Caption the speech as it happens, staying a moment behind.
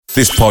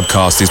This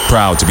podcast is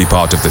proud to be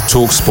part of the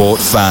TalkSport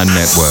Fan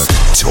Network.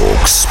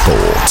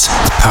 TalkSport.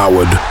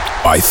 Powered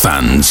by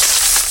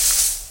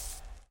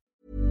fans.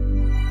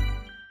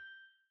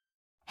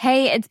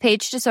 Hey, it's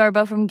Paige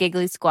DeSorbo from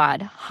Giggly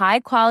Squad. High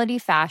quality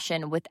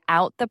fashion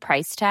without the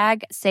price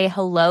tag. Say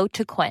hello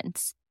to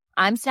Quince.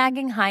 I'm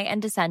snagging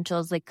high-end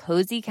essentials like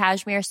cozy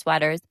cashmere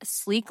sweaters,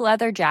 sleek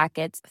leather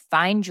jackets,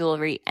 fine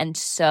jewelry, and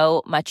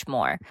so much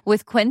more.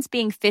 With Quince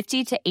being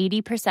 50 to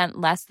 80%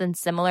 less than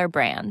similar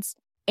brands.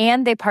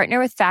 And they partner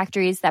with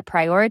factories that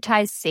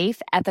prioritize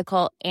safe,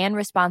 ethical, and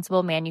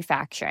responsible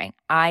manufacturing.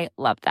 I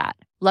love that.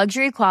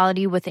 Luxury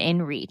quality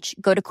within reach.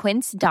 Go to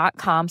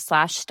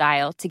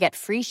quince.com/style to get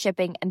free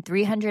shipping and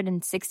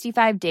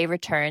 365-day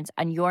returns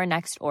on your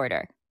next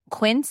order.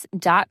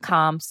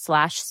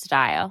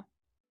 Quince.com/style.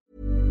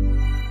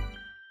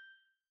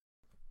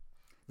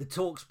 The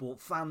TalkSport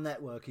Fan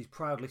Network is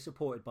proudly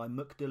supported by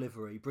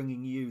McDelivery,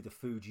 bringing you the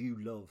food you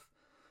love.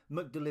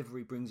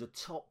 McDelivery brings a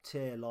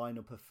top-tier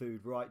lineup of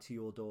food right to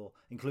your door,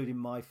 including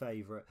my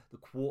favourite, the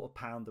Quarter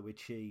Pounder with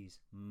cheese.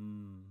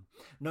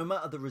 No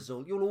matter the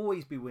result, you'll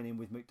always be winning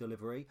with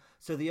McDelivery,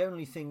 so the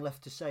only thing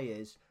left to say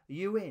is, are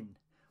you in?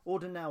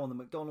 Order now on the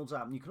McDonald's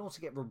app, and you can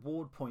also get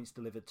reward points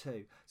delivered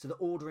too, so that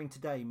ordering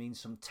today means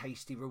some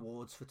tasty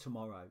rewards for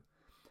tomorrow.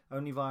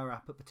 Only via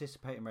app at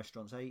participating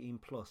restaurants. 18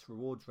 plus.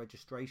 Rewards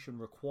registration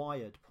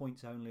required.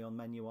 Points only on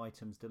menu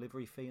items.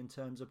 Delivery fee and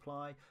terms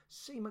apply.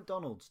 See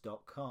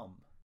mcdonalds.com.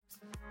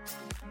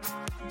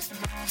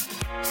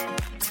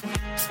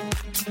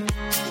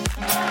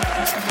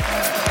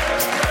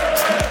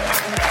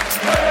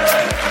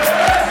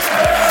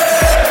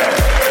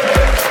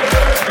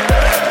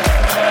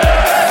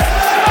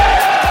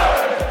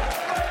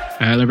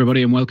 Hello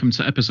everybody and welcome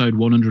to episode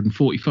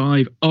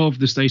 145 of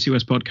the Stacey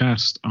West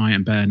podcast. I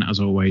am Ben as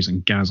always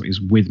and Gaz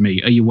is with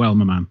me. Are you well,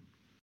 my man?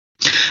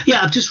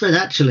 Yeah, I've just read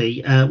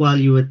actually while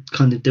you were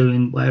kind of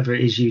doing whatever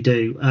it is you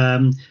do.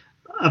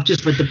 I've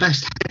just read the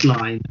best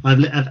headline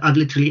I've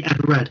literally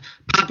ever read.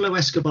 Pablo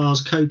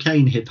Escobar's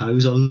cocaine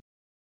hippos are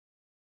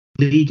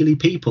legally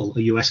people,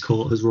 a US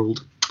court has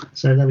ruled.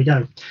 So there we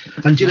go.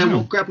 And do you know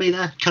what grabbed me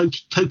there?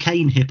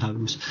 Cocaine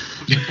hippos.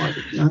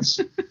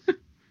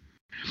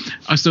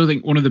 I still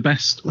think one of the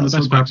best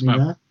facts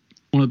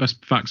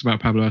about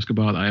Pablo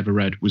Escobar that I ever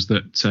read was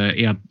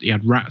that he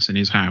had rats in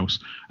his house,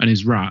 and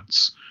his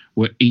rats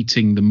were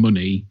eating the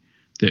money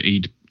that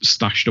he'd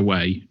stashed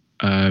away.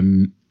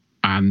 And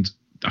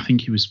I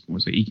think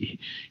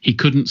he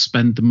couldn't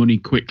spend the money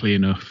quickly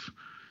enough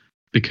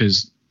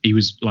because he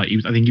was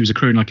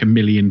accruing like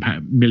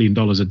 $1 million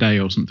a day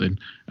or something.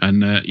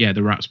 And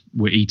the rats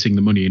were eating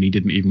the money and he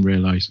didn't even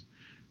realise.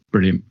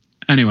 Brilliant.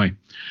 Anyway.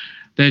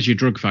 There's your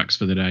drug facts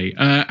for the day.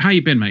 How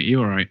you been, mate? You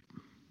all right?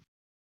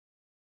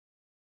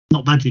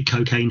 Not bad, you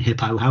cocaine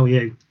hippo. How are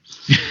you?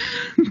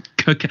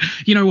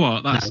 You know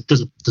what? That's, no,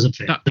 doesn't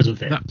fit. Doesn't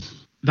fit.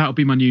 That'll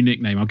be my new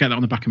nickname. I'll get that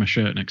on the back of my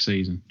shirt next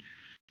season.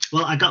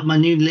 Well, I got my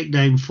new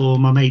nickname for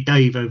my mate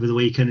Dave over the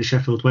weekend at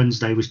Sheffield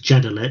Wednesday was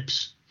Cheddar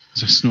Lips.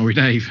 It's a Snorri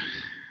Dave.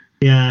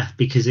 Yeah,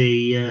 because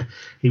he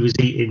was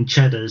eating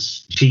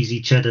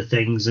cheesy cheddar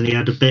things, and he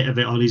had a bit of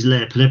it on his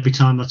lip. And every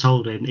time I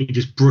told him, he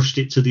just brushed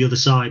it to the other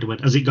side and went,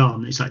 "Has it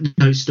gone?" It's like,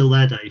 "No, it's still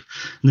there, Dave."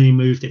 And then he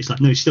moved it. It's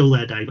like, "No, it's still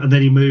there, Dave." And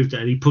then he moved it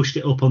and he pushed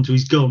it up onto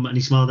his gum and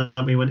he smiled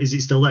at me and went, "Is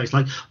it still there?" It's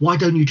like, why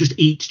don't you just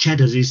eat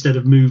cheddars instead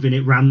of moving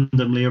it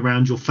randomly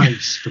around your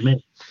face for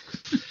me?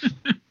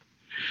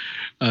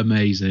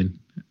 Amazing.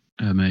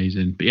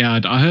 But yeah,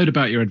 I heard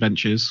about your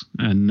adventures,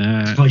 and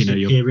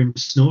you hear him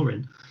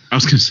snoring. I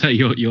was going to say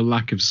your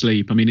lack of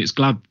sleep. I mean, it's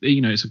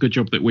a good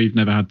job that we've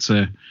never had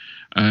to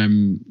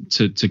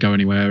go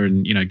anywhere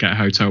and get a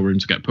hotel room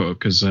to get put up,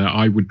 because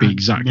I would be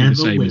exactly the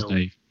same as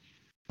Dave.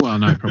 Well,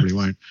 no, probably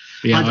won't.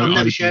 But yeah, I'm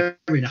never sharing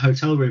a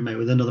hotel room, mate,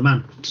 with another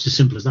man. It's as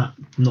simple as that.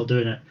 I'm not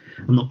doing it.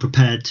 I'm not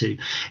prepared to.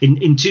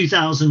 In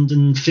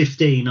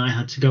 2015, I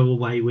had to go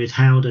away with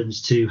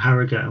Howdens to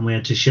Harrogate, and we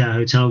had to share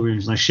hotel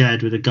rooms. And I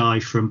shared with a guy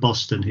from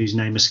Boston whose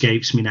name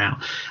escapes me now.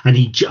 And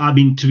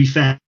to be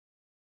fair,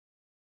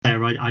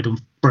 I'd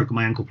broken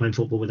my ankle playing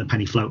football with a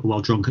penny floater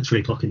while drunk at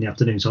 3:00 in the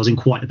afternoon, so I was in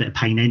quite a bit of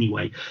pain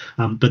anyway.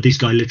 But this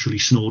guy literally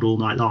snored all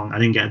night long. I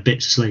didn't get a bit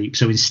of sleep,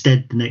 so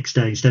instead the next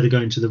day, instead of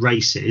going to the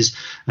races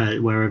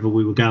wherever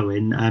we were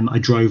going, I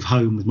drove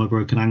home with my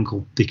broken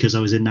ankle because I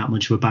was in that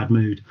much of a bad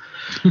mood.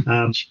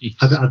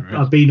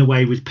 I've been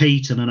away with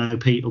Pete, and I know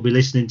Pete will be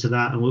listening to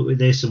that, and with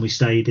this, and we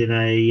stayed in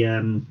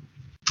a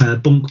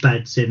bunk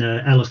beds in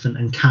Elephant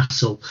and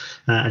Castle,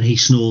 and he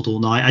snored all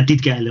night. I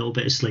did get a little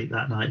bit of sleep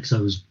that night because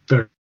I was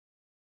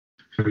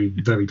very,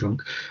 very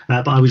drunk.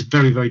 But I was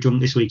very, very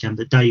drunk this weekend.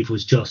 That Dave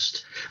was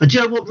just. And do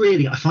you know what?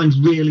 Really, I find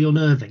really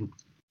unnerving.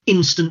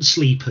 Instant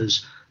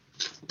sleepers.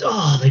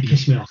 Oh, they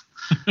piss me off.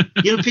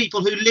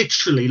 People who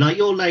literally, like,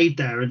 you're laid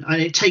there, and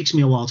it takes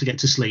me a while to get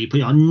to sleep.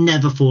 I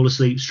never fall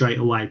asleep straight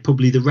away.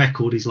 Probably the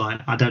record is like,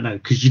 I don't know,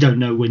 because you don't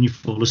know when you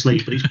fall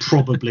asleep, but it's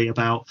probably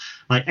about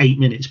like 8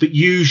 minutes. But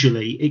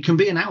usually it can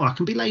be an hour. I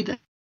can be laid there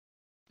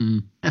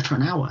for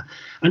an hour.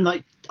 And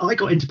like, I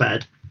got into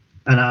bed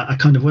And I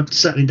kind of went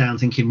settling down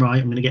thinking, right,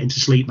 I'm going to get into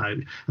sleep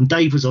mode. And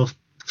Dave was off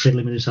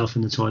fiddling with himself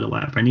in the toilet,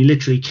 whatever. And he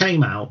literally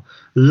came out,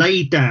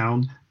 laid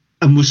down,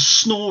 and was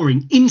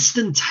snoring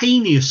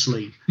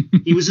instantaneously.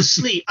 He was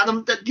asleep.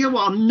 And you know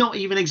what? I'm not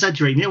even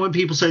exaggerating. You know when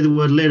people say the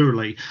word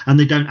literally and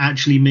they don't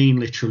actually mean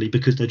literally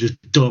because they're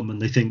just dumb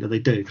and they think that they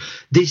do.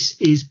 This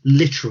is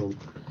literal.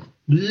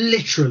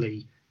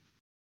 Literally.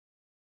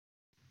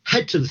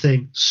 Head to the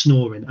thing,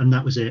 snoring, and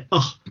that was it.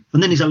 Oh,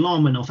 and then his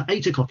alarm went off at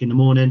 8 o'clock in the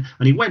morning,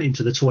 and he went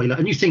into the toilet.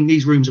 And you think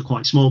these rooms are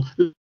quite small.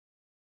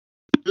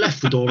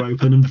 Left the door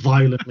open and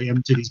violently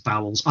emptied his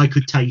bowels. I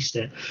could taste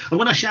it. And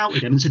when I shouted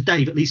at him and said,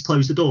 Dave, at least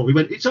close the door, he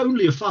went, it's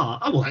only a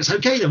fart. Oh, well, that's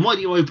okay then. Why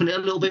do you open it a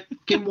little bit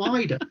fucking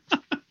wider?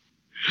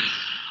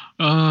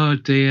 Oh,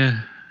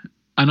 dear.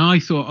 And I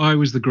thought I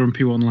was the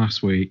grumpy one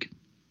last week.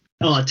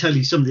 Oh, I tell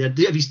you something.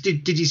 Did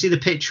you see the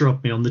picture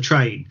of me on the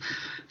train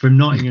from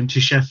Nottingham to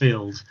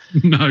Sheffield?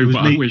 No,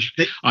 but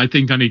I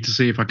think I need to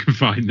see if I can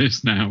find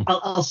this now.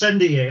 I'll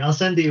send it you. I'll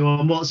send it you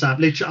on WhatsApp.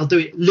 Literally, I'll do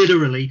it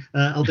literally.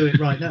 I'll do it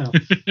right now.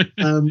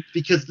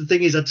 Because the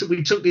thing is,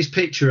 we took this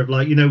picture of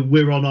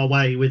we're on our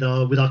way with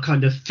our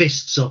kind of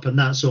fists up and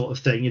that sort of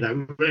thing.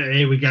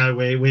 Here we go.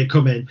 We're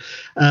coming.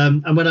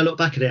 And when I look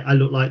back at it, I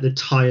look like the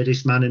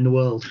tiredest man in the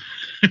world.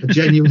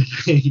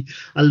 Genuinely,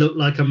 I look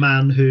like a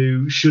man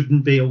who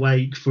shouldn't be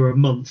awake for a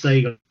month. There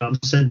you go. I'm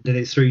sending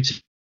it through to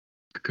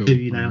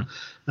you now.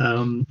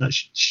 That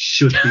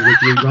should be with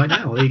you right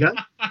now. There you go.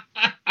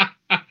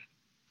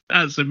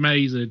 That's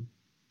amazing.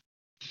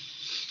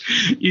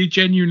 You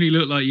genuinely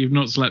look like you've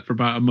not slept for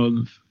about a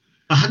month.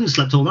 I hadn't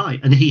slept all night,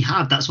 and he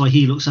had. That's why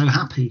he looked so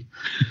happy.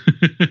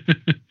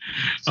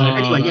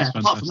 Anyway, yeah.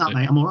 Apart from that,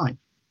 mate, I'm all right.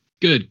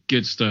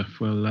 Good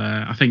stuff. Well,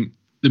 I think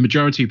the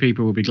majority of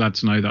people will be glad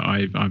to know that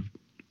I've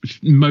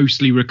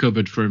mostly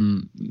recovered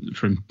from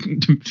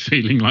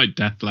feeling like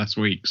death last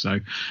week, so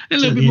a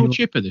little bit more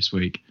chipper this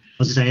week.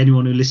 As I say,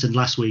 anyone who listened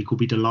last week will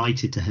be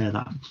delighted to hear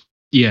that.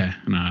 Yeah,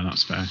 no,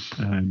 that's fair.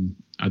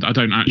 I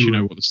don't actually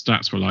know what the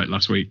stats were like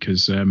last week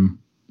because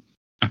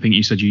I think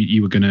you said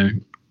you were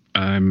going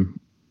to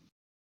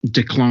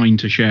decline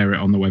to share it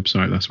on the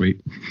website last week.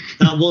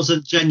 That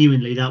wasn't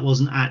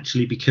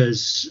actually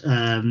because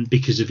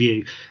of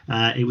you.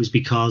 It was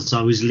because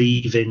I was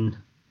leaving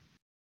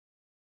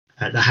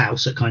at the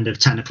house at kind of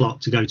 10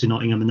 o'clock to go to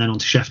Nottingham and then on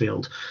to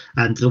Sheffield.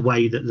 And the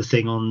way that the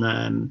thing on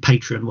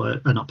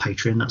Patreon not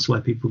Patreon, that's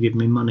where people give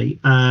me money.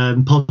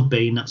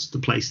 Podbean, that's the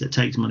place that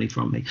takes money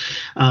from me.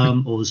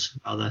 Us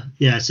rather.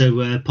 Yeah, so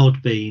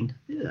Podbean,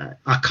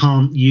 I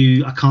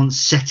can't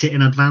set it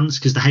in advance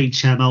because the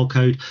HTML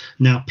code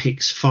now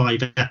picks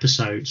 5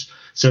 episodes.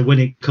 So when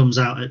it comes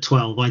out at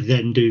 12, I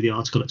then do the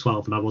article at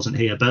 12 and I wasn't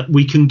here. But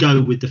we can go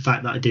with the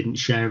fact that I didn't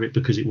share it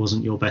because it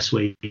wasn't your best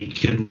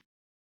week.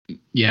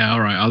 Yeah,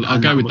 all right.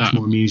 I'll go with that.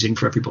 More amusing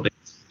for everybody.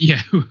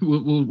 Yeah,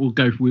 we'll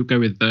go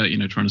with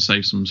trying to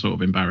save some sort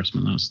of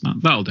embarrassment.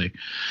 That'll do.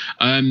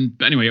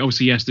 But anyway,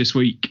 obviously, yes, this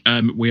week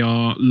we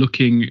are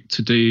looking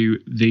to do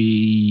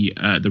the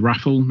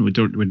raffle. We're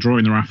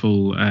drawing the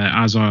raffle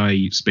as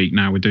I speak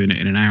now. We're doing it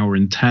in 1 hour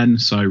and 10.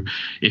 So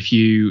if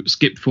you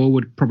skip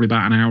forward probably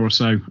about an hour or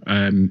so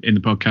in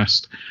the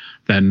podcast,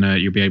 then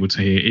you'll be able to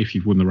hear if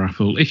you've won the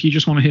raffle. If you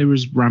just want to hear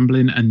us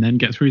rambling and then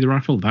get through the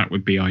raffle, that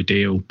would be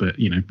ideal. But,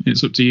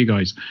 it's up to you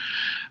guys.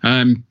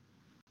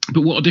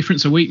 But what a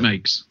difference a week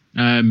makes.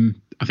 I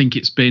think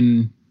it's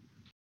been,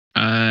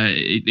 after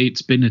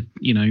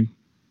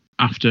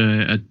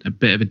a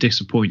bit of a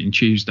disappointing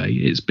Tuesday,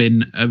 it's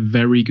been a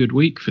very good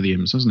week for the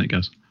Ims, hasn't it,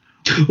 Gaz?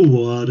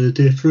 What a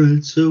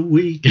difference a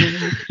week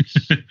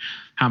makes.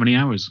 How many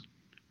hours?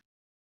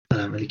 I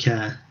don't really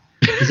care.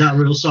 Is that a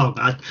real song?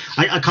 I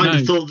kind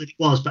of thought that it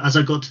was, but as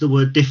I got to the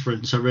word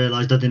difference, I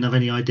realised I didn't have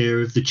any idea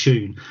of the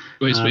tune.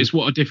 Well, it's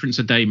what a difference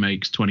a day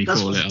makes, 24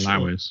 little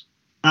hours.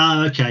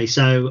 Okay,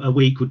 so a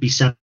week would be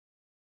 7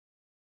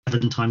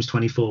 times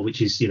 24,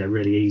 which is,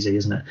 really easy,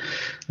 isn't it?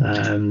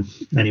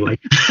 Anyway.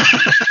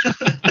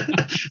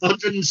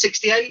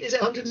 168, is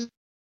it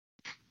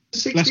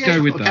 168? Let's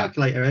go with that.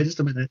 Calculator, just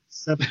a minute.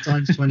 7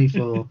 times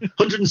 24.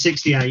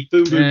 168.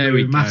 Boom, boom,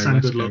 boom. Maths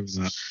and good luck.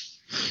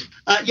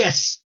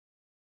 Yes.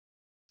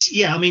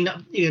 Yeah, I mean,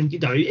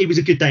 it was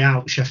a good day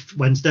out, Chef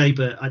Wednesday,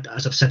 but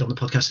as I've said on the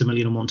podcast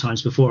 1,001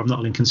 times before, I'm not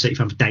a Lincoln City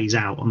fan for days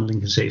out. I'm a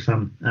Lincoln City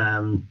fan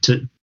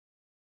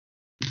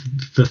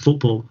for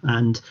football,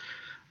 and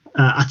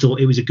I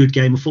thought it was a good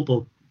game of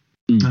football.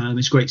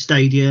 It's a great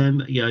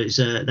stadium. There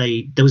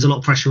was a lot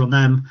of pressure on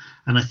them,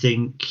 and I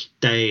think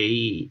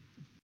they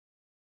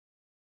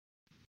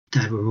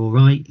were all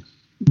right.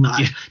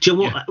 Do you know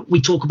what?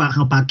 We talk about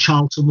how bad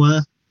Charlton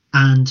were,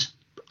 and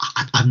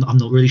I'm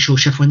not really sure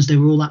Sheff Wednesday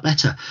were all that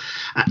better.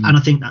 And I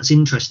think that's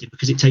interesting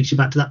because it takes you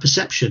back to that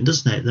perception,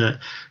 doesn't it? That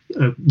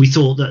we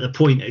thought that the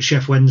point at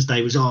Sheff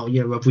Wednesday was,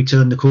 have we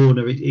turned the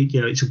corner?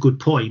 It's a good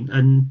point.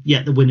 And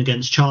yet the win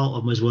against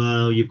Charlton was,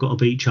 well, you've got to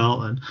beat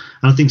Charlton.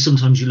 And I think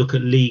sometimes you look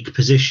at league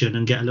position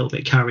and get a little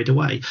bit carried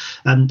away.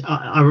 And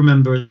I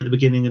remember at the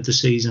beginning of the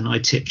season, I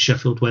tipped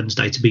Sheffield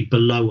Wednesday to be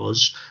below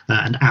us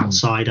and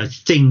outside, I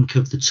think,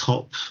 of the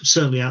top,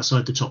 certainly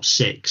outside the top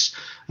 6.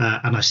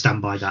 And I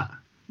stand by that.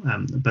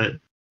 But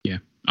yeah,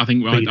 I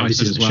think I this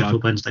said is as the well.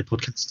 Sheffield Wednesday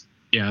podcast.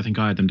 Yeah, I think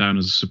I had them down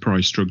as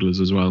surprise strugglers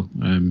as well.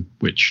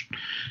 Which,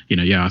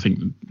 I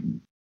think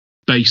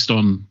based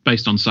on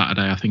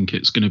Saturday, I think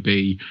it's going to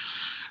be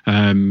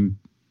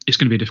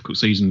a difficult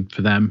season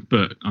for them.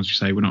 But as you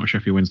say, we're not a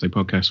Sheffield Wednesday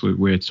podcast.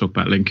 We're here to talk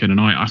about Lincoln, and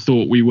I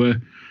thought we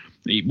were,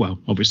 well,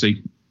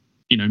 obviously,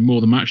 more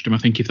than matched them. I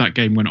think if that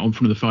game went on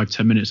for another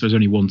 5-10 minutes, there was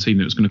only one team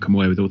that was going to come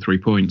away with all 3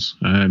 points.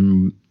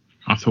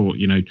 I thought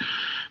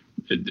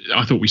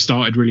we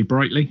started really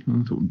brightly.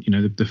 I thought,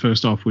 the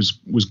first half was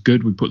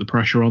good. We put the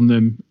pressure on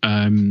them.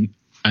 And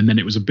then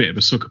it was a bit of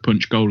a sucker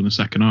punch goal in the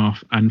second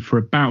half. And for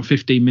about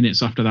 15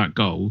 minutes after that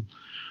goal,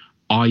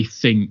 I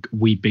think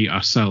we beat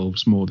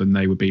ourselves more than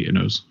they were beating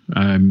us.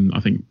 I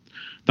think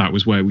that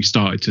was where we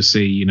started to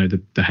see,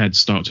 the heads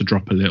start to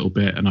drop a little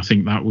bit. And I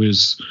think that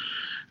was,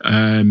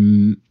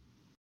 obviously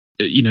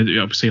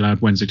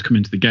allowed Wednesday to come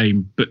into the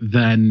game. But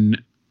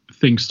then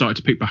things started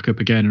to pick back up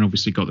again, and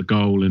obviously got the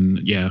goal. And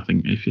yeah, I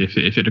think if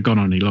it had gone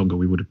on any longer,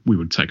 we would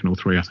have taken all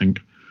 3. I think.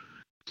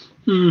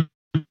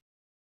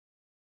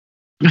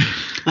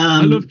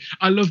 I love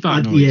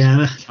that noise.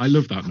 Yeah, I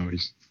love that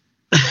noise.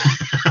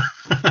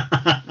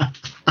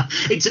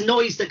 It's a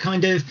noise that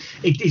kind of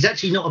it's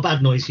actually not a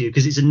bad noise for you,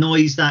 because it's a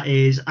noise that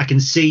is, I can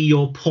see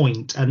your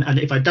point, and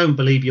if I don't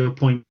believe your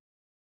point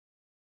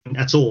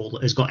at all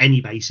has got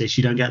any basis,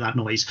 you don't get that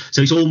noise.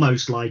 So it's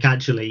almost like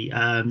actually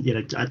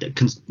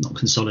not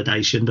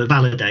consolidation but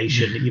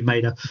validation that you've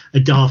made a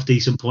half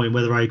decent point,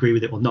 whether I agree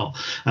with it or not.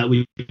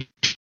 I'm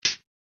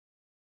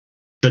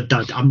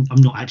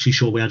not actually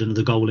sure we had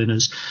another goal in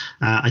us.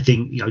 I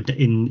think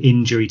in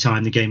injury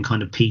time the game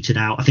kind of petered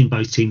out. I think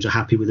both teams are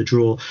happy with a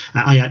draw.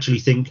 I actually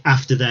think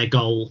after their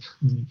goal,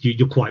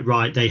 you're quite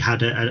right, they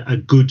had a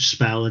good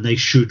spell, and they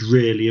should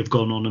really have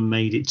gone on and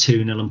made it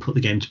 2-0 and put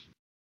the game to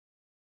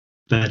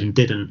bed, and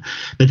didn't.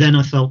 But then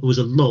I felt there was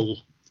a lull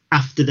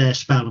after their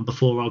spell and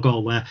before our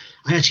goal where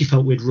I actually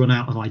felt we'd run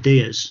out of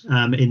ideas,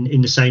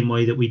 in the same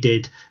way that we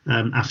did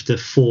after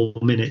 4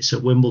 minutes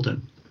at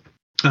Wimbledon,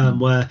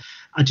 where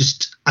I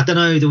don't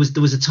know, there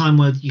was a time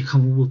where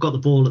we've got the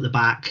ball at the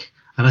back,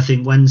 and I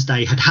think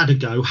Wednesday had a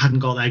go, hadn't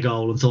got their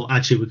goal, and thought,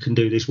 actually we can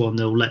do this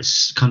 1-0,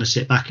 let's kind of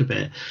sit back a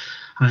bit.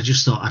 And I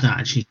just thought, I don't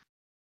actually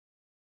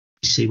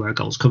see where a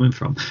goal's coming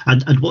from.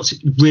 And what's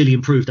really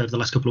improved over the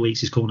last couple of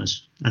weeks is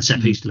corners and set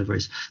piece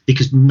deliveries,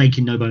 because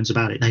making no bones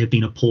about it, they have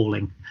been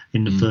appalling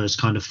in the first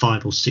kind of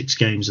 5 or 6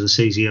 games of the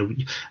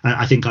season.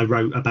 I think I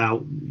wrote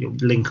about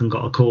Lincoln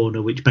got a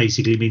corner, which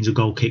basically means a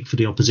goal kick for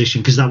the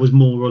opposition, because that was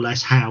more or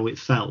less how it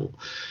felt.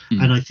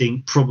 And I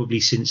think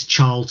probably since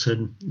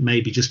Charlton,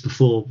 maybe just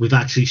before, we've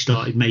actually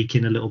started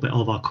making a little bit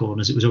of our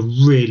corners. It was a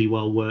really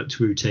well worked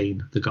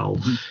routine, the goal.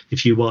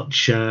 If you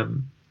watch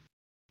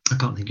I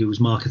can't think who was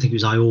marking. I think it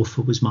was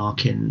Iorfa was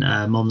marking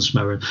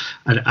Monsma,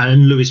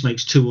 and Lewis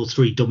makes 2 or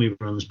 3 dummy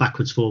runs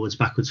backwards, forwards.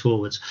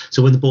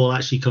 So when the ball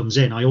actually comes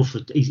in,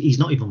 Iorfa, he's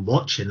not even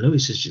watching.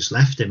 Lewis has just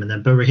left him, and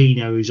then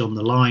Berahino, who's on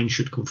the line,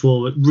 should come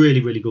forward. Really,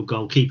 really good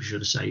goal. Keeper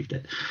should have saved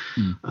it.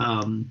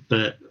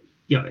 But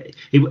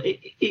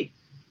it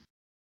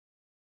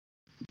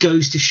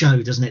goes to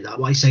show, doesn't it, that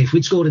why I say if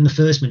we'd scored in the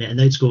first minute and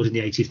they'd scored in the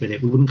 80th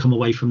minute, we wouldn't come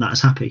away from that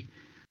as happy.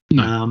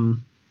 No.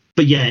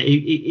 But yeah,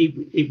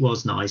 it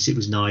was nice. It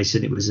was nice,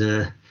 and it was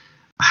I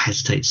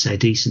hesitate to say, a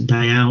decent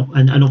day out.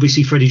 And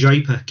obviously Freddie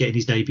Draper getting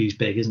his debut's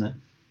big, isn't it?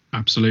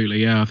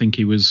 Absolutely, yeah. I think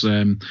he was.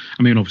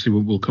 Obviously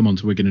we'll come on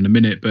to Wigan in a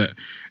minute, but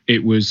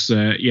it was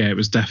it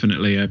was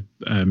definitely a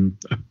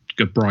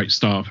bright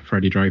start for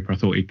Freddie Draper. I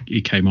thought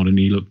he came on and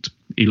he looked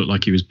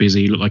like he was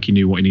busy. He looked like he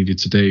knew what he needed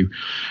to do,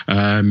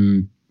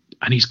 and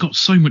he's got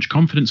so much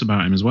confidence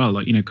about him as well.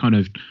 Like, kind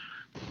of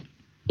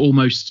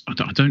almost.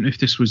 I don't know if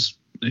this was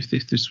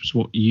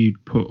what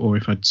you'd put, or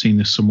if I'd seen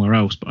this somewhere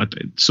else, but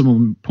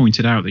someone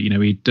pointed out that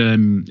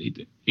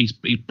he's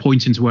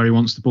pointing to where he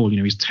wants the ball.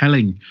 He's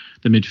telling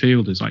the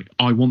midfielders, like,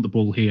 I want the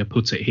ball here,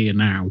 put it here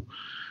now,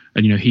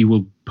 and he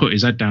will put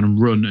his head down and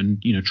run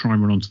and try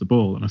and run onto the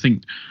ball. And I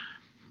think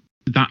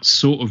that's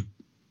sort of,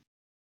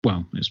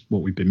 well, it's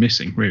what we've been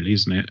missing, really,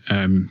 isn't it?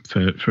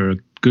 For a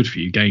good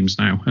few games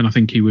now. And I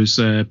think he was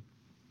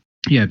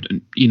he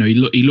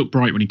looked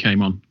bright when he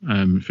came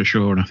on, for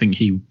sure. And I think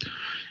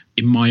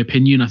in my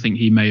opinion, I think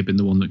he may have been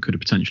the one that could have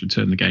potentially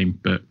turned the game,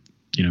 but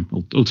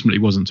ultimately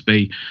wasn't to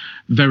be.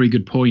 Very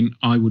good point.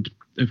 I would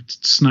have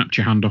snapped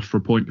your hand off for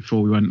a point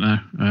before we went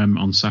there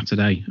on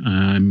Saturday.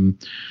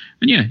 And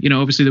yeah,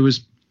 obviously there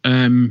was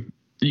a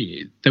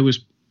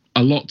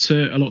lot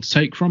to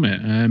take from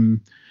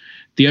it.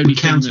 The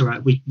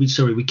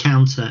only we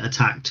counter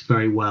attacked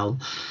very well.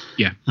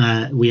 Yeah.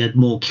 We had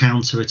more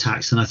counter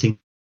attacks than I think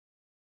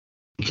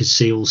we could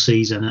see all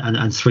season,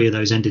 and 3 of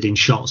those ended in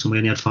shots, and we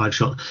only had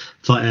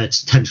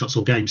 10 shots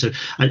all game. So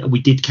we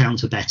did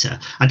counter better.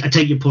 I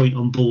take your point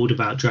on board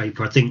about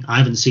Draper. I think I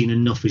haven't seen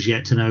enough as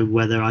yet to know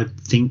whether I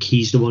think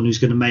he's the one who's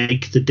going to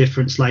make the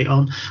difference late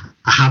on.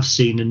 I have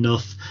seen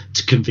enough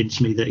to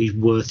convince me that he's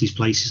worth his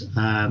place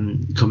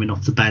coming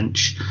off the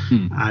bench.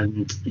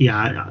 And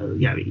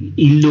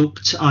he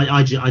looked.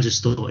 I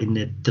just thought in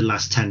the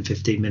last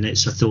 10-15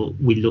 minutes, I thought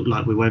we looked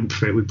like we went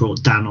for it. We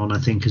brought Dan on, I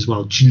think, as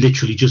well,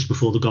 literally just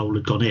before the goal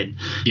had gone in.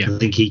 Yeah. I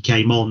think he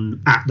came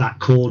on at that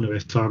corner,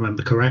 if I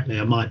remember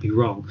correctly. I might be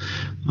wrong.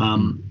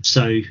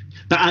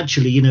 But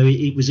actually,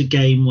 it was a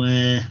game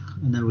where,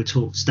 I know we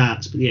talked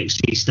stats, but the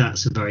XG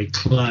stats are very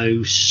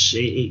close.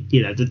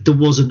 There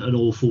wasn't an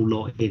awful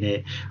lot in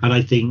it, and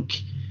I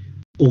think,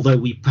 although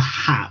we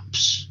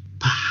perhaps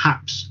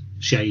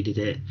shaded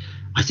it,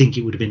 I think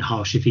it would have been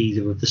harsh if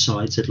either of the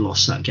sides had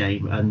lost that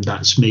game, and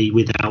that's me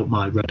without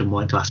my red and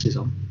white glasses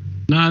on.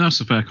 No,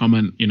 that's a fair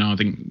comment. I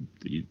think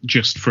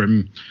just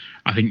from,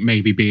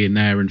 maybe being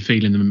there and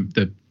feeling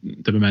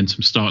the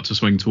momentum start to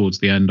swing towards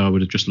the end, I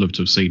would have just loved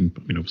to have seen.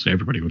 Obviously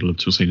everybody would have loved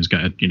to have seen us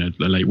get a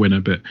late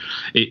winner, but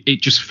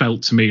it just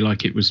felt to me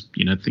like it was.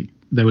 I think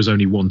there was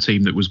only one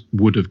team that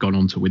would have gone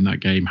on to win that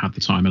game had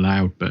the time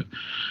allowed. But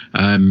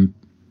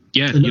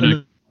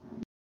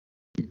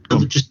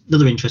just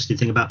another interesting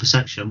thing about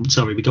perception.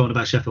 Sorry, we go on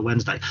about Sheffield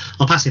Wednesday.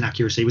 Our passing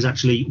accuracy was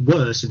actually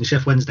worse in the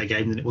Sheffield Wednesday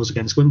game than it was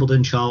against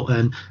Wimbledon,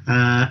 Charlton,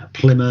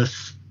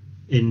 Plymouth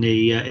in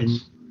the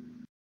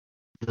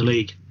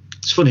league.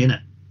 It's funny, isn't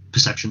it?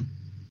 Perception.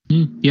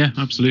 Yeah,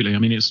 absolutely. I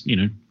mean, it's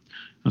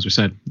as we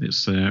said,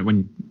 it's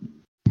when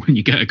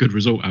you get a good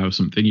result out of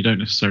something, you don't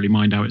necessarily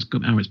mind how it's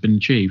been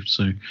achieved.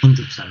 So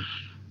 100%.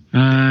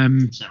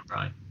 100%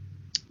 right.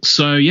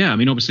 So yeah, I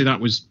mean, obviously that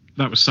was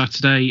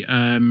Saturday.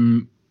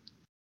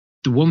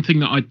 The one thing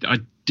that I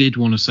did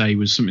want to say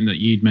was something that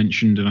you'd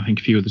mentioned, and I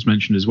think a few others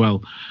mentioned as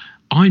well.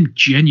 I'm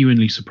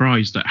genuinely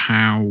surprised at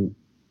how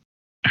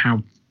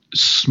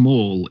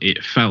small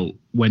it felt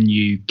when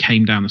you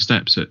came down the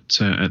steps at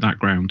that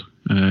ground.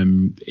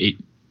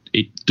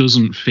 It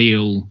doesn't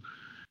feel,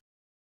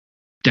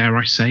 dare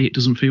I say, it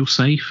doesn't feel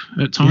safe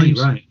at times.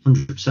 Yeah, right,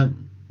 100%,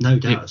 no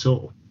doubt at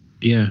all.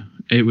 Yeah,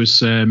 it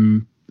was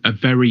a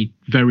very,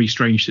 very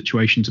strange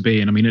situation to be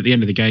in. I mean, at the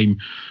end of the game,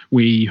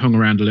 we hung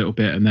around a little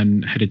bit and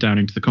then headed down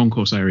into the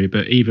concourse area.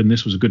 But even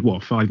this was a good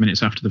 5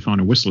 minutes after the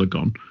final whistle had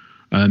gone,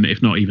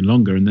 if not even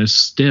longer. And there's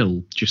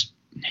still just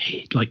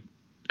like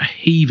a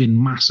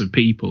heaving mass of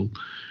people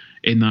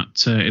in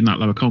that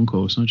lower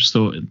concourse. And I just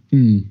thought,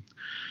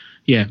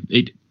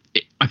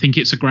 I think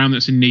it's a ground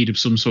that's in need of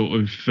some sort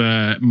of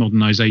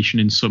modernisation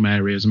in some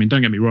areas. I mean,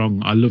 don't get me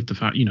wrong. I love the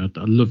fact, I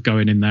love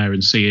going in there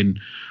and seeing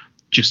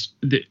just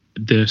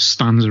the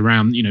stands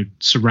around,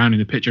 surrounding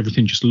the pitch.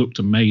 Everything just looked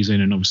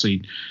amazing. And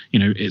obviously,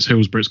 it's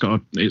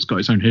Hillsborough. It's got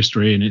its own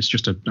history, and it's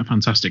just a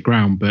fantastic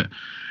ground. But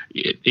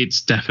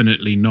it's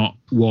definitely not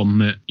one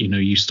that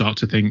you start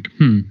to think,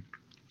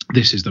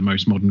 this is the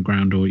most modern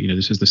ground, or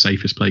this is the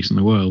safest place in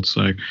the world.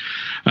 So,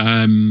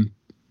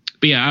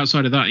 but yeah,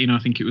 outside of that, I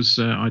think it was.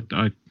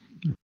 I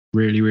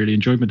really, really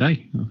enjoyed my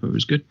day. I thought it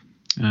was good.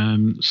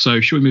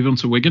 So, should we move on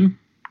to Wigan?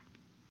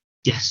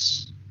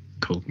 Yes.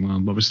 Cool.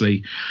 Well,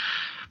 obviously,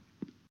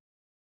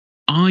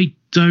 I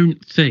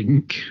don't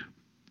think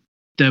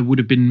there would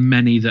have been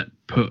many that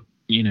put,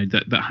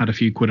 that had a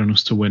few quid on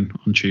us to win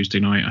on Tuesday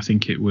night. I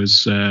think it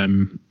was,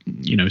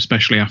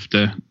 especially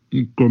after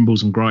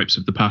grumbles and gripes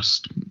of the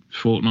past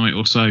fortnight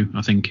or so.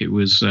 I think it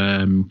was,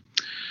 again,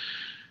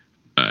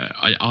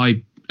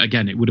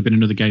 it would have been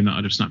another game that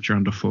I'd have snapped your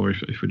hand off for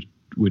if we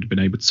would have been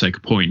able to take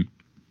a point.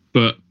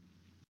 But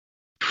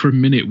from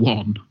minute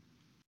one,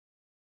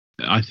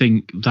 I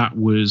think that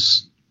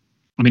was,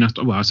 I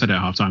said it at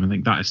half time. I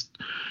think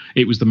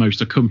it was the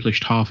most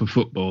accomplished half of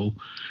football,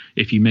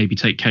 if you maybe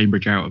take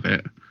Cambridge out of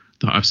it,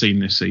 that I've seen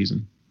this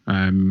season.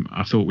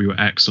 I thought we were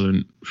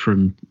excellent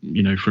from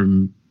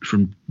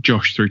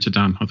Josh through to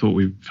Dan. I thought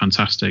we were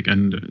fantastic,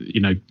 and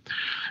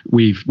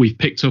we've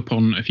picked up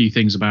on a few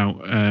things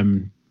about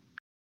Dan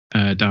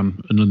and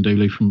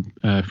Lundulu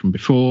from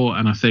before,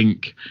 and I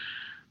think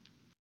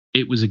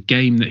it was a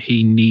game that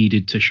he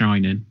needed to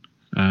shine in.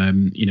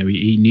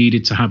 He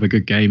needed to have a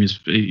good game.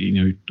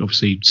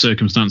 Obviously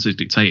circumstances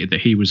dictated that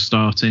he was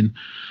starting,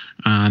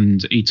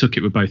 and he took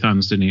it with both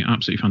hands, didn't he?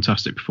 Absolutely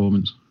fantastic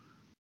performance.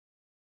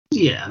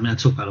 Yeah, I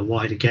talk about a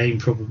wider game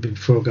probably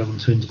before going on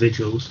to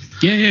individuals.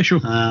 Yeah, sure.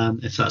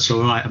 If that's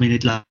all right.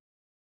 Like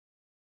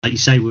you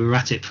say, we were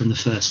at it from the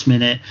first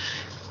minute.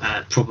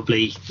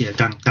 Probably,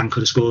 Dan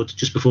could have scored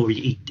just before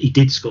he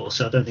did score.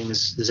 So I don't think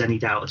there's any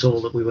doubt at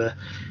all that we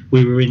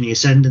were in the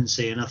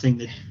ascendancy. And I think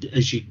that,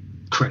 as you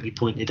correctly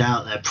pointed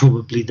out there,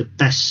 probably the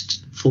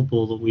best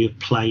football that we have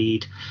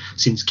played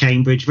since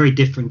Cambridge. Very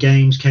different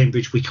games.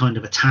 Cambridge, we kind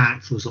of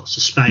attacked. There was lots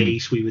of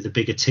space. We were the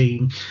bigger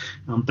team.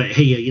 But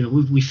here,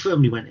 we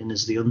firmly went in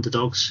as the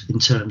underdogs in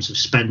terms of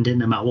spending.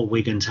 No matter what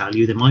Wigan tell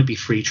you, there might be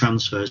free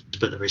transfers,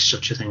 but there is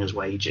such a thing as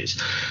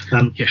wages.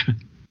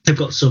 They've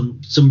got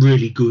some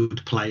really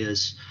good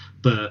players,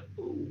 but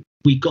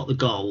we got the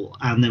goal,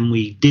 and then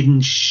we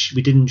didn't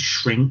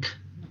shrink.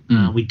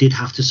 We did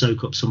have to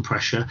soak up some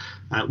pressure.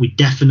 We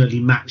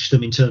definitely matched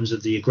them in terms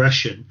of the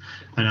aggression,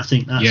 and I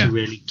think that's a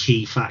really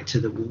key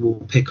factor that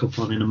we'll pick up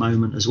on in a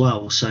moment as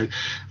well. So,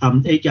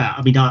 I'm like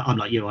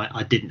you.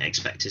 I didn't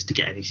expect us to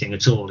get anything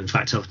at all. In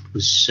fact, I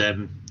was, I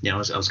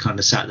was kind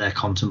of sat there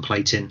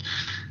contemplating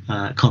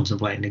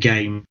the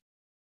game.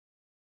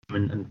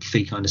 And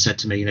Fee kind of said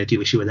to me, do you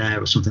wish you were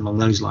there, or something along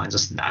those lines. I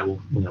said,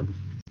 no, we'll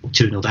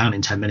 2-0 down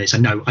in 10 minutes. I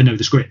know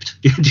the script.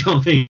 Do you know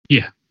what I mean?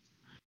 Yeah.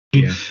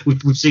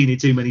 We've seen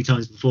it too many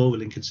times before with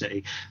Lincoln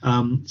City.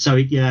 And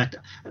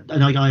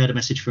I had a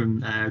message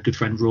from a good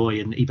friend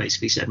Roy, and he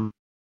basically said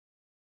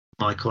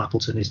Michael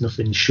Appleton is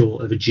nothing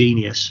short of a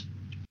genius.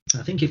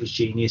 I think it was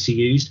genius he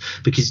used,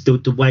 because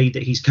the way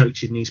that he's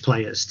coaching these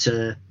players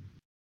to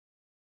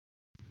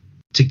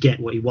get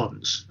what he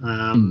wants.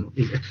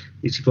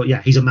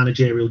 He's a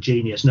managerial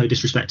genius. No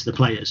disrespect to the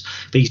players,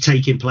 but he's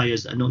taking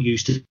players that are not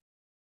used to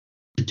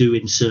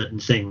doing certain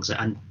things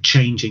and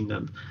changing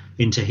them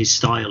into his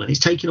style. And it's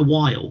taken a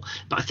while,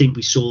 but I think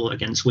we saw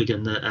against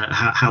Wigan that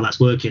how that's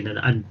working.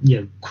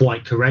 And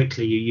quite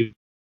correctly, you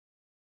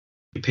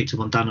picked up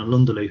on Dan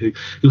Lundaloo,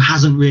 who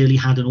hasn't really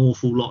had an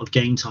awful lot of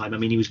game time. I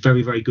mean, he was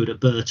very, very good at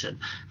Burton,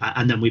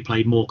 and then we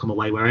played Morecambe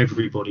away where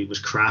everybody was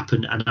crap,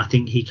 and I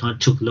think he kind of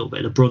took a little bit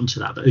of the brunt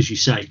of that. But as you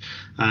say,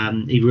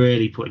 he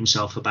really put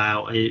himself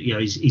about.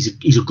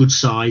 He's a good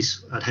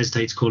size. I'd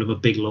hesitate to call him a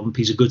big lump.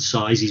 He's a good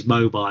size. He's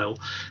mobile,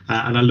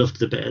 and I loved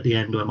the bit at the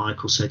end where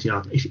Michael said,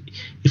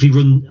 if he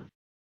run.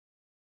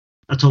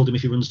 I told him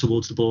if he runs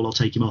towards the ball, I'll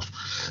take him off.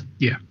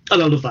 Yeah,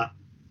 and I love that.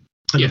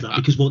 I love that,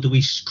 because what do we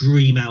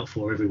scream out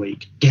for every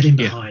week? Get him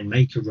behind,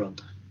 make a run.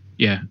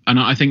 Yeah, and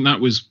I think that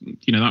was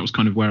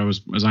kind of where I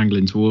was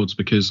angling towards,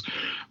 because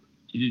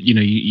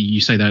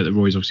you say that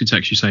Roy's obviously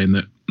texted you saying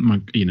that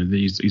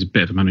he's a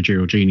bit of a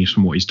managerial genius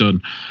from what he's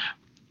done.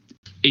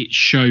 It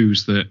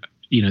shows that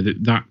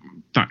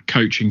that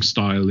coaching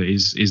style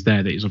is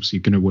there, that is obviously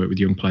going to work with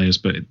young players.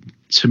 But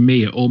to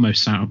me, it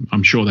almost sounds,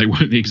 I'm sure they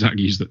weren't the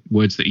exact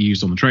words that he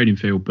used on the training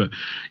field, but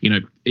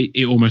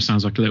it almost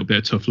sounds like a little bit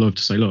of tough love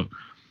to say, look,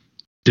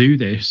 do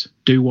this,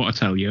 do what I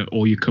tell you,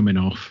 or you're coming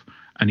off.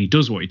 And he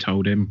does what he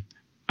told him,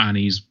 and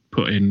he's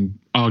put in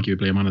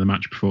arguably a man of the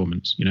match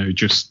performance.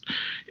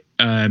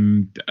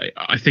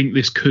 I think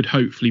this could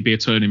hopefully be a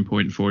turning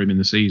point for him in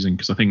the season,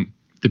 because I think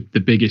the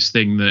biggest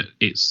thing that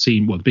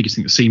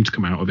seemed to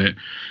come out of it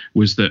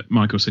was that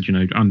Michael said,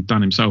 and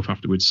Dan himself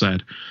afterwards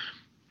said,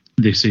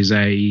 this is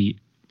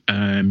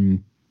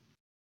an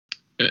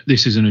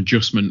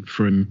adjustment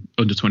from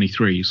under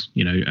 23s,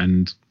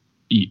 and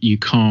you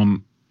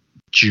can't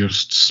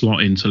just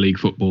slot into league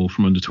football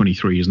from under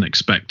 23s and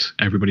expect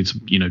everybody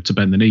to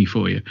bend the knee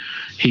for you.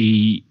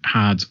 He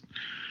had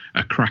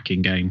a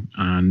cracking game,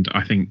 and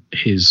I think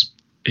his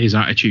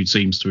attitude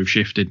seems to have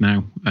shifted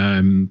now.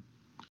 And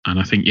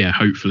I think,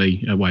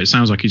 hopefully, it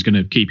sounds like he's going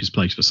to keep his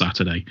place for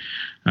Saturday,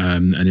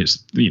 and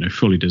it's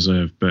fully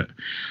deserved. But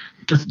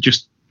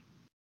just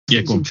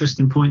it's an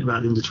interesting point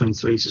about the under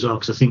 23s as well,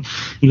 because I think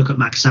you look at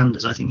Max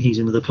Sanders. I think he's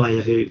another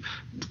player who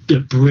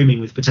brimming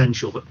with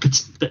potential, but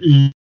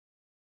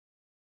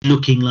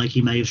looking like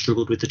he may have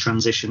struggled with the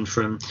transition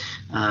from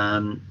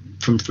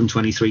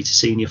 23 to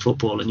senior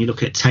football. And you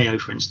look at Teo,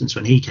 for instance,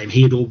 when he came,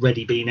 he had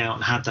already been out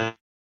and had that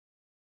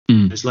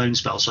his loan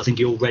spell, so I think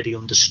he already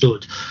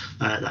understood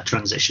that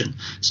transition.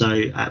 So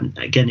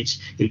again,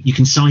 you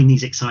can sign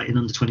these exciting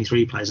under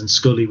 23 players, and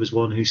Scully was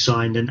one who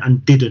signed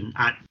and didn't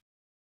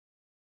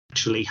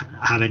actually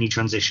have any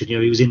transition. He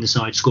was in the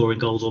side scoring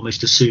goals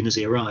almost as soon as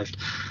he arrived.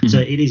 So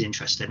it is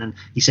interesting. And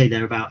you say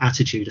there about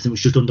attitude, I think we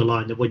should just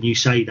underline that when you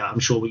say that, I'm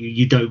sure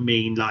you don't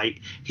mean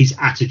like his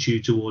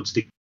attitude towards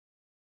the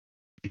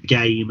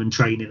game and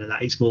training and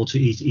that. It's more to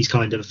he's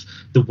kind of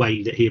the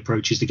way that he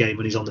approaches the game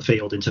when he's on the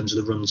field in terms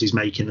of the runs he's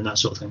making and that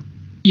sort of thing.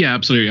 Yeah,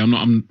 absolutely.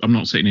 I'm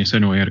not sitting here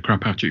saying, he had a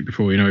crap attitude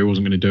before. He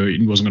wasn't going to do it.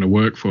 He wasn't going to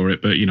work for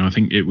it. But I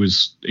think it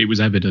was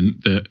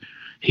evident that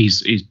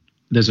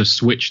there's a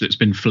switch that's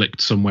been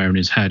flicked somewhere in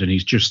his head, and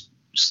he's just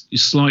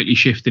slightly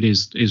shifted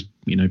his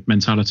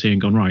mentality and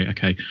gone, right,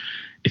 okay,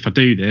 if I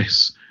do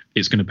this,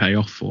 it's going to pay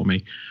off for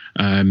me.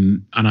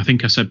 And I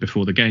think I said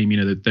before the game,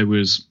 that there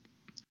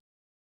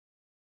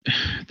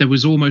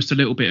was almost a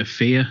little bit of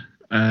fear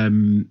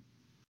in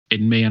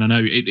me, and I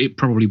know it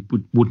probably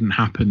wouldn't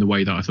happen the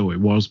way that I thought it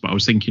was, but I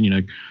was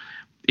thinking,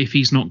 if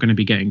he's not going to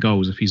be getting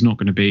goals, if he's not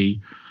going to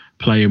be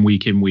playing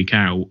week in, week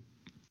out,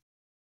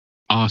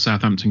 are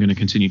Southampton going to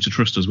continue to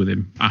trust us with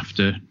him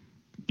after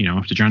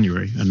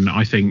January? And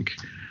I think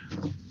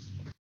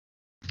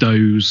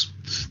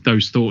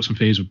those thoughts and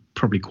fears were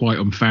probably quite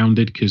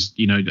unfounded, because,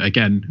 you know,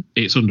 again,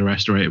 it's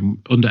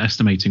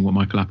underestimating what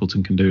Michael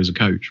Appleton can do as a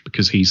coach,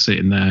 because he's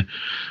sitting there,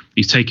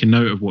 he's taking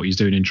note of what he's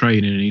doing in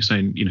training, and he's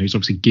saying, you know, he's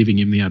obviously giving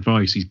him the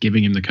advice, he's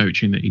giving him the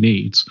coaching that he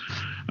needs.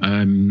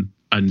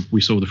 And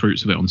we saw the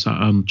fruits of it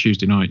on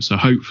Tuesday night. So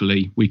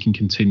hopefully we can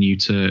continue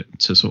to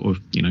sort of,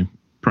 you know,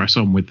 press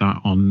on with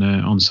that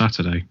on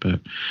Saturday.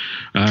 But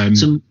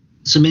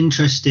some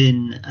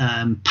interesting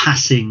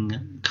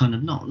passing kind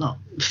of not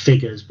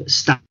figures but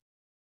stats.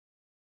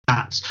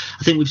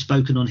 I think we've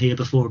spoken on here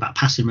before about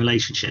passing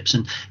relationships,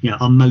 and you know,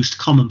 our most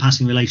common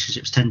passing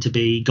relationships tend to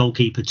be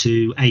goalkeeper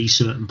to a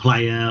certain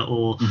player,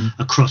 or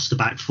across the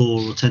back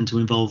four, or tend to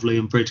involve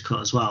Liam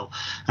Bridcut as well.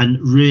 And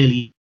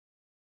really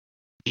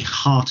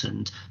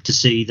heartened to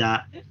see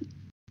that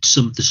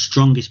some of the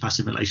strongest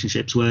passing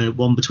relationships were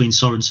one between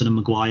Sorensen and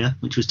Maguire,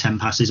 which was 10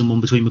 passes, and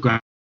one between McGrandles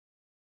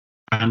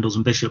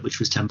and Bishop, which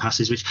was 10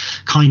 passes, which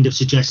kind of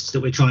suggests that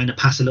we're trying to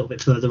pass a little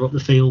bit further up the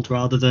field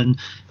rather than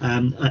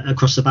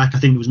across the back. I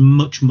think there was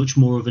much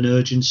more of an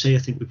urgency. I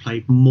think we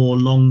played more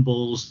long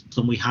balls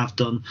than we have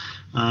done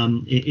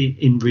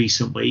in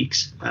recent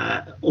weeks.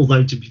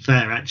 Although, to be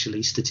fair,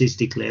 actually,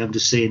 statistically, I'm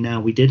just seeing now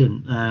we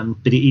didn't.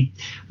 But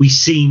we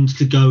seemed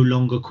to go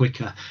longer,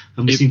 quicker,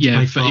 and we seemed to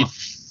play far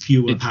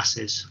fewer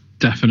passes.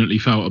 Definitely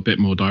felt a bit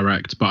more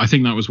direct, but I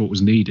think that was what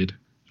was needed.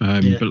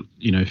 But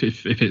you know, if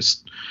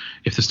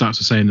the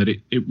stats are saying that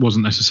it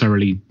wasn't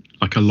necessarily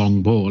like a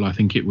long ball, I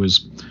think it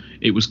was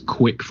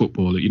quick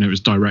football. You know, it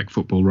was direct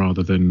football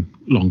rather than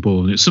long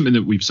ball, and it's something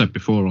that we've said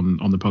before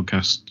on the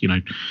podcast. You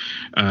know,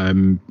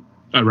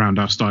 around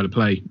our style of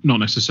play, not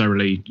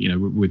necessarily, you know,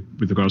 with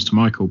regards to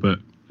Michael, but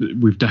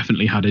we've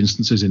definitely had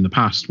instances in the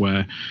past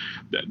where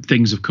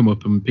things have come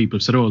up and people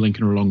have said, "Oh,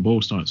 Lincoln are a long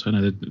ball start." So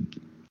no,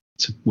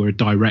 we're a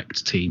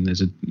direct team.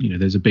 There's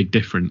a big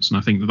difference, and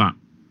I think that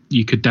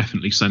you could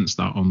definitely sense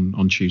that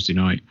on Tuesday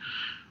night.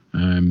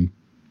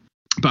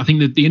 But I think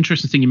that the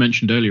interesting thing you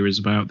mentioned earlier is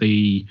about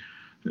the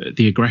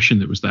aggression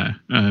that was there,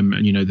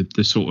 and you know,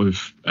 the sort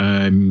of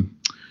the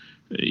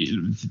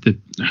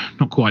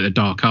not quite the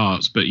dark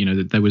arts, but you know,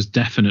 that there was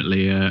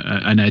definitely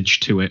an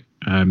edge to it.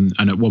 And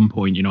at one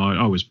point, you know,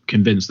 I was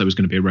convinced there was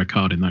going to be a red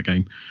card in that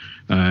game,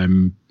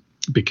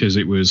 because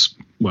it was,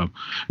 well,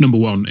 number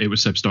one, it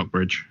was Seb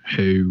Stockbridge,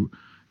 who,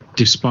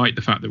 despite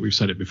the fact that we've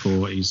said it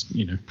before, he's,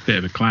 you know, a bit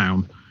of a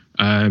clown.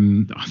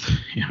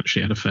 He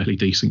actually had a fairly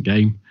decent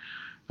game,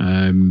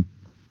 and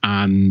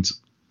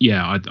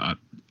yeah,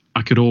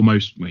 I could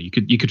almost, well, you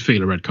could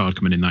feel a red card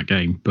coming in that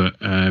game, but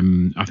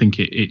I think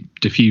it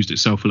diffused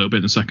itself a little bit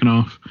in the second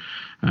half.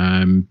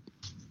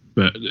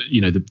 But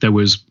you know, there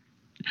was,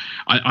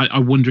 I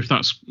wonder if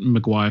that's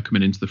Maguire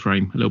coming into the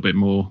frame a little bit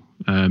more,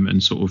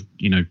 and sort of,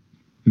 you know,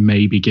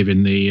 maybe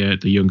giving the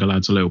younger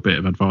lads a little bit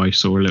of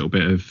advice, or a little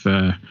bit of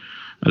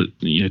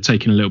you know,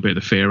 taking a little bit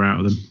of the fear out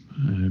of them.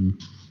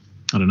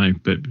 I don't know,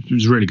 but it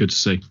was really good to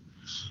see.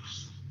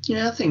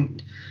 Yeah, I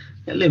think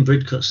Liam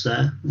Bridcut's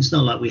there. It's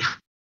not like we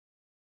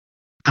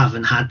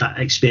haven't had that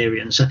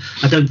experience.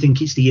 I don't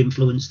think it's the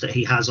influence that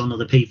he has on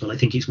other people. I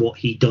think it's what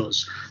he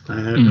does.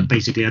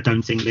 Basically, I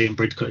don't think Liam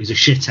Bridcut is a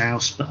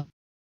shithouse, but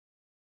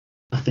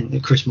I think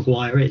that Chris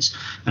Maguire is,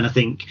 and I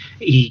think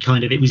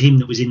it was him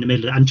that was in the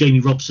middle, and Jamie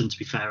Robson, to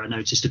be fair, I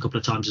noticed a couple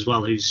of times as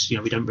well, who's, you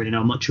know, we don't really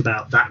know much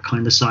about that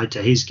kind of side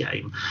to his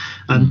game.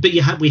 But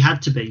we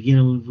had to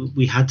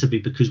be,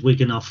 because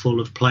Wigan are full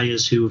of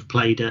players who have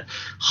played at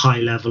high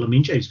level. I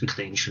mean, James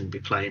McLean shouldn't be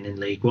playing in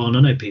League One.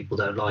 I know people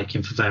don't like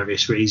him for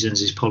various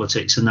reasons, his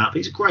politics and that, but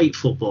he's a great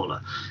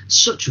footballer,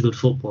 such a good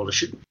footballer.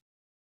 Should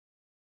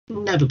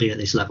never be at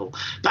this level.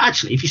 But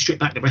actually, if you strip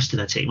back the rest of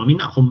their team, I mean,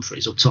 that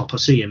Humphreys up top, I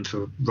see him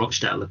for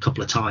Rochdale a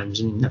couple of times,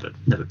 and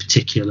never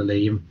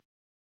particularly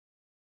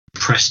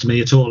impressed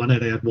me at all. I know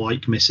they had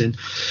White missing.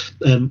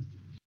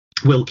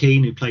 Will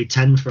Keane, who played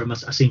 10 for him, I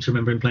seem to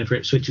remember him playing for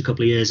Ipswich a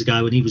couple of years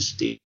ago, and he was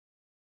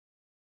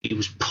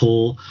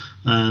poor.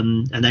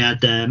 And they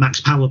had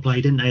Max Power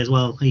play, didn't they, as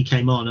well? He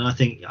came on, and I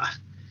think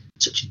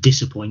such a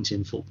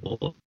disappointing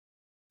footballer,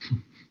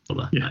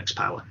 Max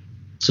Power.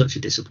 Such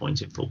a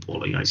disappointing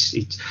footballer. You know,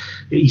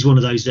 he's one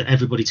of those that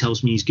everybody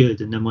tells me he's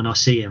good, and then when I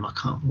see him, I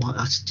can't. What?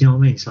 Do you know what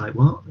I mean? It's like,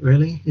 what?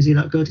 Really? Is he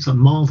that good? It's like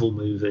Marvel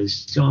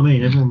movies. Do you know what I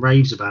mean? Everyone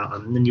raves about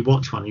him, and then you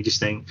watch one, and you just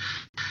think,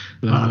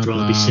 I'd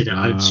rather be sitting at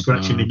home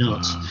scratching my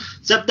nuts.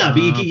 So no,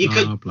 but you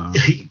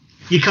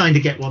kind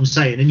of get what I'm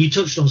saying. And you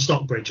touched on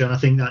Stockbridge, and I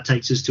think that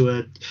takes us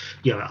to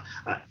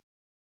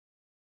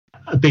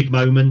a big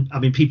moment. I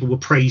mean, people were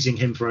praising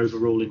him for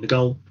overruling the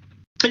goal.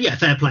 And yeah,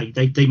 fair play.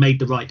 They made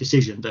the right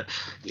decision, but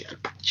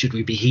should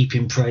we be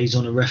heaping praise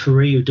on a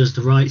referee who does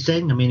the right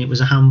thing? I mean, it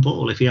was a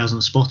handball. If he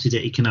hasn't spotted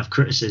it, he can have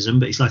criticism,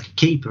 but he's like a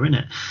keeper, isn't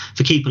it?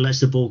 If a keeper lets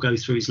the ball go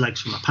through his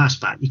legs from a pass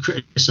back, you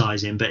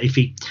criticise him, but if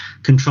he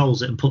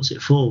controls it and puts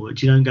it forward,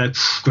 you don't go,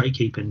 great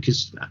keeping,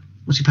 because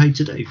what's he paid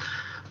to do?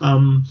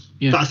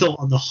 But I thought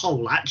on the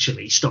whole,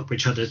 actually,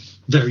 Stockbridge had a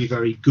very,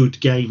 very good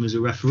game as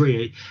a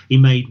referee. He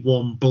made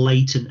one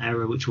blatant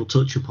error, which we'll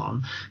touch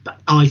upon,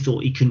 but I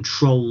thought he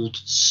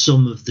controlled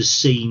some of the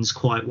scenes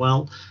quite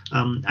well.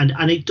 And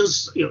it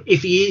does,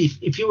 if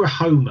you're a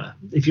homer,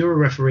 if you're a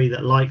referee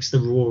that likes the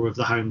roar of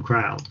the home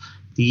crowd,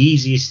 the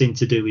easiest thing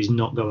to do is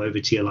not go over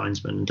to your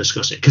linesman and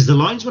discuss it, because the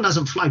linesman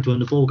hasn't flagged when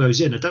the ball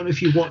goes in. I don't know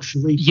if you watched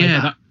the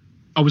replay.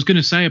 I was going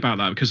to say about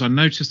that, because I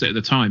noticed it at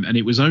the time, and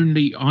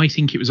I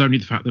think it was only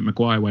the fact that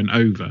Maguire went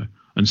over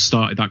and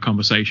started that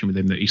conversation with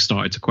him that he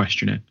started to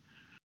question it.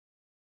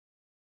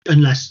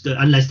 Unless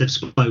they've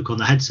spoke on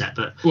the headset,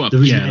 but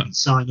there isn't any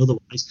sign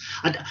otherwise.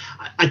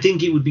 I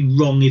think it would be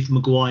wrong if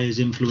Maguire's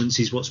influence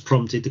is what's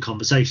prompted the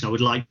conversation. I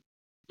would like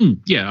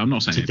I'm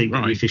not saying to think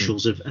that the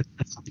officials have had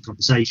the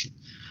conversation,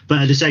 but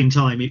at the same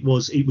time it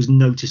was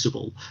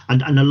noticeable,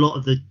 and a lot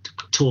of the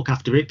talk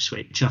after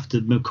Ipswich,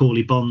 after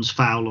Macaulay Bond's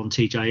foul on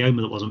TJ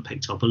Omer that wasn't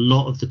picked up, a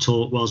lot of the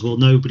talk was, well,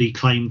 nobody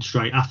claimed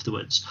straight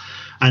afterwards,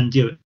 and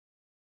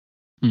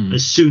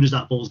as soon as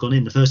that ball's gone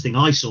in, the first thing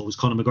I saw was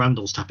Conor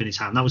McGrandles tapping his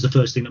hand. That was the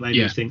first thing that made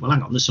me think, well,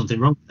 hang on, there's something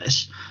wrong with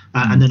this.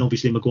 And then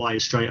obviously Maguire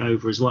straight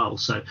over as well.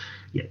 So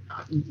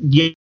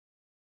you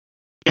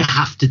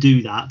have to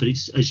do that, but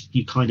it's, as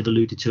you kind of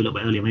alluded to a little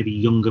bit earlier, maybe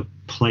younger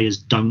players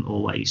don't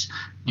always.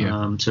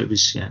 So it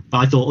was, but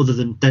I thought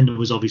then there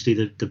was obviously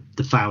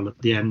the foul at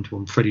the end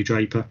on Freddie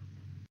Draper.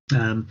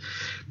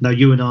 Now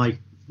you and I,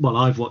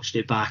 I've watched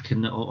it back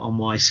and on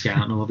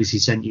Y-Scout, and I've obviously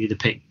sent you the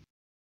pictures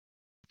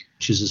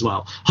as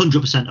well.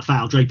 100% a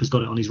foul. Draper's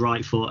got it on his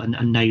right foot,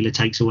 and Naylor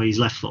takes away his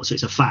left foot, so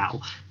it's a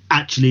foul.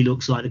 Actually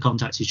looks like the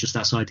contact is just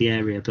outside the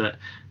area, but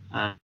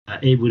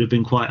it would have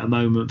been quite a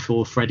moment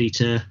for Freddie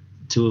to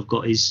have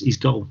got his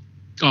goal.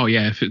 Oh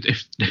yeah, if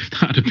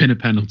that had been a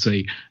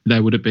penalty,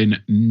 there would have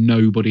been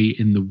nobody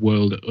in the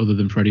world other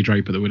than Freddie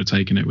Draper that would have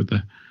taken it, would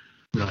there?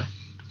 Right.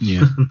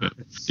 Yeah, but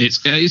it's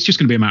just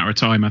going to be a matter of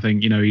time. I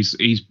think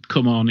he's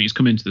come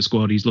into the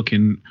squad. He's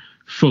looking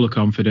full of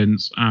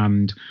confidence,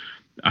 and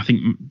I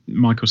think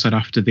Michael said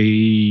after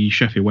the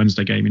Sheffield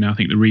Wednesday game, I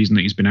think the reason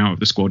that he's been out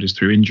of the squad is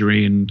through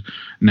injury, and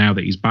now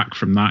that he's back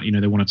from that,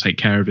 they want to take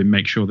care of him,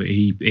 make sure that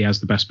he has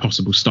the best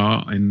possible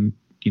start in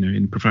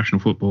professional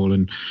football.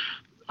 And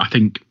I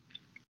think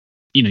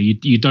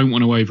you don't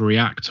want to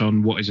overreact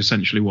on what is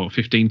essentially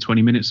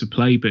 15-20 minutes of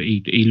play, but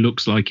he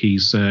looks like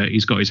he's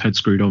got his head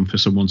screwed on for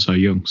someone so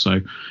young.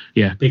 So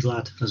yeah, big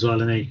lad as well,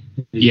 isn't he?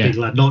 He's big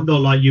lad, not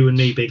like you and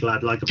me, big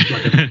lad, like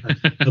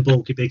a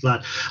bulky big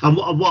lad. And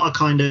what I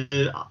kind of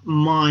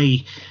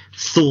my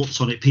thoughts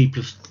on it,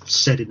 people have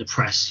said in the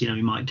press, he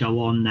might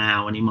go on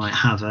now and he might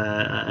have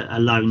a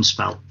loan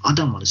spell. I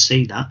don't want to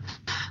see that.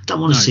 I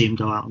don't want to see him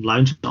go out on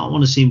loan. I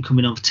want to see him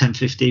coming on for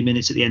 10-15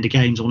 minutes at the end of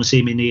games. I want to see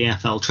him in the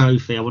EFL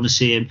Trophy. I want to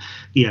see him,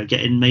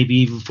 getting maybe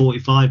even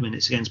 45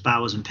 minutes against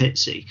Bowers and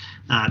Pitsy,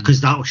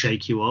 because that will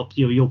shake you up.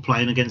 You're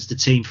playing against a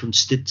team from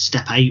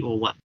step 8 or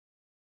whatever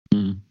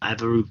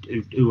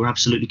who are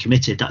absolutely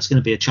committed. That's going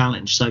to be a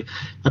challenge. So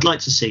I'd like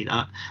to see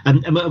that.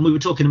 And we were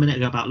talking a minute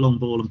ago about long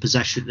ball and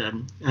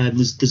possession.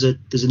 There's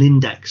an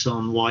index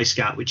on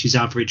Y-Scout which is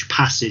average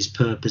passes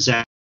per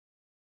possession.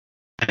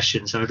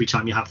 So every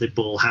time you have the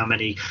ball, how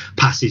many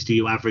passes do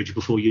you average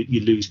before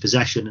you lose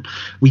possession? And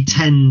we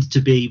tend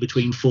to be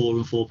between 4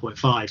 and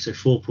 4.5. So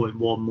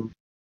 4.1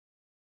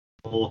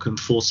 Morecambe,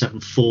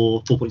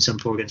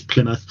 4.74 against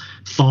Plymouth,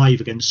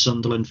 5 against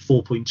Sunderland,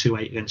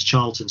 4.28 against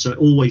Charlton. So it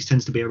always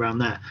tends to be around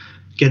there.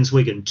 Against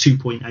Wigan,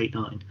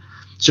 2.89.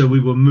 So we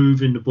were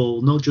moving the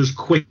ball not just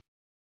quicker,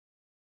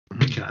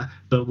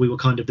 but we were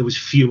there was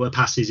fewer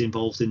passes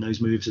involved in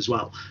those moves as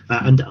well.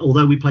 And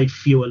although we played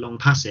fewer long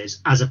passes,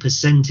 as a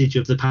percentage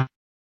of the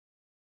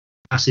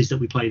passes that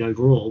we played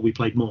overall, we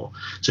played more.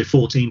 So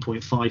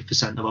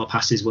 14.5% of our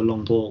passes were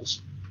long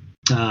balls,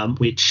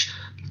 which,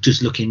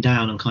 just looking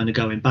down and kind of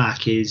going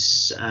back,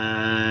 is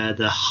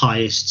the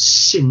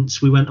highest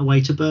since we went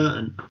away to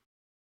Burton.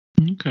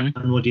 Okay.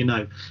 And what do you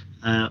know?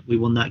 We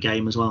won that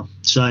game as well.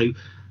 So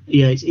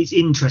yeah, it's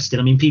interesting.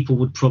 I mean, people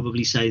would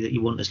probably say that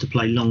you want us to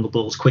play longer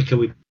balls quicker.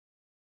 We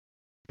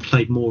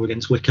played more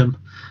against Wickham.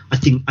 I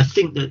think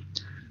that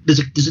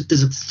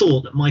there's a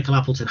thought that Michael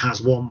Appleton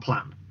has one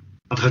plan.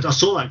 I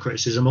saw that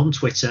criticism on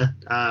Twitter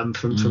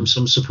from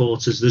some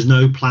supporters. There's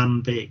no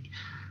plan B.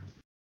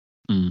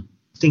 I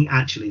think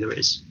actually there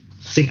is.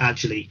 I think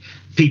actually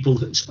people,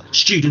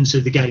 students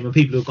of the game, and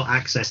people who've got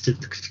access to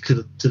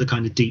the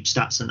kind of deep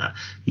stats and that,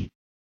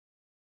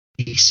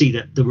 you see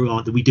that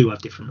we do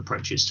have different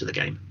approaches to the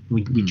game.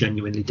 We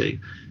genuinely do.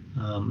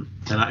 And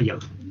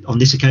on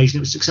this occasion,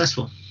 it was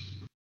successful.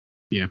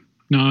 Yeah,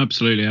 no,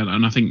 absolutely.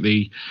 And I think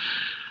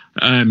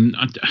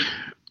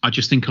I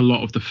just think a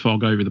lot of the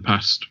fog over the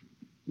past,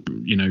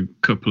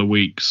 couple of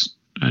weeks,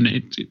 and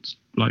it's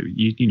like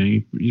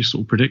you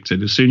sort of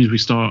predicted. As soon as we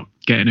start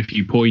getting a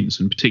few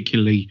points, and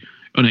particularly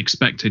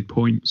unexpected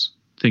points,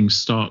 things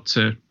start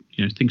to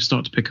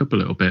pick up a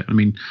little bit. I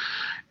mean,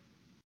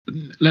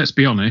 let's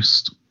be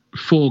honest.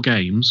 4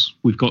 games,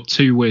 we've got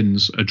 2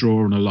 wins, a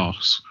draw and a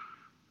loss.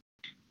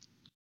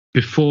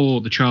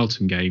 Before the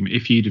Charlton game,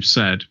 if you'd have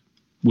said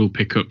will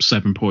pick up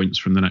 7 points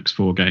from the next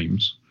 4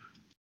 games,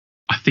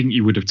 I think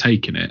you would have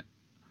taken it.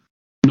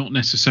 Not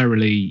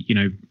necessarily,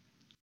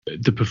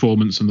 the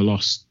performance and the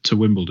loss to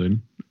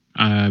Wimbledon,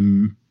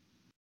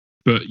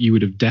 but you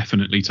would have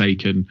definitely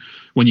taken,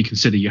 when you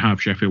consider you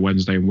have Sheffield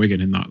Wednesday and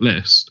Wigan in that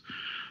list,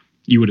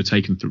 you would have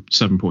taken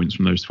 7 points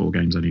from those 4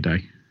 games any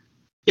day.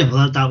 Yeah,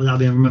 well, I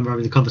remember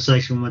having the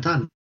conversation with my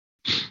dad.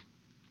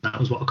 That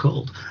was what I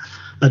called.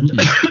 And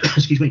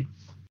excuse me.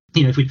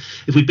 If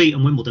we'd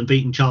beaten Wimbledon,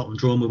 beaten Charlton,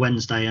 drawn with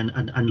Wednesday,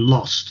 and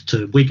lost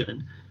to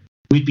Wigan,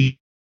 we'd be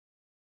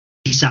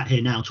sat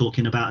here now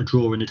talking about a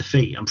draw and a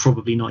defeat, and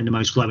probably not in the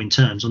most glowing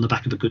terms on the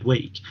back of a good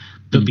week.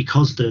 But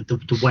because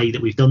the way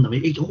that we've done them,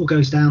 it all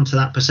goes down to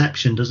that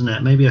perception, doesn't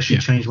it? Maybe I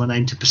should change my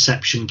name to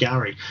Perception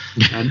Gary.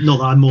 Not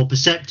that I'm more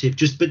perceptive,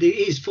 but it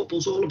is,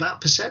 football's all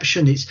about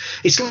perception. It's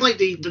like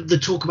the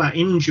talk about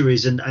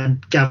injuries,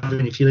 and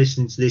Gavin, if you're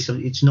listening to this,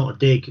 it's not a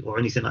dig or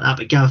anything like that,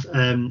 but Gav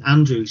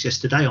Andrews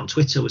yesterday on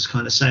Twitter was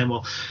kind of saying,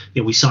 well,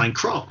 we signed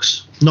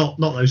Crocs, not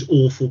those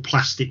awful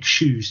plastic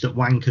shoes that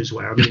wankers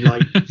wear. I mean,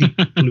 like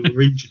people who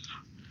were injured.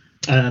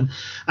 And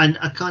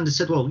I kind of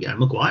said, well,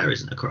 Maguire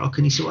isn't a Croc,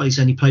 and he said, well, he's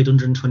only played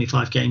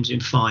 125 games in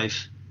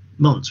 5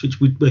 months, which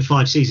were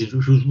 5 seasons,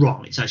 which was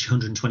wrong. It's actually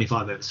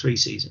 125 over 3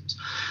 seasons,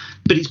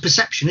 but it's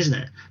perception, isn't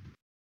it?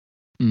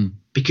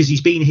 Because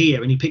he's been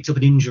here and he picked up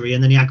an injury,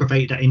 and then he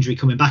aggravated that injury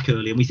coming back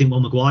early, and we think,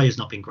 well, Maguire's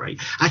not been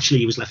great. Actually,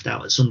 he was left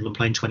out at Sunderland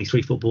playing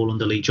 23 football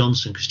under Lee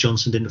Johnson because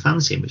Johnson didn't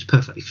fancy him. He was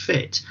perfectly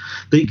fit,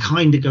 but it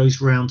kind of goes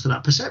round to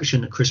that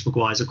perception that Chris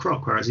Maguire's a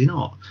Croc, whereas he's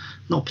not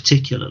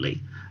particularly.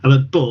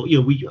 But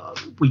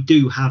we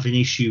do have an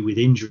issue with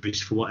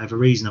injuries for whatever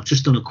reason. I've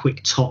just done a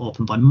quick tot up,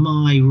 and by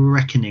my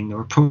reckoning, there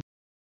are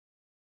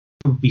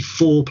probably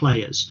 4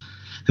 players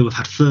who have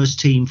had first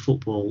team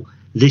football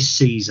this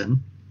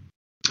season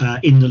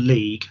in the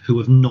league who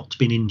have not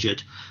been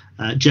injured.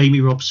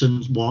 Jamie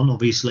Robson's one,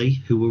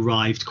 obviously, who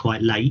arrived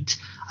quite late.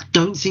 I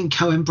don't think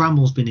Cohen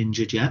Bramall's been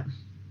injured yet.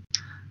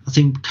 I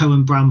think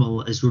Cohen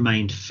Bramall has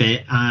remained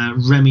fit.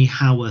 Remy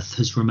Howarth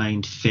has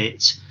remained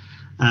fit.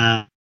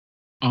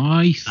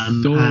 I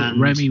thought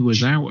Remy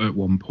was out at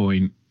one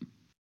point.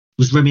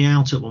 Was Remy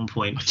out at one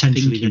point?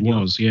 Potentially, I think he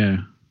was, yeah.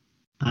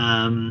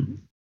 And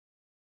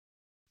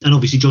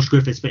obviously Josh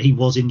Griffiths, but he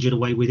was injured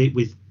away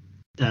with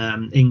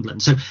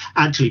England. So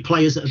actually,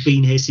 players that have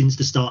been here since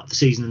the start of the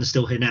season and are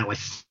still here now, I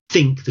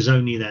think there's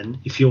only then,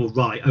 if you're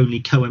right, only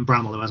Cohen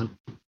Bramall who hasn't.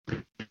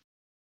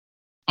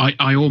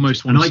 I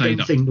almost want to say that. I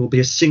don't think there'll be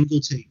a single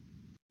team.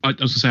 I was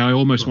going to say,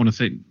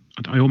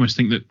 I almost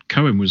think that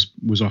Cohen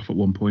was off at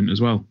one point as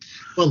well.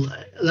 Well,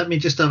 let me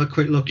just have a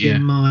quick look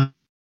in my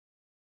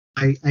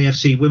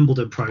AFC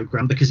Wimbledon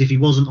programme, because if he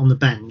wasn't on the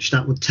bench,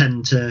 that would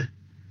tend to.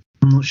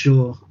 I'm not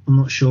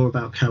sure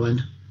about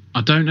Cohen.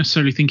 I don't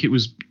necessarily think it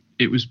was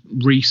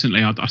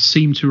recently. I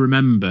seem to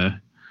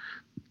remember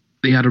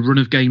he had a run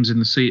of games in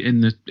the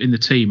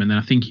team, and then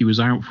I think he was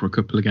out for a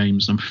couple of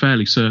games. I'm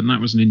fairly certain that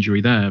was an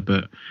injury there,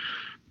 but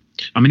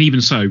I mean,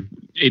 even so,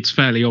 it's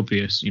fairly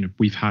obvious.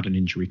 We've had an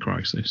injury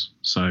crisis.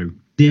 So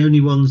the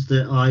only ones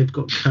that I've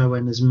got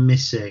Cohen as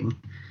missing,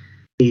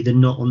 either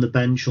not on the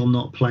bench or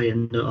not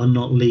playing, are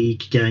not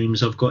league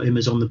games. I've got him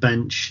as on the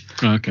bench,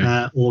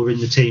 or in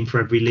the team for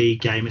every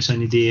league game. It's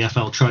only the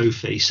EFL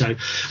Trophy. So,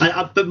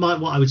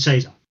 what I would say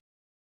is,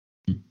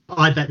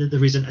 I bet that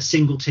there isn't a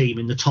single team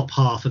in the top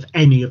half of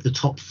any of the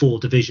top 4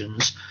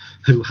 divisions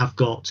who have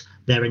got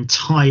their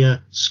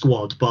entire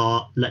squad,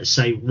 bar, let's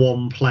say,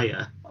 one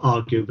player,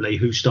 arguably,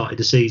 who started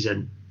the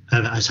season,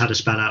 has had a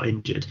spell out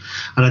injured.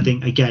 And I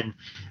think, again,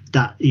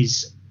 that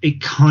is it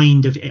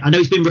kind of. I know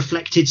it's been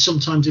reflected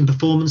sometimes in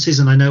performances,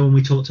 and I know when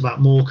we talked about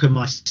Morecambe,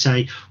 I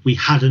say we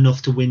had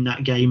enough to win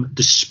that game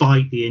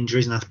despite the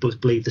injuries, and I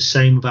believe the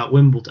same about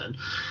Wimbledon.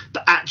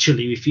 But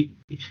actually, if you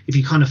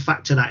kind of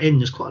factor that in,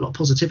 there's quite a lot of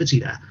positivity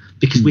there,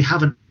 because we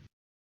haven't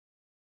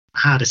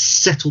had a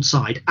settled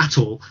side at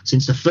all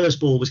since the first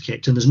ball was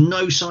kicked, and there's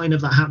no sign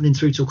of that happening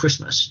through till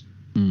Christmas.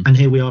 And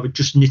here we are,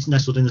 just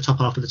nestled in the top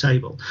half of the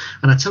table.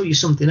 And I tell you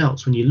something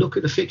else, when you look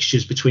at the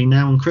fixtures between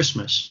now and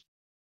Christmas,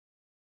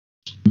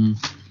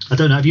 I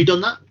don't know, have you done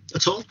that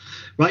at all?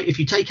 Right, if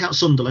you take out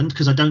Sunderland,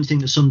 because I don't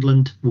think that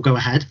Sunderland will go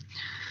ahead.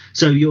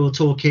 So you're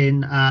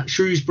talking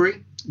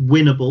Shrewsbury,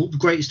 winnable,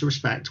 greatest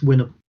respect,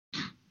 winnable.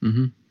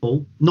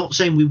 Not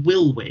saying we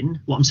will win.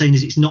 What I'm saying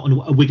is it's not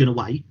a Wigan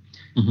away.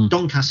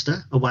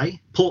 Doncaster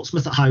away,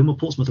 Portsmouth at home, or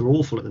Portsmouth are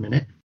awful at the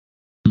minute.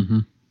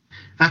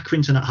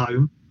 Accrington at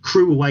home,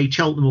 Crewe away,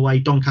 Cheltenham away,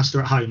 Doncaster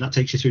at home. That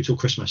takes you through till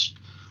Christmas.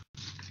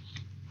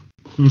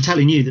 I'm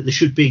telling you that there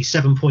should be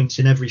 7 points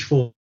in every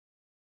 4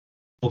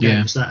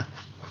 games there.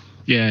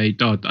 Yeah,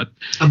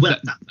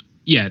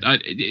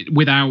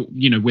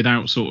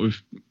 without sort of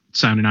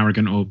sounding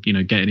arrogant or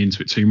getting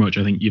into it too much,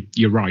 I think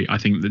you're right. I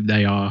think that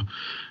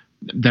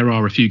there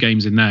are a few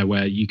games in there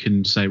where you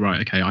can say, right,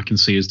 okay, I can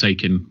see us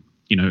taking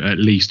at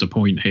least a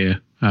point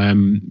here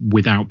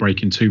without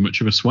breaking too much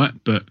of a sweat.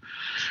 But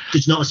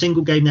there's not a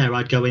single game there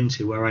I'd go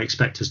into where I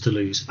expect us to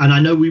lose, and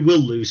I know we will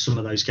lose some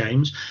of those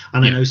games,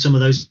 and I know some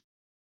of those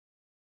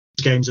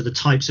games are the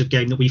types of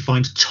game that we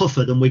find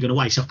tougher than Wigan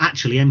away. So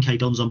actually, MK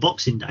Dons on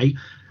Boxing Day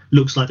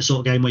looks like the sort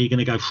of game where you're going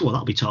to go, "Oh,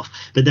 that'll be tough."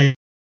 But they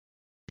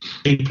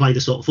play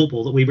the sort of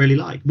football that we really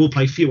like. We'll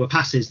play fewer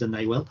passes than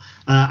they will,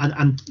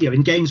 and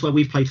in games where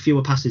we've played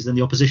fewer passes than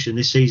the opposition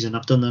this season,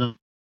 I've done an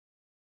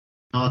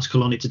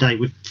article on it today.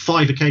 With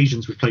 5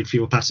 occasions we've played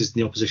fewer passes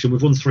than the opposition.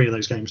 We've won 3 of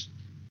those games.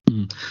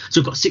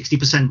 So we've got a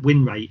 60%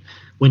 win rate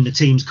when the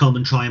teams come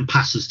and try and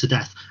pass us to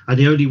death. And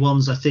the only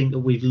ones I think that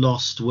we've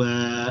lost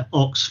were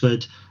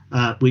Oxford,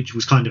 which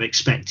was kind of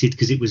expected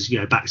because it was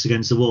backs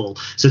against the wall.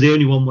 So the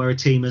only one where a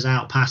team has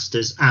outpassed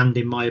us and,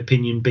 in my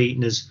opinion,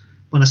 beaten us.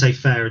 When I say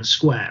fair and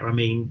square, I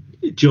mean,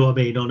 do you know what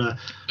I mean? On a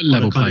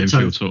level playing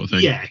field sort of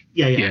thing. Yeah.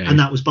 And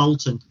that was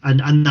Bolton,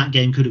 and that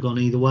game could have gone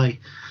either way.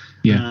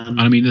 Yeah, and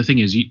I mean, the thing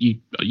is,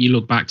 you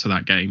look back to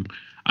that game,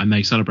 and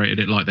they celebrated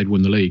it like they'd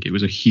won the league. It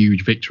was a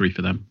huge victory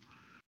for them.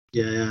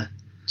 Yeah.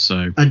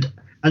 So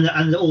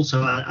and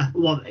also,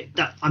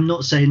 I'm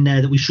not saying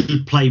there that we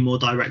should play more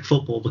direct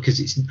football, because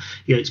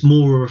it's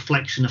more a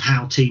reflection of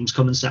how teams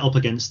come and set up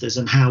against us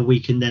and how we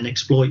can then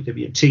exploit them.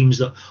 Teams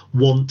that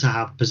want to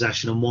have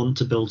possession and want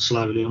to build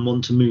slowly and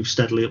want to move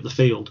steadily up the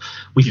field,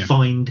 we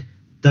find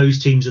those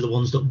teams are the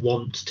ones that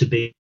want to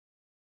beat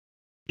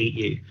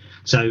you.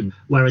 So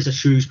whereas at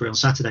Shrewsbury on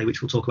Saturday,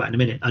 which we'll talk about in a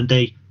minute, and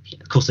they,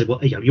 of course, they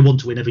you want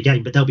to win every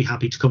game, but they'll be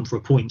happy to come for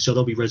a point. So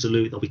they'll be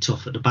resolute, they'll be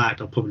tough at the back,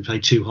 they'll probably play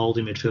 2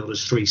 holding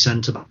midfielders, 3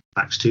 centre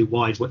backs, 2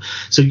 wide.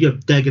 So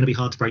they're going to be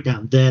hard to break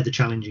down. They're the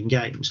challenging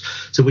games.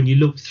 So when you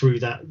look through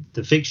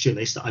the fixture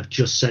list that I've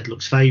just said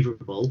looks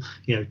favourable,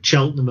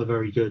 Cheltenham are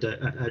very good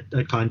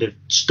at kind of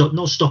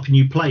not stopping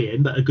you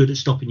playing, but are good at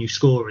stopping you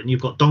scoring.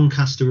 You've got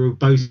Doncaster, who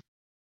both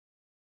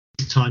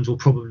times will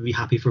probably be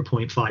happy for a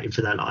point fighting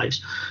for their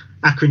lives.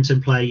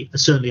 Accrington play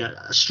certainly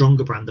a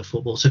stronger brand of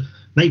football, so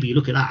maybe you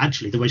look at that.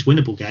 Actually, the most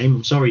winnable game,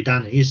 I'm sorry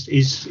Danny, is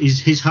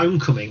his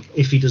homecoming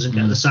if he doesn't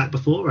get the sack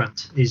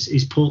beforehand,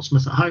 is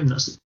Portsmouth at home.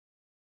 That's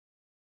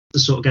the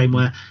sort of game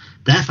where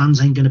their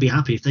fans ain't going to be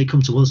happy if they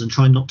come to us and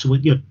try not to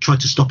win, try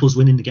to stop us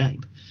winning the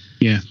game,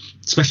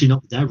 especially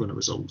not with their run of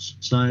results.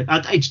 So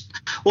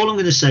all I'm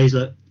going to say is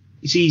that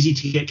it's easy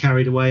to get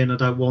carried away, and I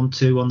don't want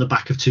to on the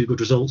back of 2 good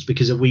results,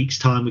 because a week's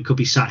time we could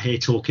be sat here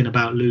talking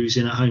about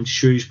losing at home to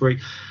Shrewsbury.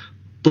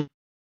 But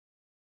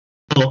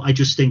I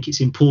just think it's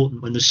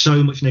important when there's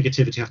so much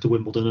negativity after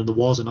Wimbledon, and there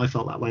was, and I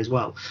felt that way as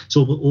well. It's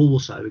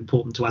also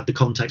important to add the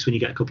context when you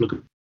get a couple of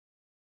good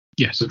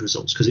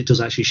results, because it does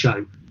actually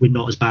show we're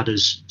not as bad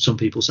as some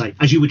people say,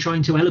 as you were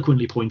trying to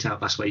eloquently point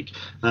out last week,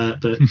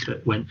 but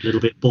went a little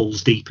bit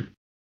balls deep.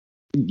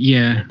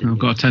 Yeah, I've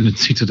got a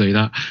tendency to do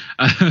that.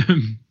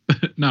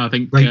 No, I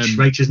think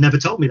Rachel's never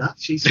told me that.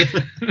 She's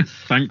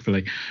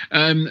thankfully.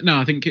 No,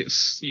 I think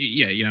it's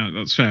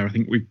that's fair. I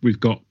think we've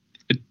got.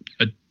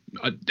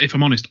 If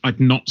I'm honest, I'd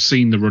not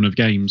seen the run of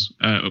games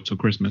up till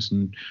Christmas,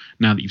 and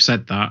now that you've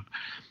said that,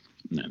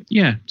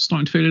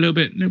 starting to feel a little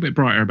bit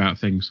brighter about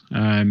things.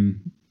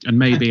 And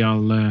maybe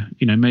I'll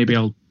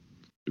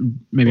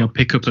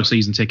pick up a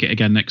season ticket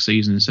again next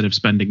season instead of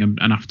spending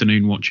an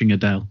afternoon watching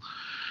Adele.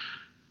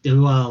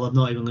 Well, I'm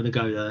not even going to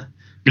go there.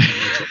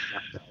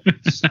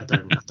 I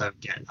don't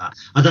get that.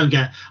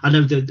 I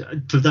know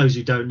that for those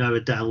who don't know,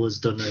 Adele has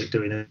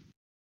doing a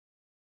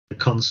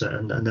concert,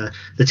 and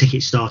the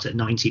tickets start at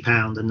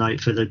 £90 a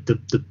night. For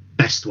the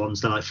best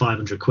ones, they're like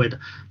 £500.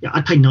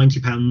 I'd pay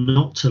 £90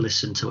 not to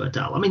listen to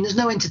Adele. I mean, there's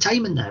no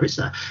entertainment there, is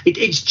there?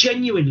 It's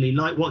genuinely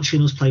like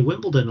watching us play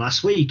Wimbledon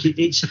last week.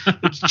 It's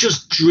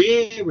just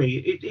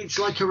dreary. It's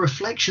like a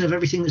reflection of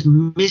everything that's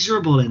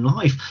miserable in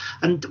life.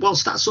 And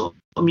whilst that sort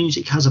of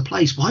music has a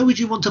place, why would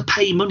you want to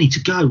pay money to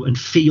go and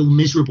feel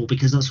miserable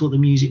because that's what the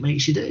music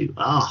makes you do?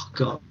 Oh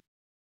God.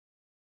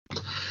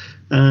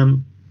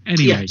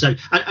 Anyway, so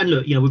and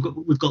look,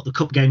 we've got the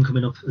cup game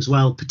coming up as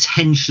well,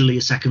 potentially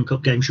a second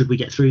cup game should we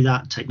get through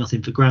that. Take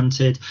nothing for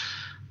granted.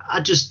 I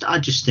just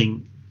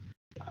think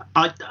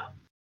I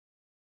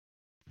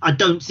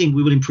don't think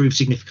we will improve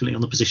significantly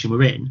on the position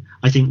we're in.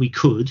 I think we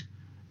could.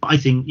 I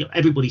think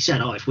everybody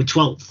said, if we're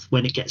 12th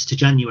when it gets to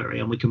January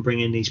and we can bring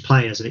in these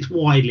players, and it's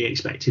widely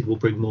expected we'll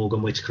bring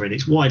Morgan Whittaker in.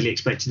 It's widely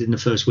expected in the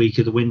first week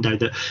of the window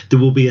that there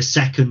will be a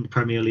second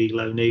Premier League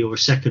loanee or a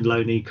second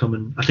loanee come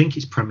and, I think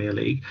it's Premier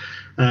League,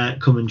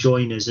 come and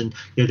join us. And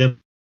then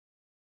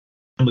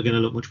we're going to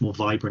look much more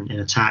vibrant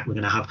in attack. We're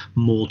going to have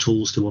more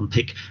tools to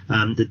unpick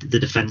the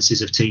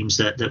defences of teams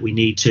that we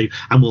need to,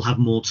 and we'll have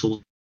more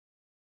tools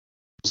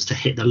to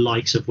hit the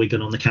likes of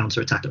Wigan on the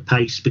counter-attack at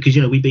pace, because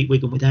we beat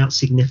Wigan without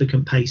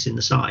significant pace in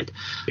the side.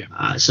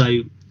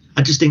 So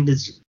I just think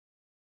there's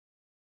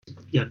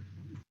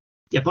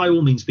by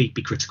all means be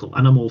critical,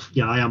 and I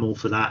am all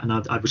for that, and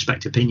I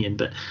respect opinion,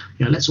 but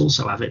let's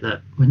also have it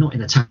that we're not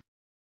in a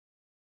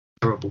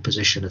terrible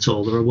position at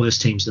all. There are worse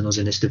teams than us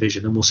in this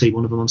division, and we'll see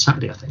one of them on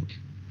Saturday, I think.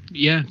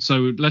 Yeah,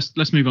 so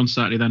let's move on to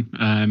Saturday then.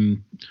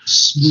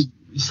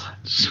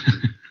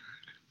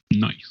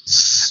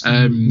 Nice.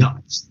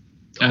 Nice.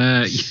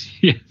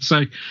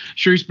 So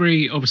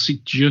Shrewsbury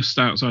obviously just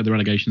outside the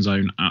relegation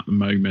zone at the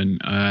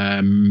moment.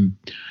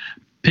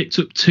 Picked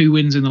up 2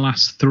 wins in the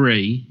last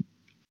 3,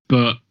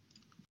 but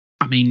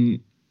I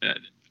mean,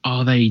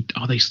 are they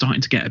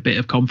starting to get a bit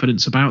of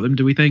confidence about them,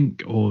 do we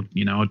think? Or,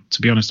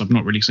 to be honest, I've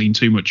not really seen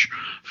too much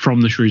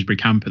from the Shrewsbury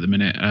camp at the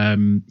minute.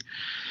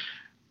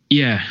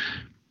 Yeah,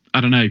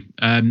 I don't know.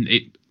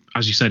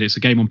 As you said, it's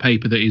a game on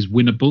paper that is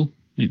winnable.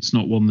 It's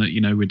not one that,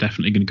 we're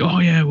definitely going to go, oh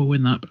yeah, we'll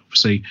win that. But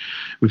obviously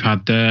we've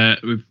had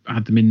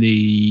them in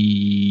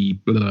the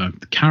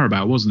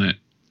Carabao, wasn't it?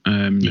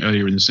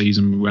 Earlier in the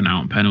season, we went out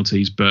on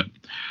penalties, but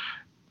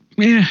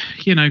yeah,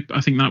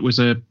 I think that was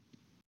a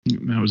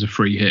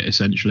free hit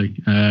essentially.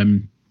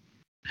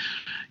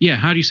 Yeah,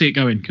 how do you see it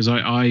going? Because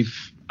I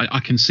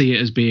can see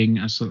it as being,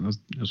 as I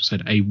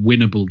said, a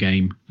winnable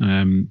game,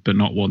 but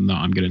not one that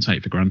I'm going to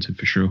take for granted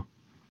for sure.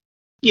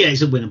 Yeah,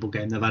 it's a winnable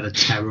game. They've had a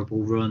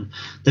terrible run.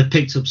 They've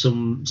picked up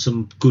some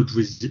good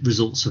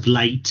results of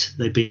late.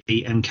 They beat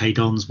MK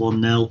Dons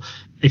 1-0.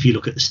 If you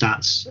look at the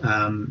stats,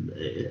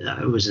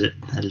 it was a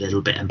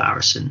little bit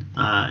embarrassing,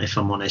 if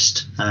I'm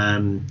honest.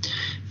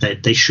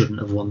 They shouldn't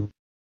have won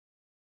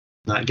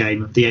that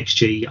game. The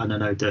XG, and I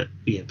know that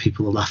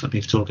people will laugh at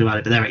me for talking about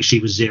it, but their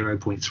XG was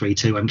 0.32,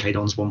 MK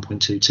Dons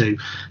 1.22.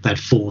 They had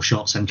 4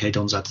 shots, MK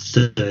Dons had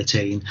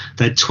 13.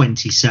 They had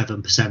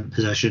 27%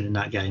 possession in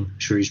that game,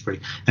 Shrewsbury.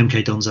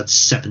 MK Dons had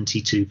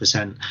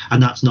 72%,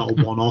 and that's not a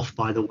one-off,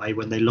 by the way.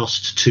 When they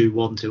lost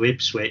 2-1 to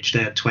Ipswich,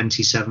 they had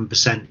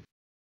 27%.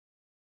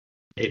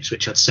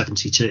 Ipswich had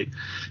 72.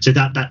 So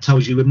that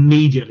tells you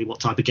immediately what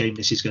type of game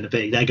this is going to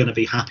be. They're going to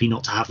be happy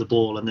not to have the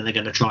ball, and then they're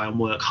going to try and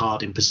work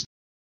hard in possession.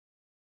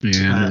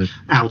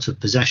 Out of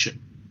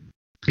possession.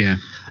 Yeah,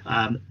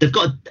 they've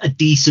got a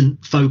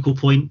decent focal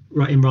point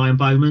in Ryan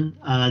Bowman.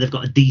 They've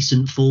got a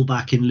decent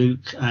fullback in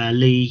Luke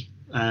Lee,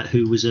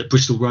 who was at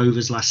Bristol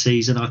Rovers last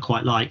season. I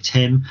quite liked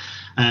him.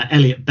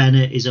 Elliot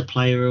Bennett is a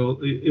player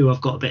who I've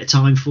got a bit of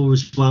time for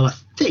as well. I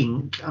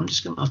think I'm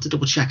just going to have to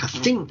double check. I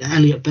think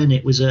Elliot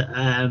Bennett was at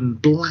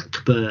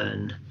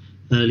Blackburn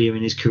earlier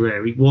in his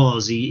career.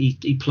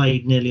 He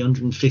played nearly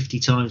 150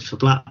 times for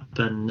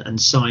Blackburn and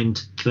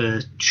signed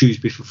for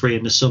Shrewsbury for free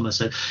in the summer,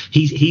 so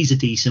he's a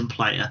decent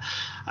player.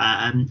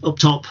 Up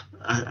top,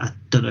 I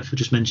don't know if I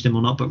just mentioned him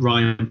or not, but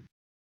Ryan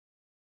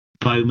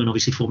Bowman,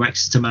 obviously former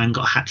Exeter man,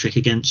 got a hat-trick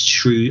against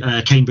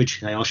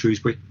Cambridge. They are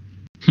Shrewsbury.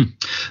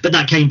 But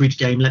that Cambridge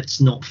game, let's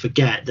not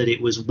forget that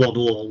it was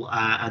 1-1,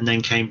 and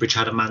then Cambridge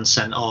had a man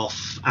sent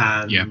off,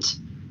 and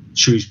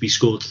Shrewsbury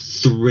scored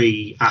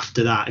 3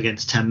 after that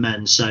against 10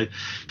 men. So,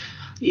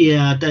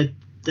 yeah, they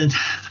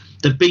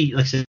beat,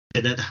 like I said,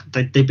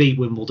 they beat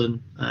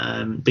Wimbledon,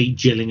 beat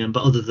Gillingham,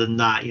 but other than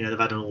that, they've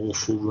had an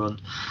awful run.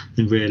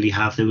 They really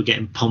have. They were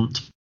getting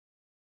pumped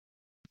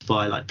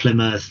by like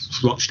Plymouth,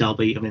 Rochdale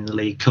beat them in the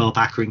league, Carl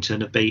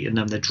Accrington have beaten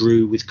them, they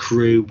drew with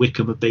Crewe,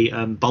 Wickham have beaten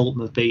them,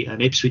 Bolton have beaten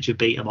them, Ipswich have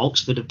beaten them,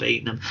 Oxford have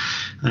beaten them.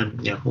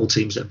 All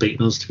teams that have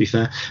beaten us, to be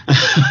fair.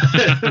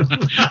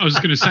 I was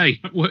going to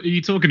say, what are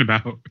you talking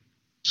about?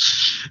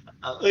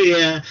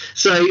 Yeah,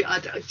 so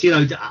I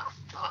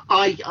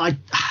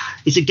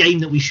it's a game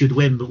that we should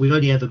win, but we've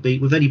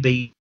only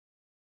beaten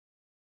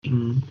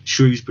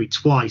Shrewsbury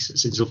twice at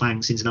Sincil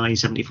Bank since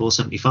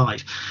 1974-75,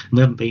 and we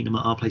haven't beaten them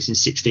at our place in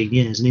 16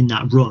 years. And in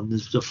that run,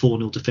 there's a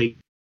 4-0 defeat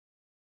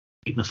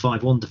and a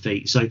 5-1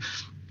 defeat. So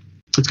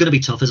it's going to be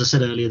tough. As I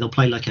said earlier,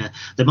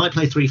 they might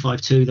play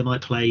 3-5-2, they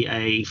might play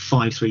a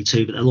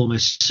 5-3-2, but there'll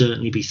almost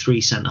certainly be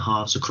 3 centre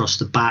halves across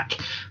the back,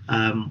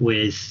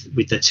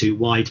 with their 2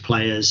 wide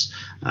players.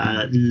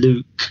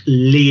 Luke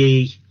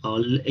Lee,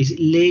 or is it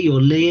Lee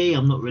or Lee?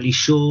 I'm not really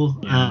sure.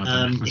 Yeah, I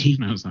don't know how to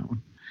pronounce that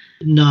one.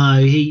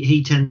 No,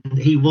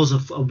 he was a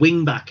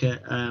wing back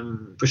at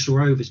Bristol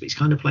Rovers, but he's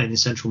kind of playing in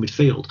central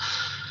midfield,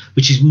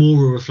 which is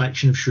more a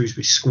reflection of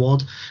Shrewsbury's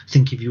squad. I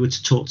think if you were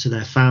to talk to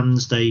their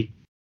fans, they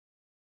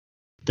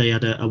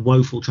had a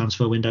woeful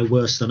transfer window,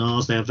 worse than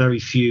ours. They have very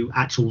few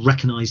actual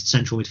recognised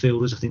central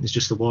midfielders. I think there's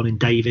just the one in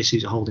Davis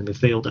who's a holding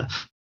midfielder.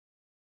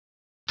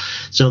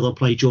 So they'll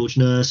play George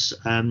Nurse,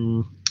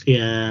 Ethan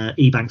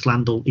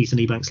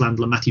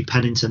Ebanks-Landell and Matthew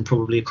Pennington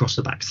probably across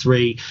the back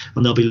 3,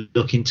 and they'll be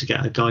looking to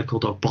get a guy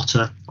called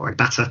Ogbota or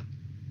Agbata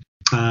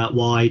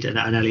wide, and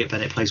Elliot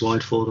Bennett plays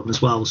wide for them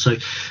as well. So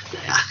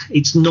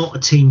it's not a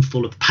team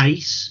full of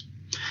pace.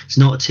 It's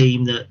not a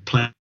team that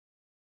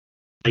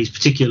plays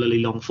particularly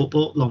long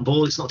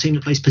ball. It's not a team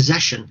that plays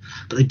possession,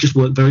 but they just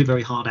work very,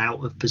 very hard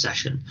out of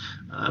possession.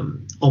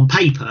 On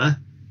paper,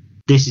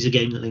 this is a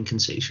game that Lincoln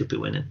City should be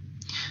winning.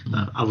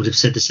 I would have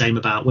said the same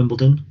about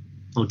Wimbledon.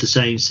 I would have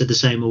said the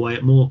same away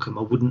at Morecambe.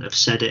 I wouldn't have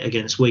said it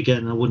against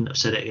Wigan. I wouldn't have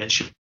said it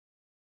against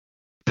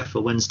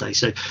Sheffield Wednesday.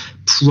 So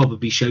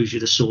probably shows you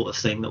the sort of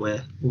thing that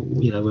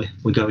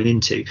we're going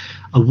into.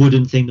 I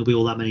wouldn't think there'll be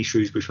all that many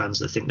Shrewsbury fans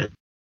that think that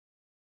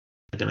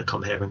going to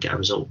come here and get a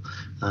result.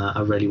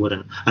 I really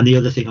wouldn't. And the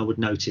other thing I would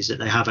note is that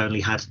they have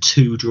only had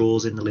 2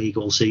 draws in the league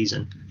all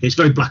season. It's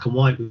very black and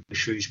white with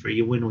Shrewsbury.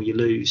 You win or you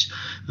lose.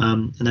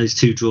 And those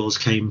 2 draws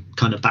came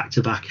kind of back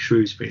to back,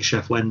 Shrewsbury and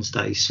Sheffield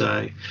Wednesday.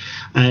 So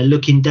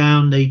looking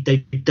down, they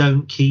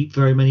don't keep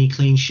very many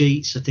clean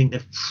sheets. I think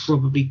they've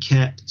probably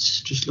kept,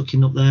 just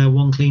looking up there,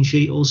 1 clean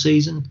sheet all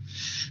season.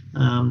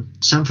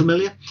 Sound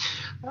familiar?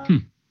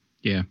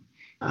 Yeah.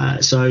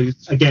 So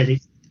again,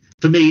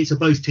 for me, it's a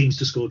both teams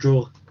to score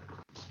draw.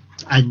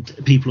 And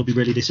people will be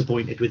really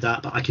disappointed with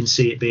that, but I can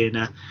see it being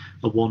a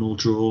 1-1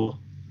 draw,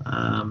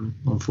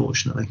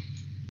 unfortunately.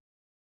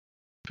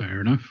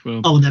 Fair enough.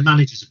 Well... Oh, and their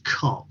manager's a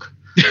cock.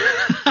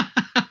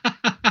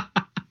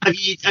 Have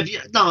you?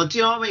 No, do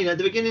you know what I mean? At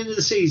the beginning of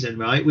the season,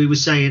 right, we were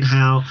saying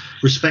how,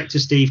 respect to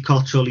Steve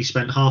Cottrell, he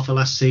spent half of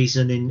last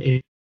season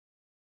in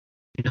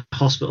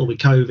hospital with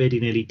COVID. He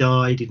nearly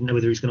died. He didn't know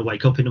whether he was going to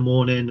wake up in the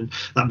morning, and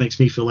that makes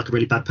me feel like a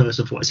really bad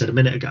person for what I said a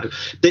minute ago.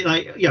 But,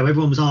 like, you know,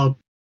 everyone was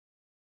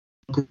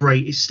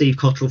great, it's Steve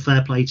Cottrell,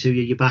 fair play to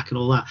you, you're back and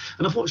all that.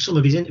 And I've watched some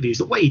of his interviews.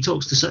 The way he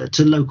talks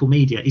to local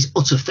media is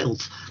utter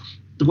filth.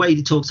 The way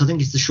he talks, I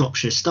think it's the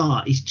Shropshire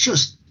Star, he's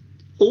just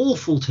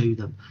awful to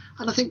them.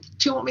 And I think,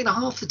 do you know what I mean?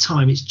 Half the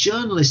time it's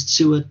journalists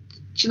who are, do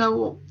you know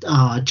what?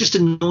 It just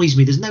annoys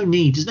me. There's no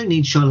need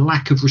to show a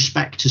lack of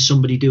respect to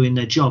somebody doing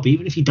their job,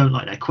 even if you don't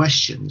like their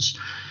questions,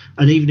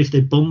 and even if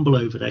they bumble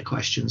over their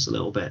questions a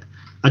little bit.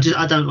 I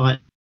don't like.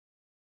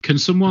 Can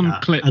someone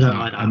clip that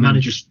like and then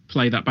just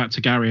play that back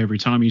to Gary every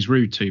time he's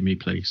rude to me,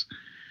 please?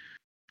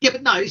 Yeah,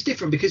 but no, it's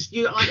different because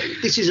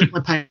this isn't my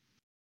pay.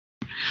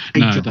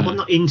 No, I'm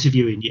not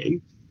interviewing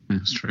you.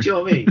 That's true. Do you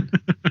know what I mean?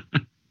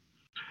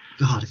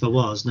 God, if I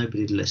was,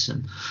 nobody'd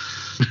listen.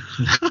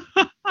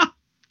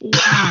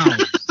 Wow.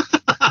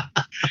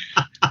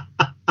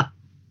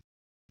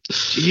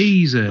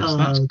 Jesus,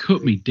 that's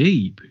cut me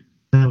deep.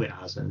 No, it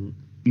hasn't.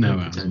 No,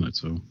 it hasn't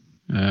at all.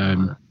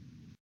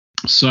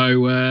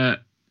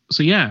 So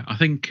yeah, I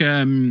think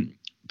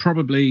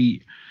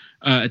probably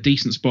a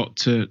decent spot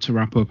to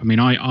wrap up. I mean,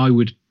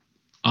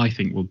 I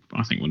think we'll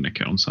nick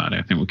it on Saturday.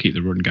 I think we'll keep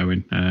the run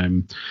going.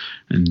 And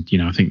you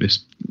know, I think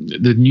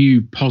the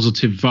new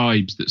positive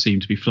vibes that seem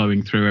to be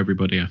flowing through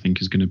everybody, I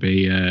think, is going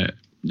to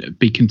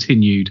be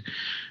continued.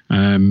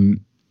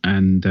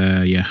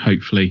 Yeah,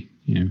 hopefully,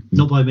 you know,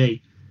 not by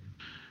me,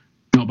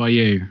 not by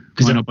you.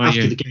 Why not by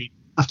you?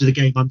 After the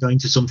game, I'm going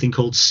to something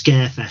called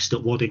Scarefest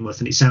at Waddingworth,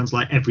 and it sounds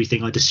like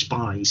everything I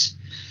despise.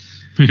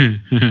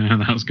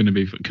 That's going to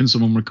be. Can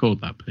someone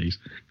record that, please?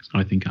 Because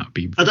I think that'd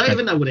be. I don't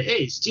even know what it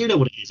is. Do you know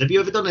what it is? Have you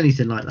ever done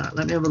anything like that?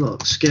 Let me have a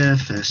look.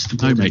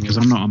 Scarefest. No, mate, because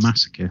I'm not a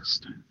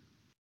masochist.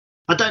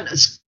 I don't.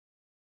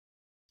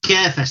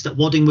 Scarefest at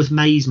Waddingworth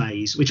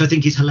Maze, which I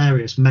think is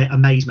hilarious. A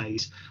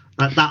maze.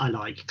 That I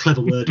like.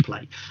 Clever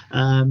wordplay.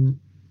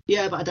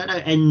 Yeah, but I don't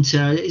know.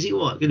 Enter. Is it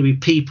what? Going to be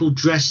people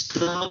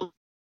dressed up?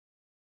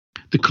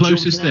 The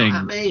closest thing.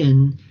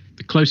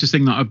 The closest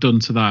thing that I've done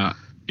to that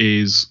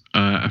is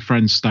a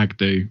friend's stag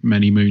do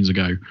many moons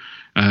ago.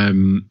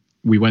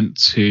 We went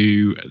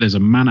to there's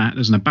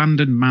an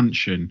abandoned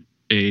mansion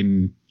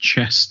in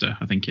Chester,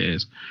 I think it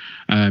is,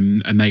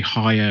 and they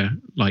hire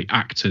like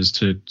actors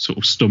to sort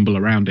of stumble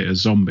around it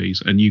as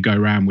zombies, and you go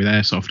around with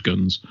airsoft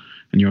guns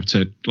and you have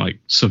to like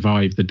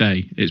survive the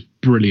day. It's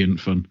brilliant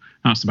fun.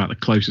 That's about the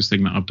closest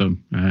thing that I've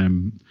done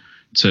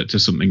to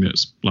something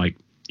that's like,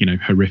 you know,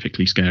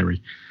 horrifically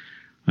scary.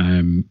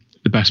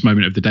 The best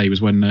moment of the day was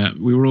when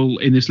we were all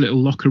in this little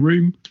locker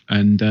room,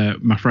 and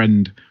my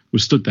friend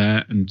was stood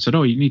there and said,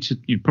 "Oh,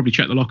 you'd probably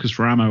check the lockers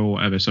for ammo or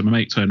whatever." So my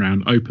mate turned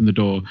around, opened the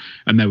door,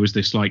 and there was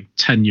this like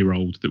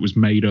 10-year-old that was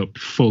made up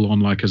full on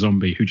like a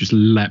zombie who just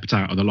leapt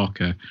out of the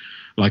locker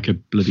like a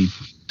bloody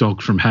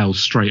dog from hell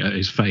straight at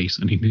his face,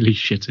 and he nearly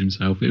shit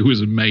himself. It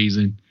was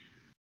amazing.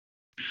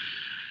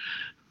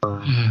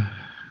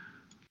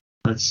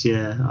 That's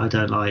I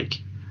don't like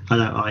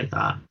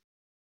that.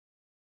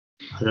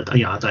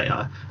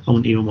 I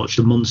wouldn't even watch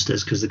the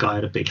Munsters because the guy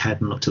had a big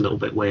head and looked a little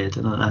bit weird.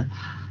 I don't know.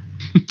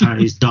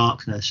 Apparently it's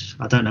darkness.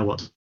 I don't know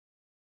what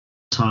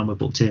time we're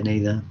booked in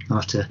either.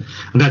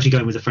 I'm actually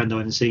going with a friend I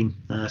haven't seen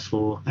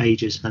for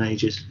ages and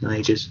ages and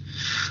ages.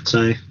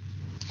 So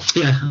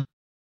yeah.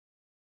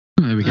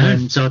 There we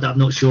go. So I'm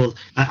not sure.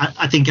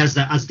 I think as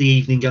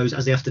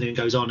the afternoon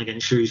goes on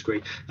against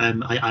Shrewsbury,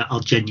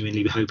 I'll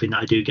genuinely be hoping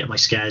that I do get my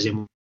scares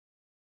in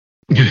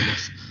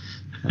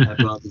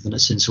rather than at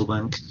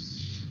Sincilbank.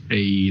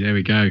 Hey, there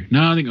we go.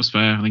 No, I think that's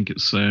fair. I think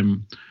it's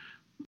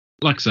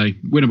like I say,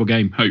 winnable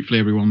game.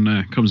 Hopefully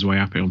everyone comes away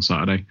happy on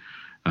Saturday.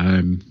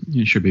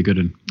 It should be a good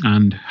one,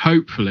 and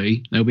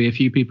hopefully there'll be a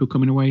few people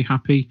coming away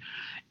happy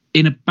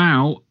in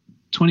about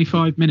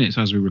 25 minutes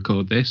as we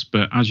record this,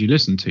 but as you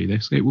listen to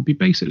this, it will be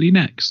basically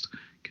next,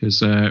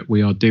 because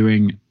we are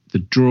doing the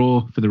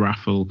draw for the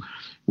raffle,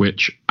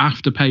 which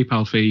after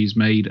PayPal fees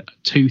made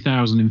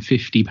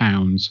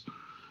 £2,050,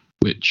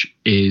 which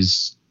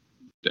is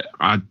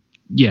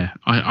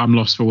I'm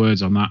lost for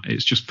words on that.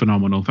 It's just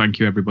phenomenal. Thank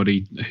you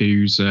everybody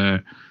who's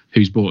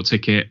bought a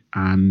ticket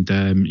and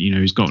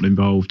who's gotten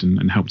involved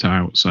and helped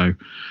out. So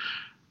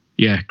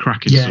yeah,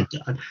 cracking stuff.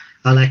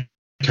 I'll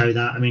echo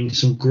that. I mean,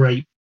 some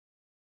great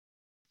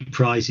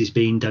prizes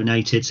being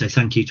donated, so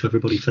thank you to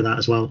everybody for that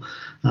as well.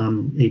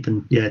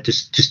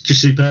 Just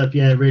superb.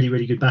 Really,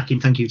 really good backing.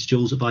 Thank you to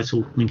Jules at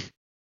Vital Lincoln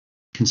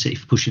City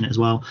for pushing it as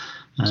I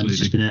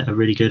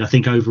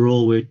think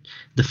overall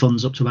the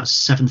fund's up to about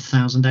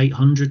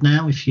 7,800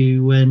 now.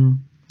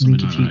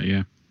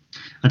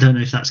 I don't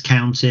know if that's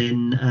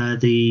counting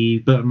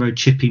the Burton Road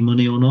chippy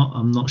money or not.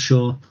 I'm not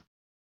sure.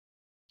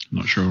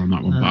 not sure on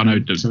that one, but I know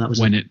so that was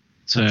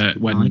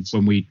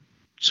when we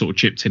sort of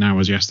chipped in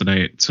ours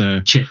yesterday,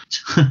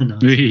 chipped.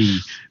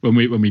 Nice. when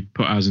we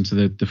put ours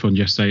into the fund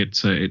yesterday,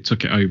 it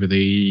took it over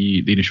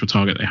the initial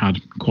target they had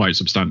quite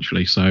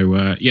substantially.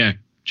 So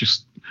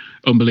just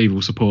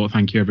unbelievable support.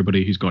 Thank you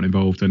everybody who's got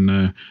involved,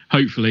 and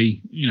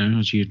hopefully,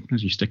 as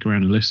you stick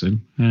around and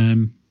listen,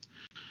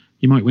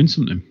 you might win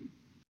something.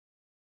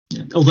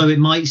 Although it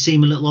might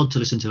seem a little odd to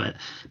listen to it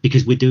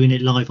because we're doing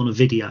it live on a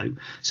video,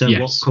 so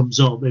what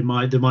comes up, there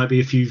might be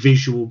a few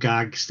visual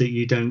gags that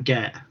you don't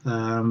get.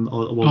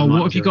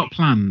 What have you got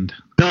planned?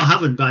 No, I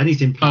haven't got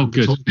anything planned.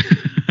 Oh,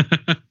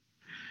 good.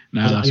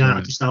 No, that's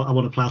right. I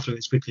want to plough through it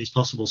as quickly as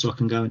possible so I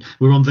can go. And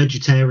we're on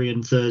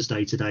vegetarian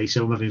Thursday today,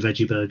 so I'm having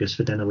veggie burgers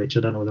for dinner, which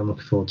I don't know whether I'm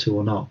looking forward to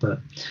or not. But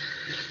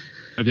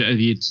do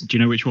you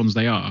know which ones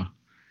they are?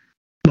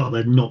 Well,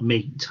 they're not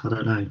meat. I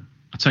don't know.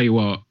 I tell you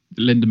what,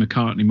 Linda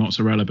McCartney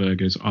mozzarella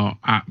burgers are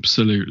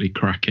absolutely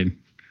cracking.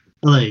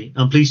 Are they?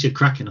 I'm pleased you're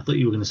cracking. I thought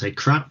you were going to say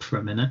crap for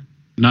a minute.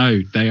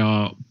 No, they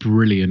are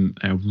brilliant.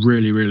 They're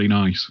really, really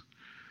nice.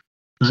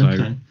 Okay.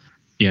 So,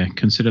 yeah,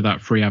 consider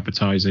that free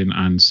advertising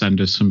and send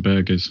us some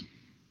burgers.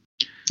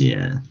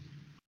 Yeah.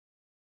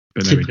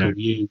 But there Typical we go.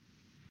 You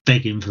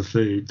begging for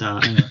food.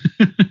 That.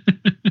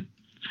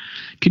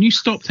 Can you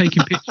stop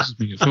taking pictures of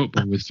me at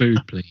football with food,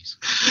 please?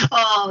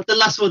 Oh, the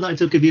last one that I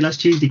took of you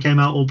last Tuesday came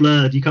out all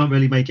blurred. You can't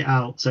really make it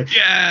out. So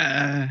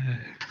yeah,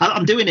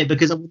 I'm doing it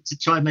because I want to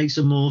try and make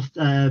some more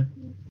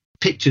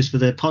pictures for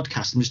the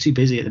podcast. I'm just too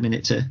busy at the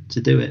minute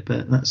to do it,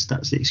 but that's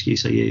the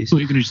excuse I use. I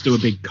thought you were going to just do a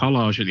big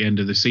collage at the end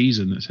of the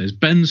season that says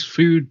Ben's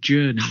food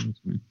journey.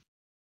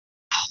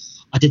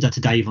 I did that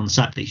to Dave on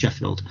Saturday,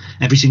 Sheffield.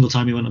 Every single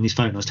time he went on his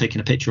phone, I was taking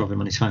a picture of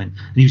him on his phone,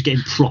 and he was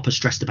getting proper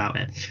stressed about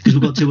it because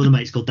we've got two other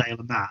mates called Dale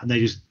and Matt, and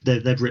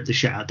they've ripped the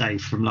shit out of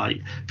Dave from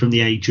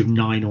the age of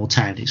 9 or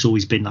 10. It's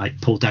always been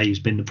like poor Dave's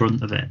been the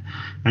brunt of it,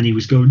 and he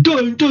was going,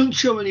 don't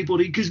show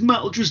anybody because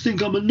Matt will just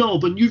think I'm a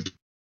knob, and you've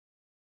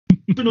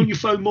been on your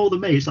phone more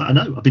than me. It's like, I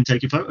know, I've been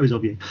taking photos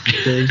of you.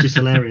 But it was just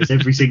hilarious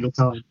every single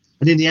time.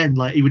 And in the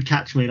end, he would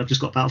catch me, and I've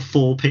just got about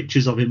 4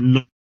 pictures of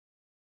him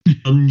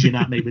lunging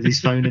at me with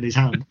his phone in his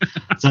hand.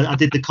 So I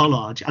did the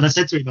collage, and I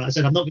said to him,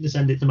 I'm not going to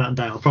send it to Matt and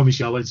Dale. I promise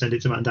you I won't send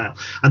it to Matt and Dale.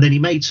 And then he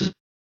made some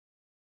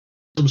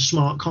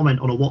smart comment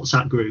on a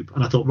WhatsApp group,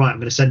 and I thought, right, I'm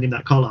going to send him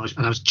that collage,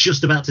 and I was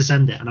just about to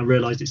send it, and I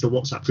realised it's the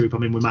WhatsApp group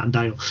I'm in with Matt and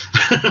Dale.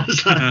 I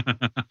was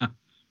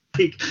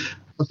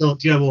I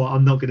thought, you know what,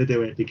 I'm not going to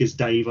do it because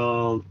Dave,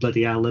 oh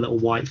bloody hell, the little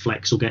white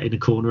flecks will get in the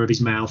corner of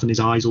his mouth and his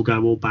eyes will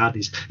go all bad,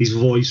 his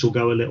voice will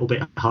go a little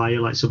bit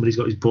higher, like somebody's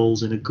got his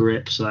balls in a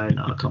grip. So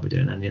no, I can't be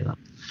doing any of that.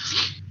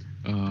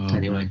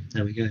 Anyway,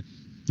 there we go.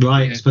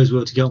 Right, yeah. I suppose we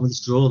ought to get on with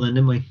this draw then,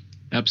 didn't we?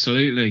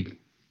 Absolutely.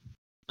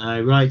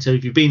 Right, so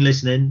if you've been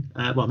listening,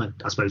 well, no,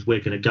 I suppose we're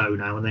going to go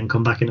now and then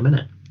come back in a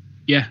minute.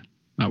 Yeah,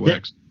 that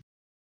works.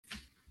 Yeah.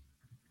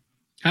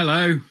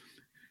 Hello.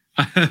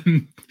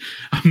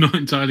 I'm not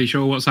entirely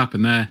sure what's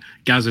happened there.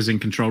 Gaz is in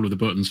control of the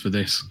buttons for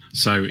this,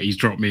 so he's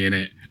dropped me in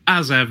it,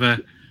 as ever.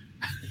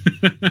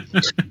 I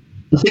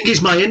think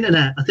it's my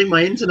internet. I think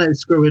my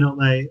internet's screwing up,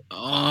 mate.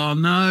 Oh,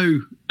 no.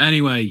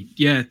 Anyway,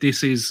 yeah,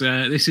 this is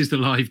the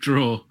live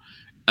draw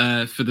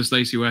for the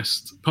Stacey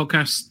West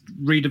podcast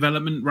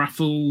redevelopment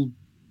raffle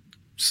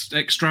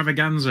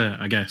extravaganza,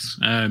 I guess.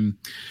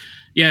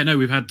 Yeah, no,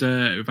 we've had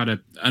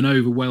an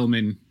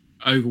overwhelming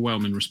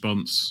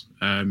response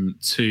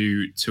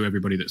to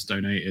everybody that's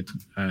donated,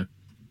 and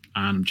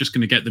I'm just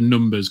going to get the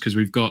numbers because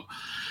we've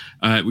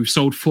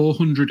sold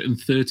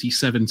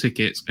 437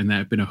 tickets and there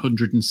have been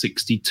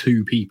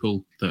 162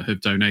 people that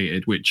have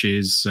donated, which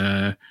is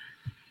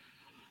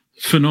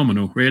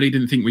phenomenal. Really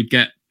didn't think we'd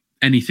get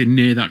anything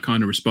near that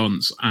kind of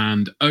response,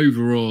 and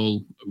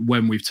overall,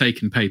 when we've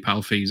taken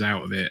PayPal fees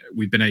out of it,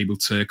 we've been able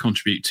to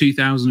contribute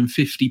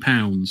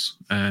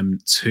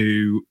 £2,050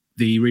 to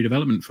the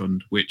redevelopment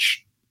fund,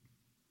 which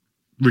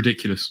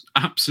ridiculous,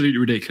 absolutely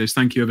ridiculous.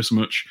 Thank you ever so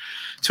much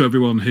to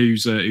everyone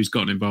who's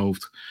gotten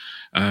involved.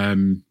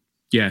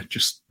 Yeah,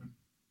 just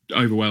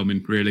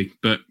overwhelming, really.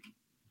 But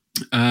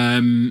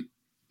yeah,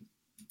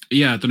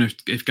 I don't know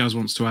if Gaz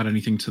wants to add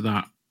anything to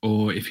that,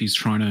 or if he's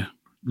trying to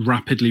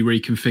rapidly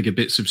reconfigure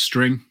bits of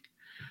string.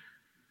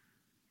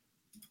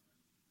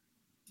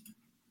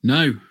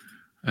 No,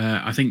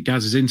 I think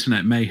Gaz's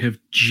internet may have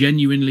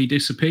genuinely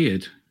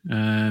disappeared. So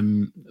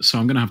I'm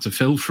going to have to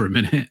fill for a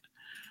minute.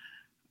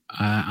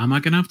 Am I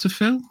going to have to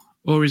fill,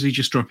 or is he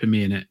just dropping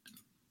me in it?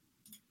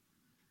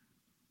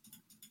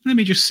 Let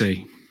me just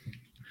see.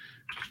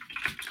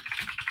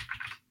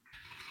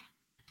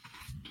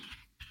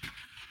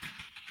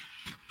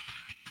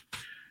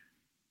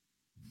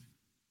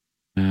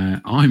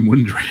 I'm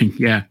wondering.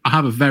 Yeah, I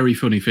have a very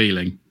funny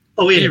feeling.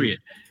 Are we in?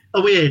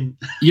 Are we in?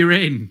 You're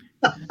in.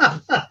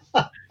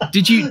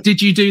 Did you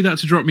do that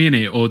to drop me in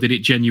it, or did it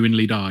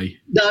genuinely die?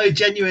 No, it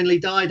genuinely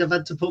died. I've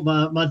had to put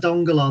my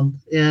dongle on.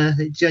 Yeah,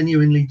 it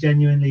genuinely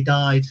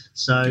died.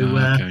 So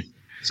okay.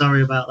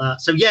 Sorry about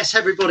that. So yes,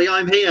 everybody,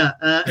 I'm here.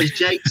 As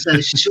Jake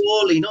says,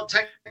 surely not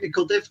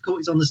technical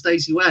difficulties on the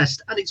Stacey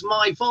West, and it's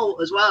my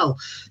fault as well.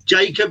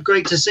 Jacob,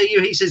 great to see you.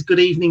 He says good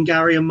evening,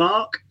 Gary and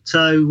Mark.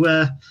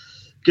 So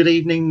good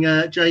evening,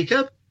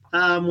 Jacob.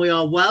 We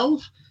are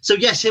well. So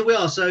yes, here we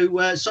are.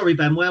 So sorry,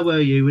 Ben, where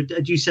were you?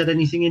 Had you said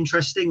anything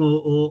interesting,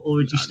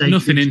 or did you stay?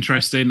 Nothing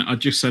interesting. I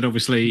just said,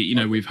 obviously,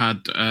 we've had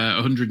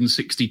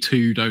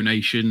 162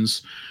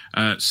 donations,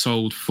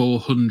 sold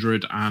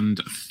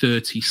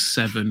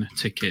 437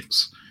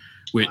 tickets,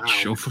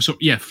 which, wow.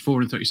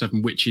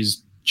 437, which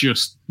is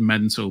just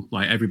mental.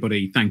 Like,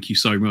 everybody, thank you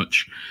so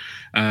much.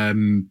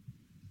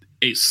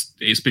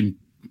 It's been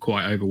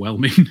quite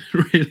overwhelming,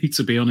 really,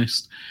 to be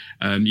honest.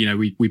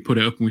 We put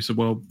it up and we said,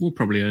 well, we'll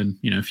probably earn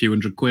a few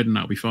 £100 and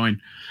that'll be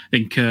fine. I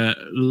think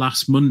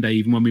last Monday,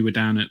 even when we were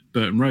down at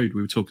Burton Road,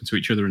 we were talking to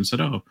each other and said,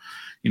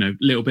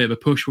 little bit of a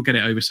push, we'll get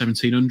it over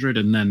 1,700,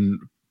 and then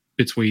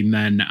between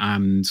then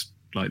and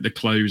like the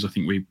close, I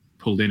think we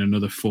pulled in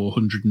another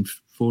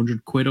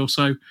 400 quid or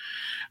so.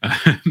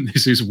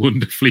 This is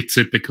wonderfully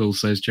typical,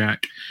 says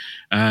Jack.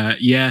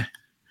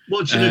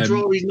 Watching a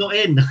draw he's not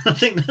in. I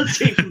think that's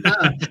even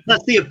better.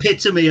 That's the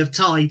epitome of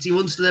tight. He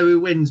wants to know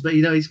who wins, but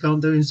he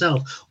can't do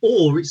himself.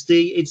 Or it's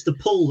the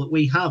pull that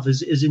we have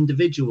as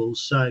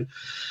individuals. So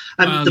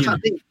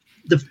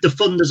the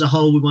fund as a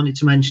whole, we wanted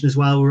to mention as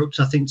well, we're up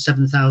to, I think,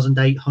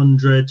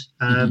 7,800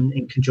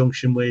 in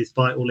conjunction with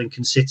Vital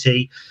Lincoln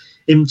City.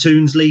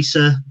 Imtoons,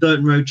 Lisa,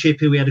 Burton Road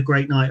Chippy, we had a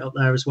great night up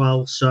there as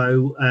well.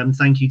 So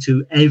thank you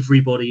to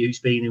everybody who's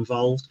been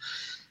involved.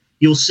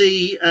 You'll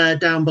see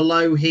down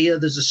below here,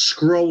 there's a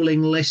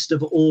scrolling list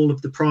of all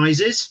of the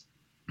prizes.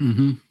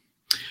 Mm-hmm.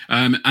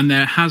 And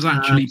there has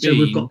actually been... So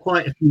we've got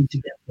quite a few to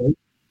get through.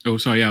 Oh,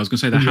 sorry, I was going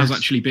to say there has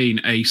actually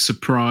been a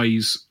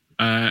surprise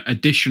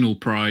additional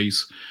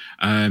prize.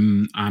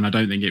 And I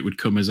don't think it would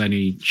come as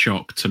any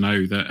shock to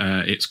know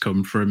that it's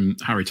come from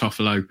Harry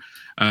Toffolo,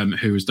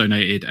 who has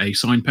donated a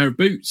signed pair of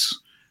boots.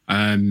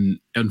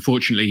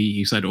 Unfortunately,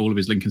 he said all of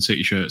his Lincoln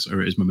City shirts are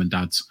at his mum and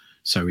dad's,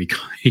 so he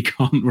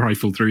can't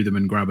rifle through them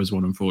and grab us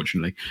one,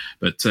 unfortunately.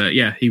 But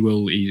he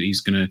will. He's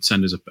going to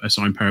send us a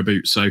signed pair of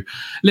boots. So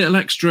little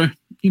extra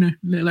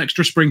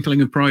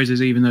sprinkling of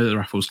prizes, even though the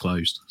raffle's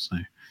closed. So.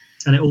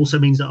 And it also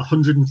means that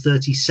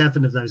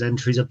 137 of those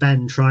entries are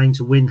Ben trying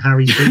to win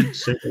Harry's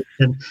boots, so he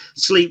can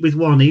sleep with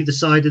one either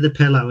side of the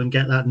pillow and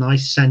get that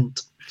nice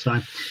scent. So.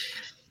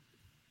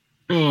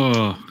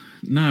 Oh.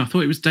 No, I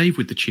thought it was Dave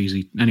with the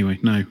cheesy. Anyway,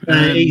 no.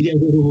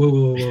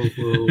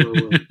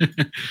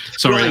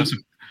 Sorry, right.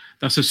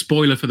 That's a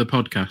spoiler for the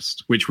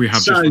podcast, which we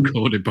have just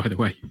recorded, by the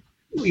way.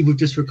 We've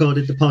just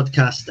recorded the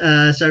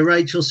podcast. So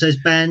Rachel says,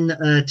 Ben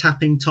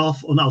tapping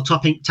Toff, or no,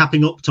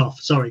 tapping up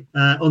Toff, sorry,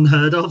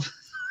 unheard of.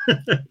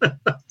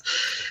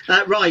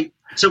 Right,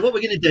 so what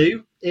we're going to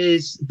do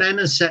is Ben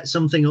has set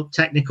something up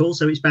technical,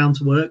 so it's bound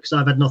to work, because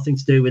I've had nothing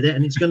to do with it,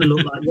 and it's going to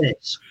look like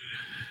this.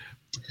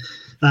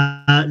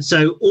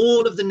 So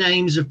all of the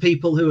names of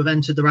people who have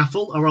entered the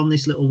raffle are on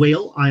this little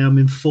wheel, I am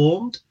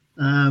informed.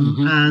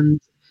 And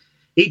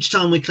each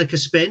time we click a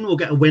spin, we'll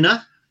get a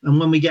winner. And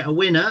when we get a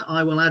winner,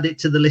 I will add it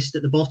to the list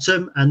at the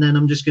bottom. And then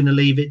I'm just going to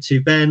leave it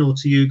to Ben or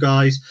to you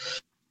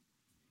guys.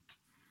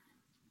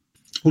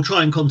 We'll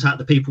try and contact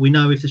the people we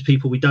know. If there's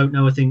people we don't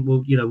know, I think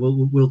we'll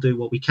do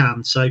what we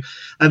can. So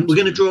we're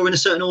going to draw in a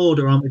certain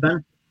order, aren't we,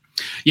 Ben?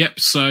 Yep.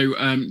 So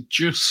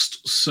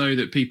just so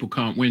that people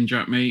can't whinge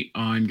at me,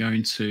 I'm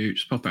going to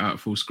just pop it out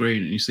full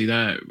screen. And you see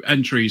there,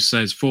 entries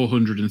says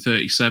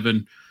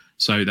 437.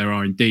 So there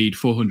are indeed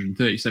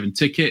 437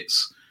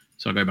 tickets.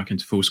 So I'll go back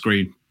into full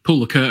screen,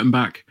 pull the curtain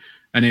back,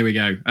 and here we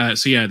go.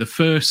 The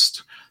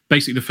first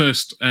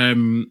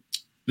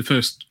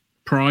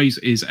prize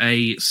is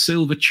a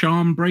silver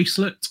charm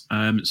bracelet.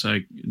 So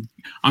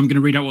I'm going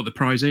to read out what the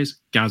prize is.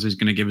 Gaz is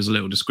going to give us a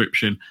little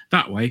description.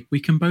 That way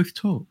we can both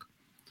talk.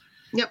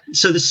 Yep.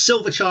 So the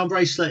silver charm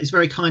bracelet is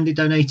very kindly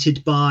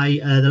donated by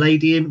the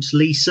Lady Imps,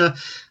 Lisa.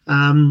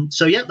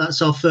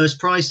 That's our first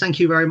prize. Thank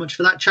you very much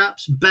for that,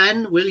 chaps.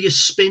 Ben, will you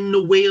spin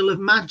the wheel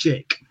of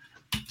magic?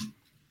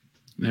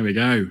 There we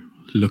go.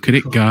 Look at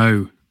it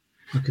go.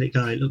 Look at it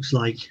go. It looks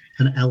like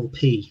an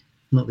LP.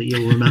 Not that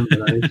you'll remember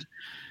those.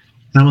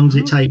 How long does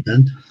it take,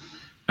 Ben?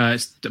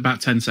 It's about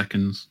 10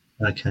 seconds.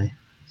 Okay.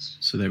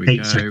 So there we go.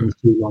 8 seconds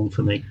too long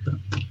for me. But...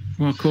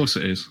 Well, of course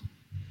it is.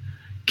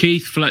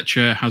 Keith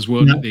Fletcher has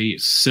won the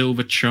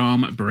silver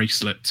charm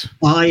bracelet.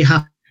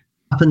 I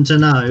happen to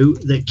know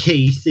that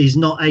Keith is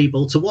not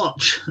able to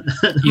watch.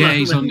 Yeah,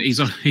 he's on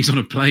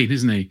a plane,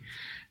 isn't he?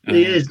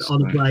 He is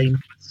on a plane.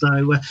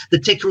 So the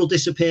ticker will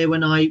disappear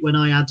when I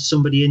add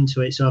somebody into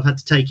it. So I've had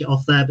to take it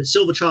off there. But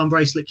silver charm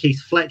bracelet, Keith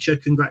Fletcher,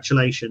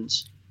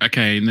 congratulations.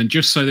 Okay, and then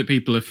just so that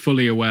people are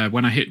fully aware,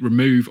 when I hit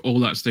remove, all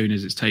that's doing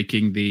is it's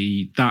taking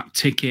that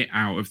ticket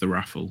out of the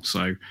raffle.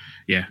 So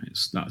yeah,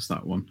 that's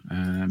that one.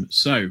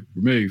 So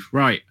remove.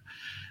 Right.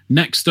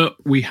 Next up,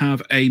 we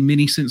have a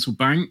mini Sinsel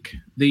Bank.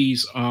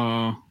 These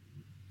are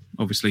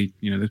obviously,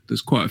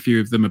 there's quite a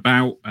few of them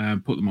about.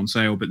 Put them on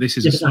sale, but this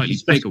is a slightly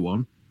bigger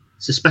one.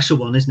 It's a special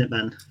one, isn't it,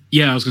 Ben?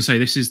 Yeah, I was going to say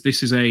this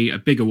is a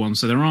bigger one.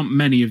 So there aren't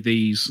many of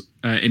these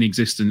in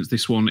existence.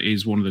 This one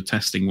is one of the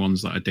testing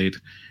ones that I did.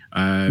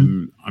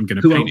 I'm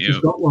going to paint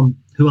it up.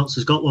 Who else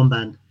has got one,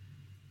 Ben?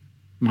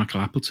 Michael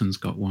Appleton's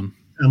got one.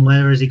 And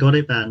where has he got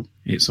it, Ben?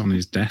 It's on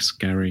his desk,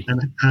 Gary.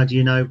 And how do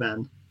you know,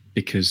 Ben?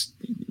 Because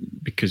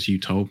you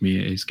told me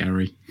it is,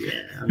 Gary.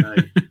 Yeah, I know.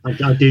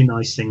 I do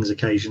nice things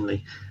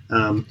occasionally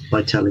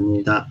by telling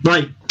you that.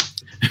 Right.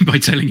 By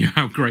telling you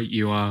how great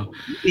you are.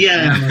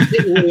 Yeah.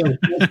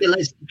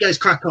 Let's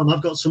crack on.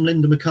 I've got some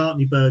Linda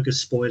McCartney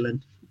burgers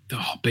spoiling.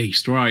 Oh,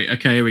 beast. Right.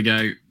 Okay, here we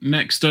go.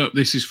 Next up,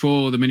 this is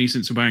for the Mini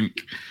Cincer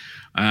Bank.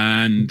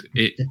 And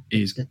it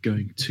is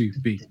going to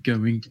be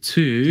going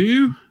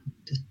to...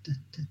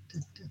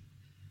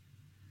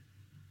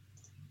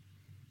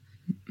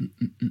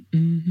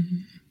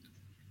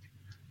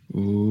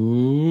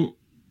 Ooh.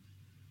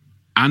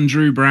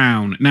 Andrew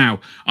Brown. Now,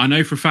 I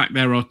know for a fact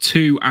there are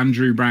 2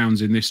 Andrew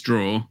Browns in this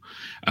draw.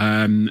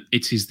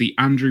 It is the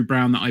Andrew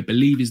Brown that I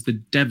believe is the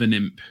Devon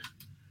Imp,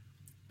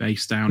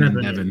 based down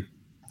in Devon.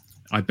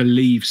 I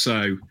believe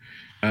so,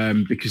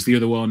 because the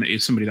other one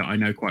is somebody that I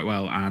know quite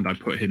well, and I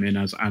put him in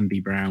as Andy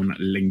Brown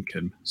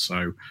Lincoln.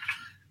 So,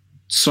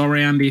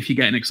 sorry, Andy, if you're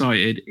getting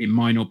excited, it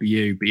might not be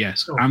you, but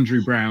yes,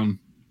 Andrew Brown.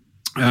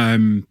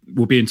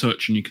 We'll be in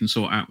touch, and you can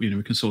sort out.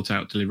 We can sort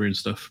out delivery and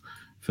stuff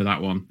for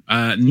that one.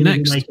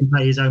 Next, make him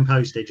pay his own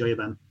postage, are you,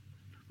 Ben?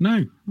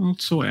 No, I'll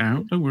sort it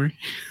out. Don't worry.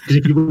 Because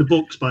if you want the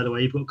books, by the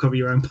way, you've got to cover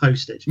your own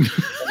postage.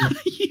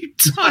 You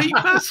tight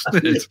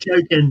bastard!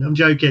 I'm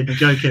joking.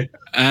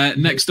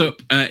 Next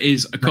up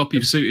is a copy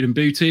of Suited and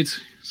Booted.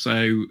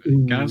 So,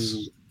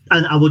 Gaz.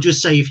 And I will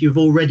just say, if you've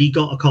already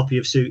got a copy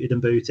of Suited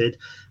and Booted,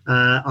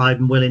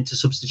 I'm willing to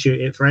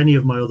substitute it for any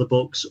of my other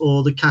books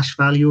or the cash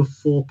value of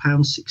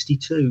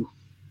 £4.62.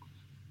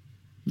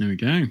 There we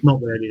go.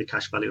 Not really the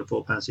cash value of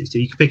 £4.62.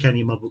 You can pick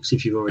any of my books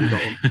if you've already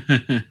got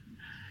one.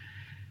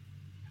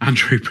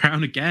 Andrew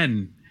Brown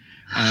again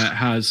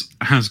has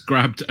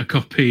grabbed a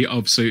copy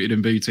of Suited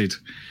and Booted.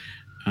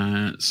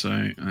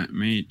 So let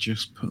me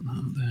just put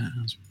that there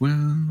as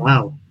well.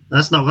 Wow.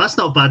 That's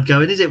not bad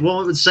going, is it?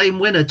 One same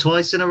winner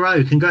twice in a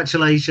row.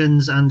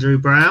 Congratulations, Andrew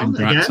Brown.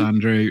 Congrats, again.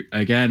 Andrew.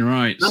 Again,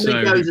 right.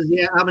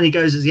 How many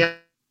goes has he had?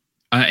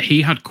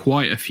 He had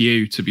quite a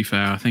few, to be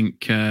fair. I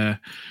think, where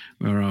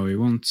are we?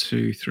 1,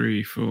 2,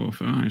 3, 4,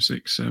 5,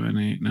 6, 7,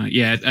 8, 9.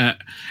 Yeah,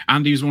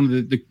 Andy was one of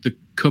the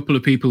couple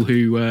of people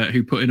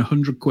who put in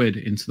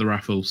 £100 into the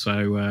raffle.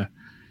 So,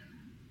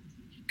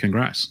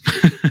 congrats.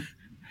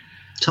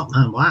 Top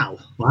man. Wow.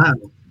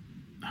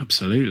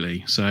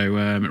 Absolutely. So,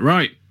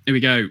 right. Here we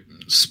go.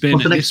 Spin.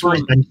 What's the next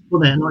prize?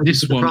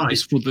 This one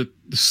is for the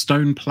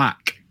stone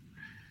plaque.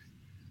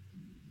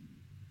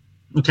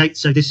 Okay,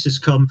 so this has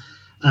come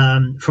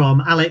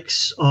from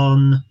Alex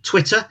on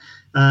Twitter.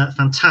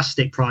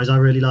 Fantastic prize. I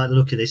really like the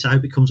look of this. I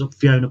hope it comes up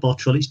Fiona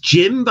Bottrell. It's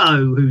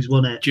Jimbo who's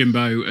won it.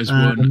 Jimbo has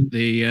won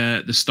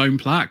the stone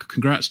plaque.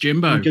 Congrats,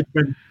 Jimbo. Good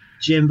friend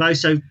Jimbo.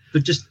 So,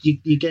 but just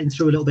you're getting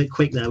through a little bit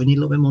quick there. We need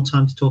a little bit more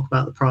time to talk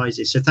about the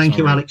prizes. So thank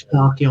you, Alex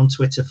Parkey on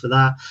Twitter for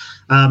that.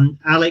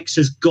 Alex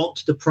has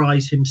got the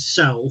prize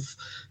himself.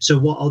 So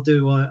what I'll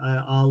do,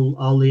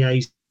 I'll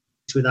liaise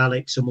with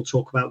Alex and we'll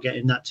talk about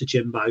getting that to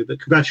Jimbo.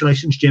 But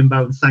congratulations,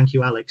 Jimbo, and thank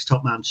you, Alex.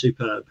 Top man,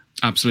 superb.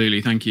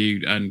 Absolutely, thank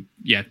you, and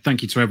yeah,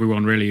 thank you to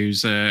everyone really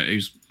who's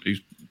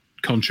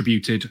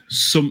contributed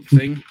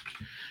something.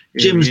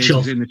 Jim's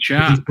chuffed in the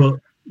chat.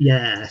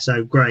 Yeah,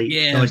 so great.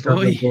 Yeah, nice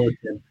boy.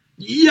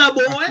 Yeah,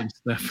 boy.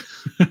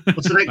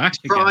 What's the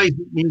next prize,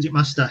 Music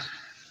Master?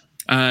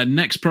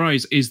 Next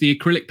prize is the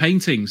acrylic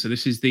painting. So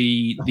this is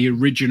the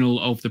original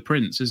of the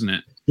prints, isn't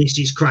it? This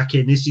is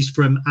cracking. This is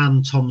from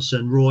Anne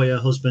Thompson. Roy, her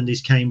husband, is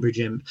Cambridge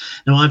Imp.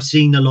 Now, I've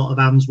seen a lot of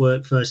Anne's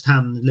work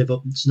firsthand.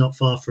 It's not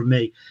far from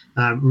me.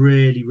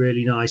 Really,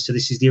 really nice. So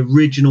this is the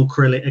original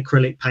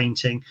acrylic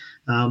painting,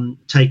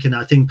 taken,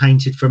 I think,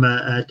 painted from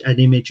an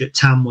image at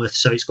Tamworth.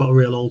 So it's got a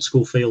real old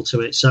school feel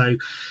to it. So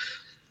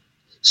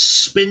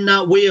spin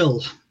that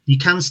wheel. You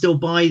can still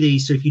buy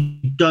these. So if you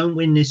don't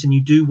win this and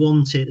you do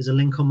want it, there's a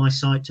link on my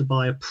site to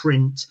buy a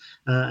print,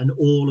 and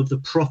all of the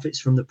profits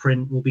from the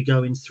print will be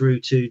going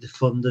through to the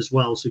fund as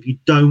well. So if you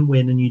don't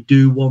win and you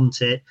do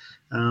want it,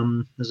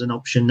 there's an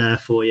option there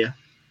for you.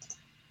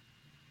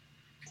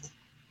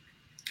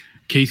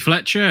 Keith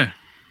Fletcher.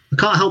 I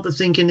can't help but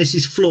thinking this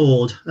is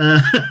flawed.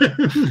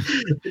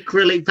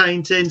 Acrylic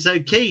painting.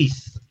 So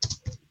Keith,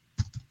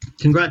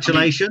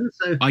 congratulations.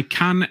 I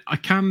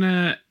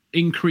can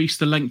increase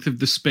the length of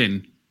the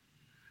spin.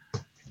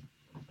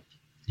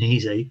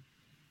 Easy.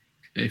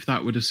 If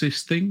that would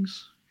assist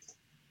things.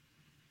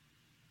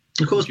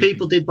 Of course,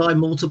 people did buy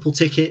multiple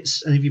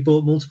tickets, and if you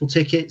bought multiple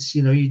tickets,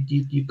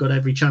 you've got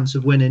every chance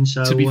of winning.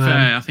 So to be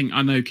fair,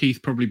 I know Keith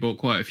probably bought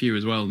quite a few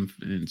as well.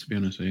 And to be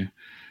honest with you,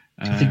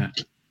 I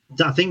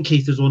think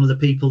Keith was one of the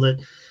people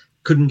that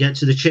couldn't get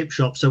to the chip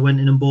shop, so went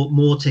in and bought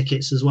more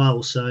tickets as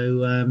well.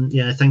 So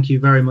yeah, thank you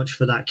very much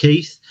for that,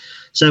 Keith.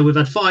 So we've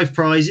had 5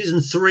 prizes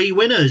and 3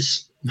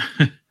 winners.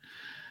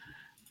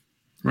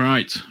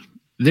 Right.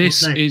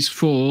 This is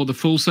for the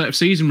full set of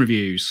season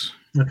reviews.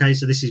 Okay,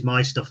 so this is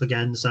my stuff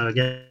again. So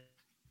again.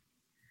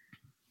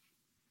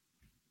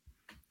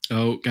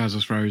 Oh, Gaz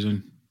is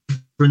frozen.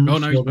 Oh, no,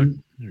 he's back.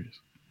 There he is.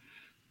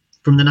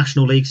 From the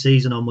National League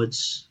season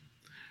onwards.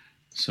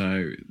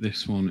 So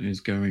this one is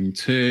going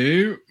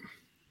to...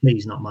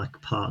 He's not my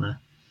partner.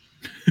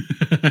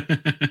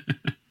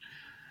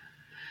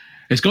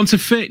 It's gone to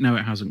Fee. No,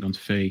 it hasn't gone to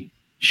Fee.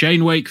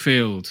 Shane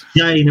Wakefield.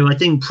 Shane, who I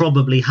think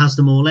probably has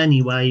them all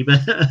anyway.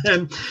 But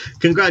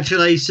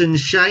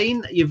congratulations,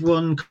 Shane. You've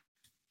won.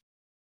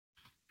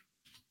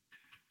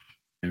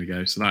 There we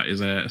go. So that is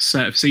a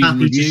set of season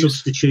happy reviews. To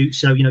substitute.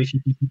 So, if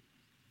you...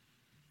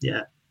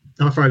 Yeah.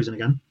 Am I frozen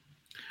again?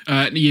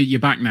 You're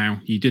back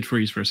now. You did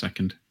freeze for a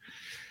second.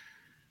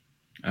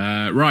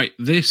 Right,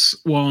 this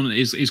one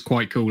is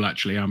quite cool,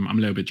 actually. I'm a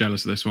little bit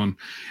jealous of this one.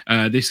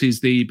 This is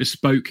the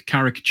bespoke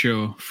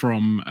caricature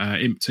from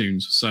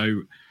Imptoons.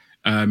 So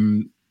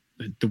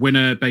the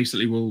winner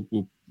basically will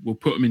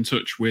put them in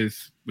touch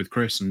with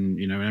Chris and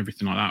and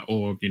everything like that,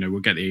 or we'll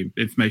get the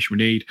information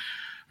we need.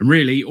 And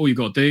really, all you've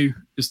got to do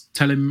is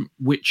tell him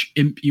which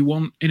imp you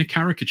want in a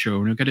caricature,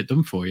 and he'll get it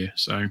done for you.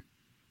 So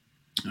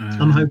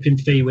I'm hoping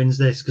Fee wins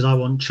this because I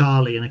want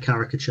Charlie in a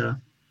caricature.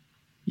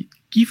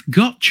 You've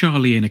got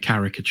Charlie in a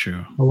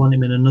caricature. I want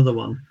him in another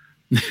one.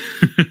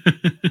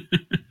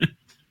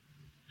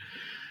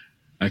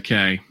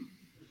 Okay.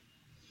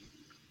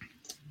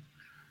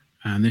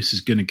 And this is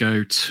going to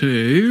go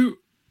to...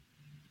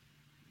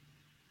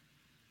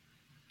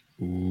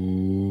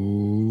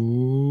 Ooh.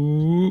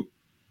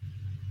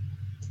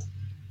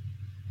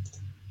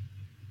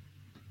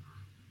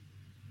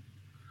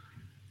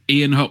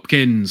 Ian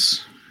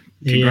Hopkins.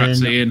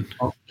 Congrats, Ian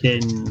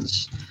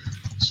Hopkins.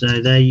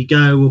 So there you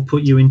go. We'll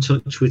put you in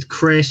touch with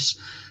Chris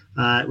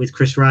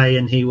Ray,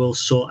 and he will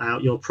sort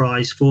out your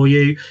prize for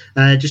you.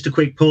 Just a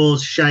quick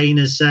pause. Shane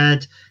has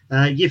said,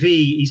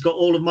 Yippee, he's got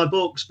all of my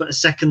books, but a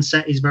second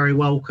set is very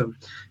welcome.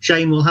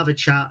 Shane will have a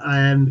chat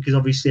because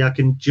obviously I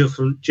can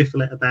jiffle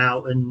it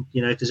about, and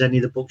if there's any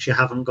of the books you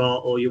haven't got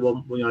or you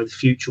want the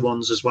future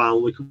ones as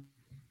well,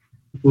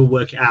 we'll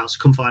work it out. So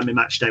come find me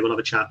match day. We'll have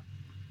a chat.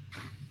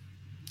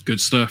 Good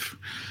stuff.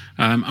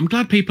 I'm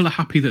glad people are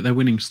happy that they're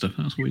winning stuff.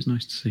 That's always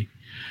nice to see.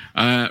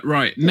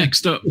 Right,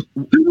 next up.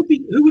 Who would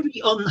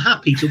be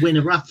unhappy to win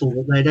a raffle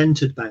that they'd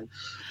entered, Ben?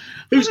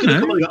 Who's going to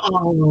come and go,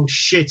 oh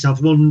shit,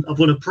 I've won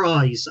a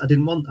prize. I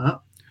didn't want that.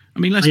 I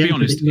mean, let's be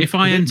honest. If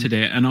I entered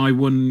it and I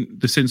won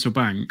the Sinsel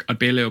Bank, I'd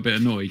be a little bit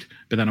annoyed,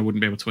 but then I wouldn't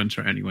be able to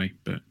enter it anyway.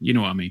 But you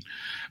know what I mean.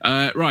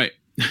 Right.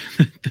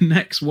 The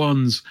next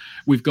ones,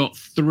 we've got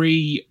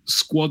 3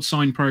 squad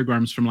sign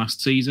programs from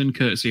last season,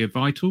 courtesy of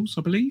Vitals,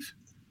 I believe.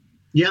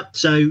 Yep.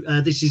 So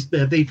this is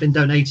they've been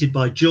donated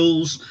by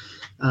Jules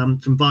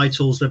from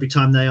Vitals. Every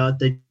time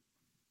they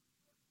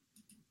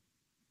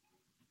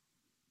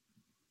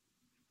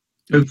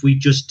if we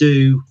just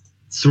do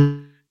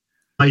 3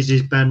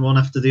 prizes, Ben, one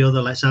after the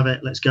other. Let's have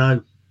it. Let's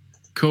go.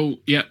 Cool.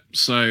 Yep.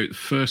 So the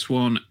first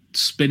one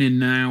spinning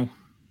now.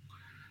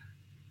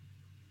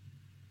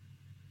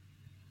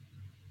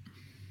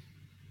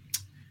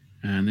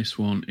 And this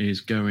one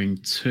is going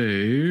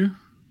to...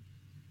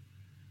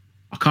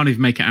 I can't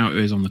even make it out who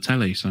is on the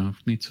telly, so I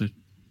need to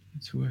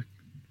work.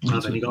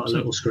 I've only got a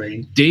little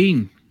screen.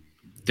 Dean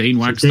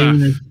Wagstaff.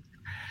 Dean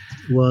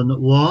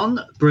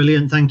 1-1.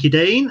 Brilliant. Thank you,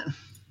 Dean.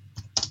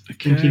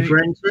 Okay. Thank you for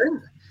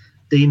entering.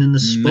 Dean and the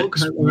Spug.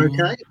 Hope we're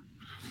okay.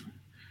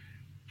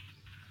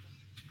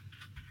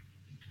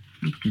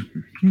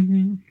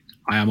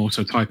 I am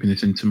also typing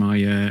this into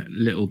my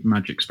little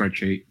magic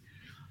spreadsheet.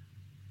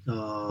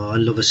 Oh, I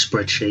love a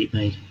spreadsheet,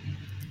 me.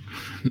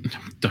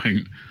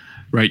 Don't.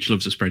 Rachel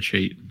loves a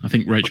spreadsheet. I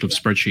think Rachel loves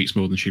spreadsheets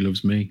more than she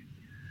loves me.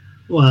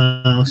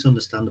 Well, it's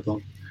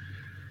understandable.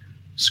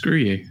 Screw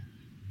you.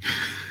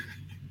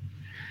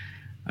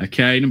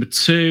 Okay, number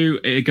 2,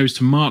 it goes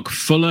to Mark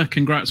Fuller.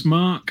 Congrats,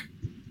 Mark.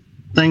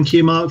 Thank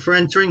you, Mark, for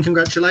entering.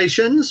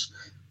 Congratulations.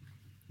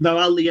 No,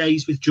 I'll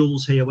liaise with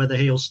Jules here whether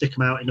he'll stick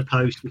them out in the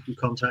post if you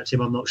contact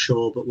him. I'm not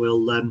sure, but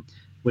we'll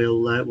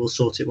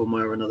sort it one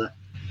way or another.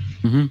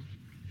 Mm-hmm.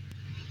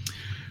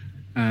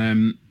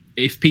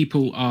 If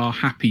people are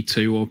happy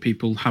to, or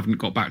people haven't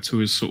got back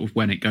to us sort of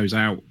when it goes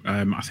out,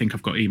 I think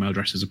I've got email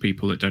addresses of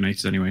people that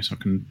donated anyway, so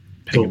I can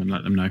ping them and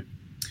let them know.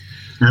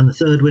 And the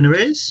third winner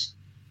is?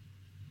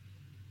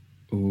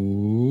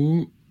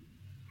 Oh,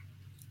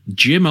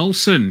 Jim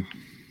Olsen.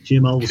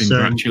 Jim Olsen.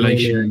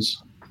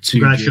 Congratulations.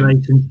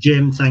 Congratulations,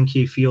 Jim. Thank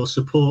you for your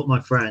support, my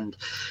friend.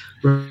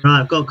 Right,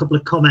 I've got a couple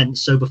of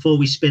comments. So before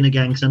we spin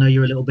again, because I know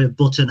you're a little bit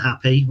button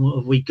happy, what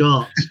have we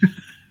got?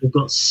 We've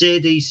got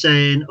Siddy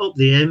saying, up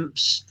the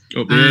imps.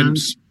 Up the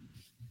imps.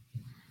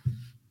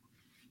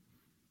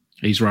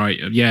 He's right.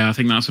 Yeah, I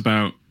think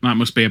that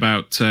must be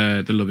about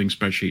the loving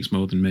spreadsheets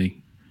more than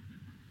me.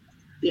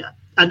 Yeah,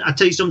 and I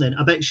tell you something,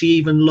 I bet she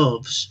even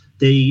loves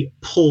the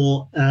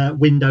poor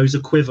Windows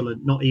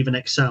equivalent, not even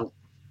Excel.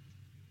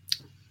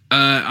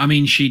 I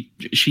mean, she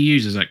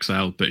uses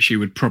Excel, but she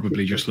would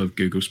probably just love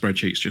Google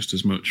Spreadsheets just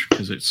as much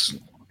because it's,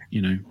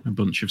 a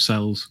bunch of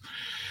cells.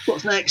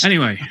 What's next?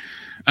 Anyway,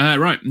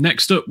 Right,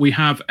 next up we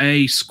have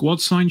a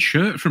squad signed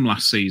shirt from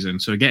last season.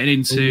 So we're getting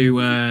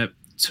into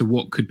to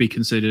what could be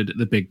considered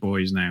the big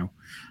boys now.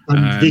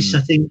 And this,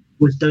 I think,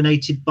 was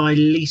donated by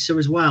Lisa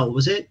as well,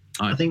 was it?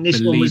 I think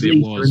this one was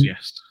Lisa.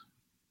 Yes.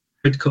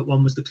 Red Cut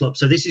one was the club.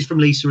 So this is from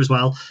Lisa as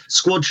well.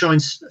 Squad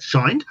shined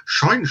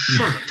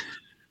shirt.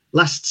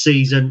 Last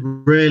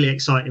season, really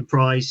exciting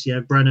prize. Yeah,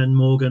 Brennan,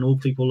 Morgan, all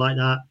people like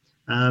that.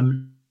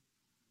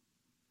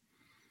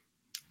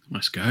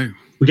 Let's go.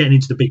 We're getting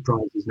into the big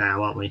prizes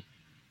now, aren't we?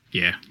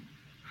 Yeah.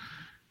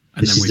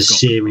 And this is the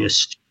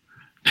serious,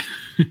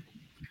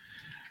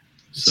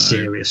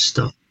 serious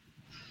stuff.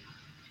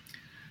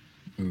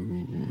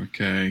 Ooh,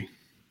 okay.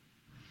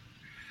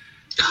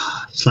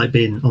 It's like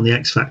being on the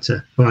X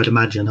Factor, or I'd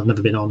imagine. I've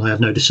never been on. I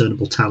have no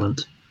discernible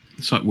talent.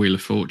 It's like Wheel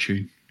of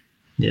Fortune.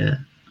 Yeah.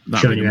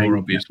 That would be the more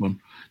obvious one.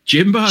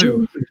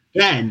 Jimbo.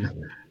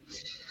 Again.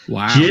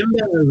 Wow.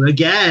 Jimbo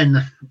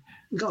again.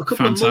 We've got a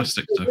couple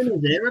fantastic of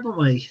winners there, haven't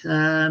we?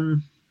 I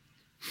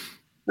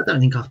don't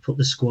think I've put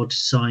the squad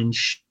signed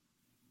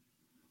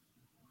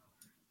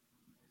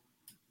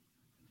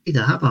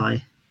either, have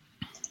I?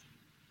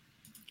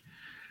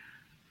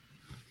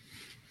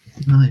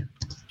 No.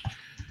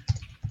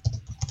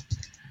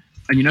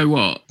 And you know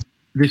what?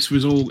 This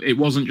was all, it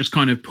wasn't just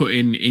kind of put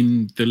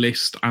in the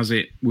list as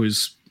it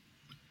was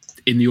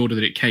in the order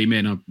that it came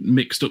in. I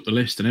mixed up the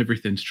list and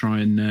everything to try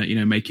and,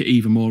 make it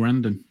even more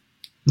random.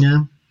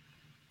 Yeah.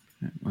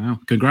 Wow.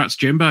 Congrats,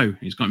 Jimbo.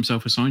 He's got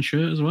himself a signed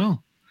shirt as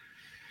well.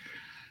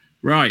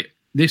 Right.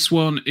 This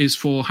one is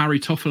for Harry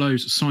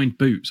Toffolo's signed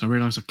boots. I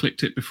realised I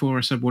clicked it before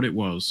I said what it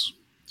was.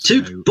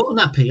 Too button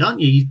happy,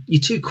 aren't you?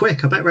 You're too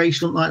quick. I bet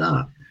Rachel don't like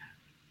that.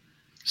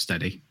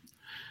 Steady.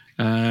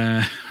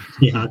 Yeah,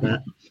 I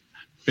bet.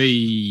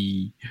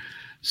 B.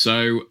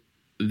 So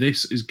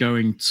this is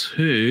going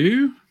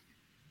to...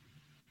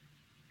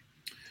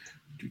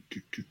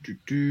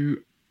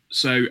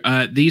 So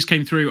these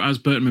came through as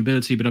Burton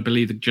Mobility, but I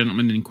believe the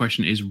gentleman in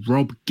question is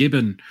Rob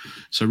Gibbon.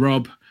 So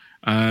Rob,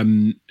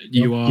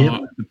 you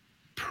are the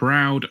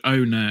proud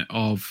owner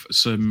of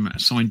some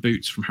signed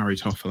boots from Harry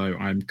Toffolo.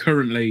 I'm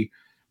currently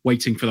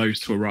waiting for those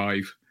to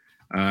arrive,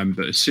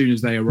 but as soon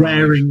as they arrive...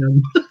 Wearing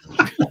them.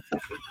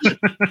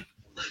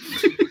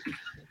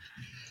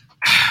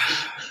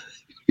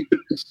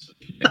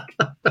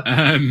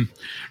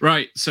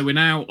 Right, so we're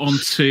now on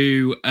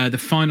to the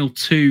final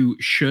two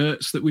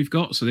shirts that we've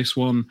got. So this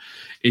one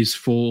is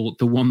for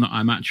the one that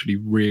I'm actually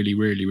really,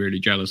 really, really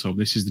jealous of.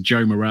 This is the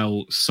Joe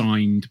Morrell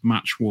signed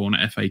match-worn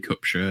FA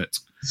Cup shirt.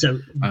 So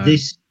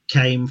this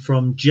came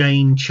from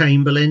Jane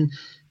Chamberlain.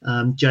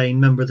 Jane,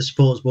 member of the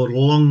Supporters Board,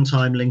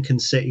 long-time Lincoln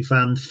City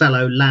fan,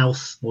 fellow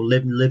Louth, or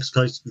lives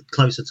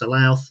closer to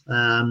Louth,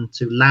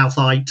 to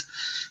Louthite.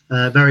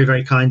 Very,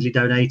 very kindly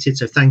donated.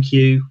 So thank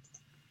you.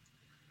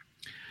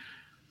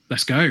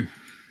 Let's go.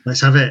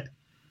 Let's have it.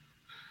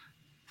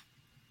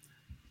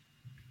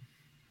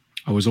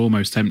 I was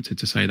almost tempted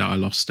to say that I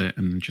lost it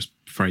and just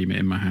frame it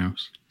in my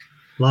house.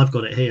 Well, I've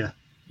got it here.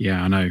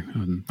 Yeah, I know.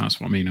 And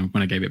that's what I mean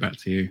when I gave it back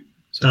to you.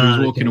 So he was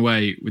walking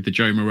away with the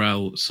Joe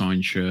Morrell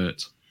signed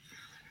shirt.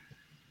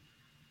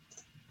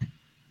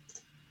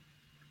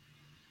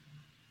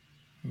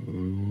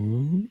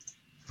 Ooh.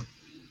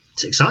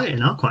 It's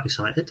exciting. I'm quite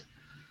excited.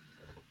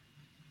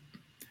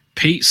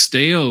 Pete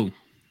Steele.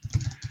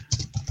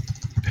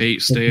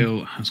 Pete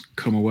Steele has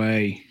come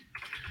away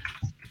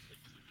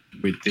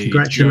with the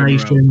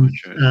congratulations,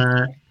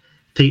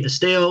 Peter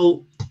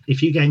Steele.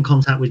 If you get in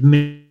contact with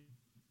me,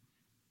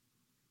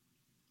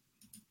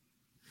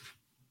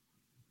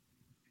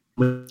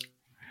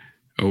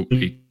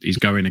 he's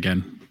going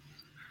again.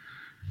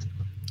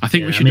 I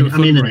think we should do a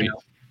fundraiser.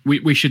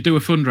 We should do a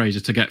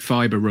fundraiser to get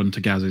fibre run to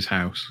Gaz's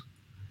house.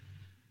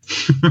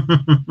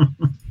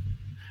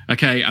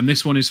 Okay, and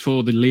this one is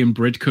for the Liam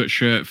Bridcut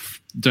shirt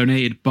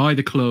donated by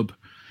the club.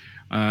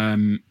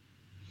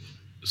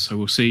 So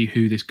we'll see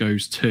who this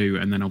goes to,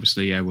 and then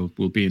obviously,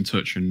 we'll be in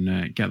touch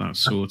and get that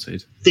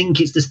sorted. I think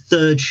it's the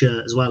third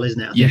shirt as well,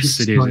 isn't it? Yes,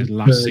 it is. It's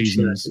last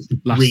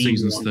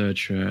season's third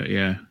shirt.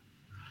 Yeah,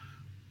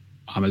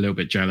 I'm a little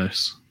bit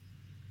jealous.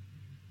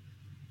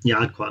 Yeah,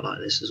 I'd quite like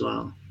this as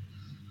well.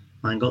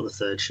 I ain't got the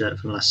third shirt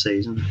from last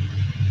season.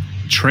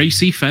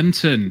 Tracy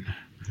Fenton.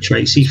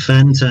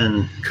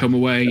 Come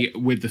away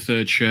with the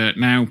third shirt.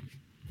 Now,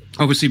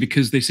 obviously,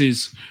 because this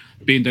is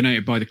being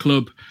donated by the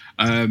club,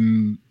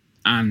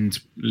 and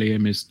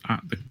Liam is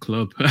at the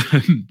club,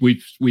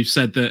 we've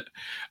said that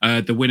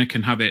the winner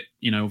can have it,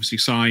 obviously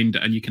signed,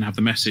 and you can have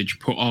the message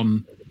put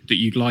on that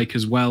you'd like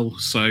as well.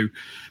 So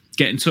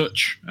get in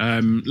touch.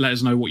 Let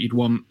us know what you'd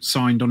want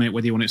signed on it,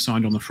 whether you want it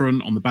signed on the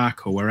front, on the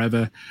back, or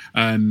wherever.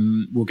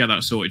 We'll get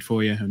that sorted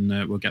for you, and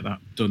we'll get that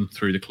done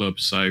through the club.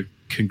 So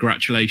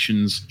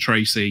congratulations,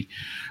 Tracy,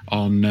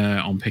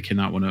 on picking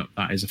that one up.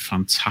 That is a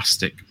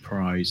fantastic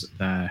prize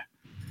there.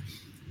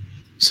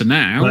 So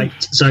now... Right,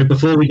 so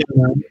before we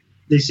go on,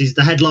 this is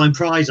the headline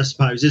prize, I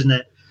suppose, isn't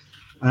it?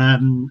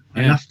 An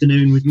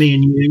afternoon with me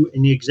and you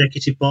in the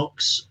executive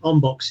box on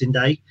Boxing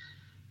Day,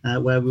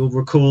 where we'll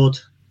record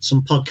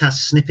some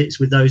podcast snippets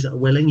with those that are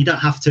willing. You don't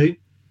have to.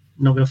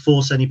 not going to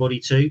force anybody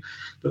to,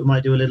 but we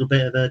might do a little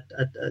bit of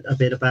a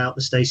bit about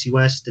the Stacey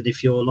West, and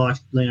if you're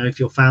if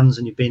you're fans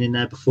and you've been in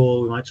there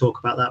before, we might talk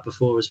about that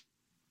before as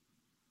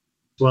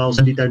well.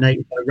 Somebody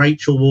donated by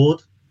Rachel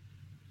Ward.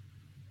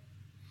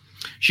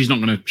 She's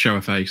not going to show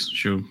her face.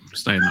 She'll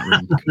stay in that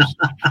room.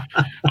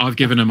 I've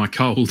given her my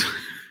cold.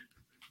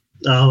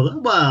 Oh,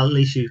 well, at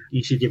least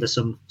you should give us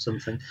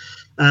something.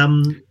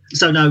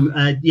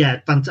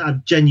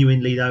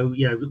 Genuinely though,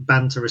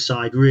 banter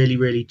aside, really,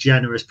 really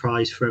generous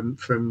prize from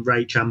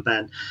Rach and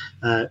Ben.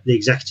 The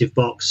executive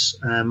box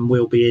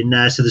will be in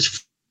there.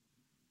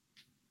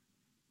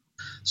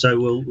 So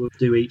we'll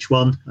do each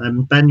one.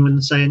 Ben, you want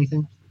to say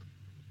anything?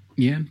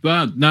 Yeah,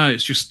 well, no,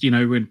 it's just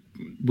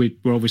we're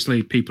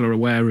obviously, people are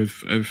aware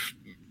of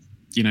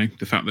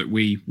the fact that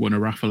we won a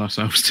raffle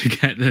ourselves to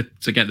get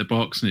the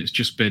box, and it's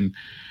just been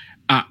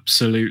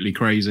absolutely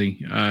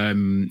crazy.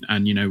 And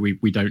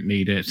we don't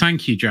need it.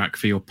 Thank you, Jack,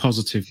 for your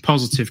positive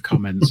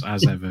comments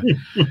as ever.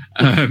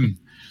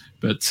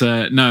 But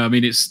no, I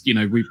mean, it's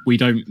we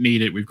don't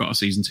need it. We've got our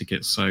season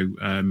tickets, so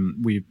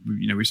we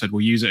said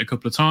we'll use it a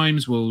couple of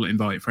times. We'll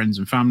invite friends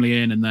and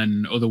family in, and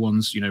then other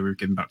ones, we're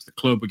giving back to the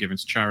club, we're giving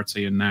to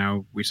charity, and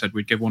now we said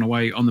we'd give one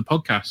away on the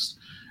podcast,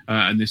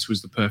 and this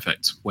was the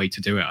perfect way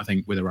to do it, I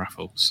think, with a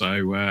raffle. So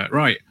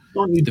right,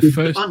 aren't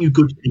you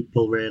good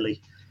people?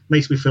 Really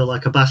makes me feel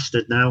like a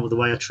bastard now with the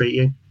way I treat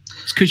you.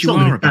 It's because you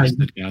are a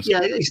bastard, Gaz. Yeah,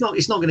 it's not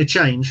going to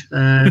change.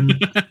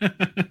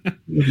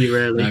 Love you,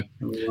 really.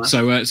 No.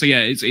 So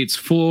yeah, it's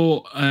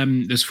 4.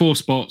 There's 4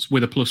 spots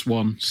with a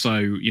 +1.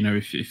 So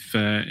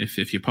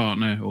if your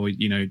partner or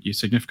your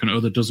significant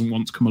other doesn't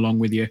want to come along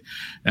with you,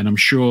 then I'm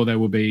sure there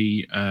will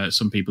be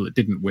some people that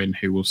didn't win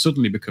who will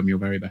suddenly become your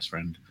very best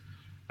friend.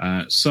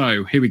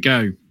 So here we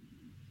go.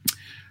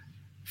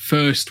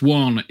 First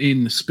one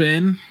in the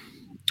spin.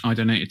 I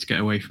donated to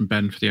get away from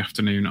Ben for the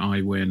afternoon.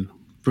 I win.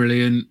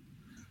 Brilliant.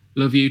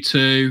 Love you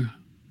too.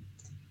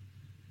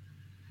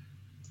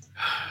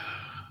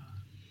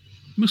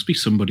 Must be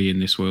somebody in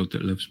this world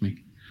that loves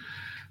me.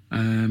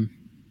 You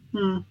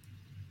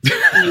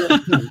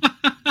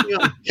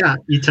got a cat.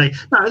 You take.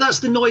 No, that's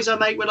the noise I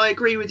make when I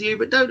agree with you,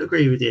 but don't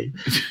agree with you.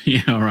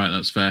 Yeah, all right,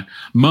 that's fair.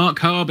 Mark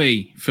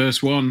Harby,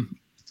 first one.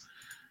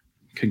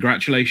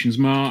 Congratulations,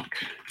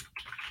 Mark.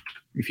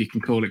 If you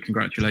can call it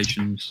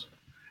congratulations.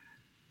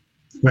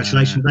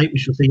 Congratulations, mate. We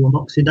shall see you on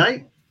Boxing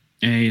Day.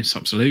 Yes,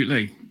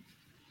 absolutely.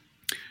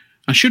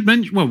 I should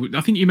mention, well,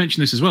 I think you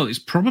mentioned this as well. It's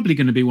probably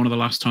going to be one of the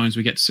last times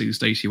we get to see the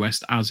Stacey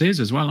West as is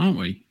as well, aren't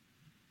we?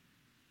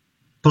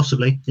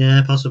 Possibly.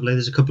 Yeah, possibly.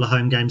 There's a couple of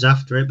home games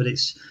after it, but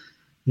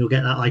you'll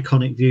get that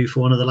iconic view for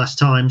one of the last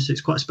times. So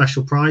it's quite a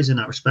special prize in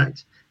that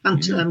respect.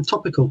 And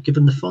topical,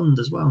 given the fund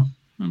as well.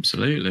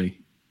 Absolutely.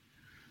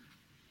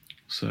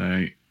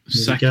 So,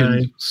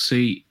 second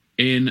seat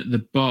in the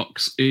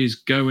box is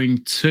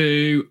going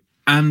to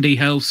Andy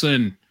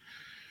Helson.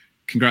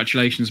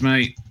 Congratulations,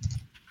 mate.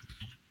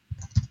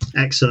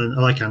 Excellent.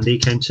 I like Andy. He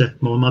came to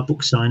one of my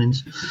book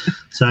signings.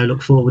 So I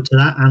look forward to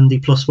that. Andy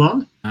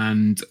 +1.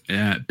 And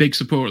big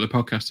support of the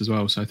podcast as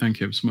well. So thank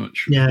you so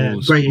much. Yeah,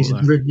 great. It's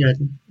a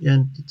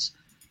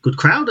good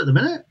crowd at the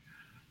minute.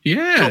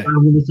 Yeah.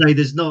 I'm going to say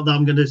there's not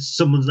that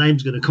someone's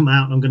name's going to come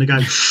out and I'm going to go,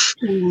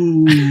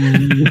 ooh.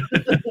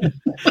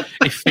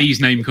 If Fee's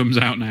name comes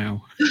out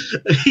now.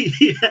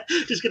 Yeah,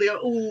 just going to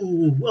go,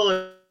 ooh.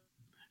 Well,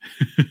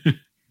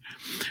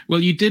 well,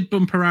 you did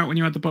bump her out when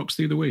you had the box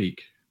through the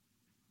week.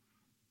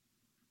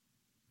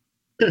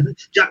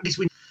 Jack, this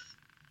week.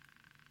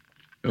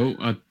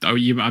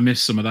 I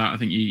missed some of that. I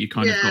think you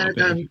kind of got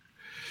a bit.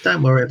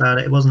 Don't worry about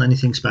it. It wasn't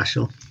anything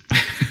special.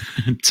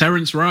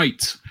 Terence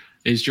Wright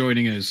is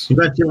joining us.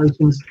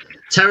 Congratulations,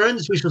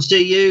 Terence. We shall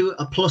see you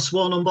a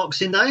 +1 on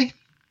Boxing Day.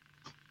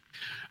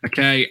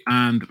 Okay,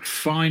 and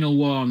final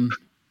one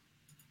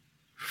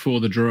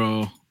for the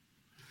draw.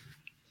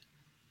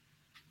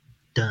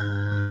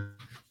 Dun,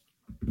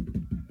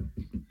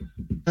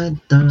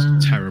 That's a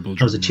terrible drum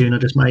that was a tune I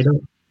just made up.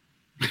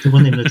 It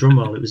wasn't even a drum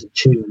roll, it was a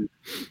tune.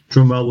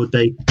 Drum roll would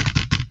be.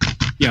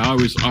 Yeah, I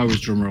was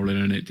drum rolling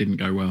and it didn't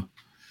go well.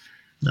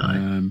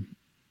 No.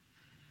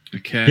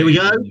 Okay. Here we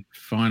go.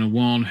 Final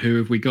one. Who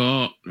have we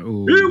got?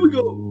 Ooh. Here we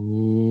go.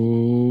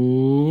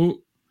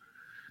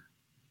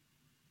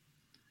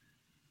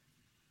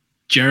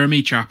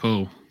 Jeremy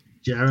Chappell.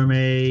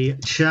 Jeremy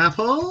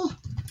Chappell.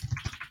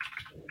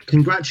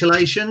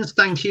 Congratulations.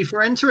 Thank you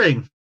for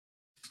entering.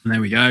 And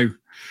there we go.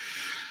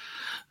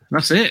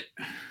 That's it.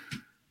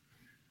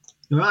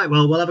 All right,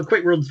 well, we'll have a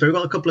quick run through. We've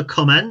got a couple of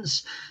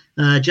comments.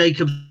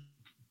 Jacob.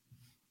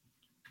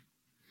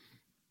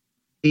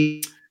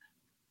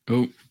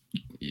 Oh,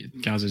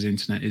 Gaz's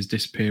internet is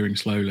disappearing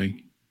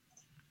slowly.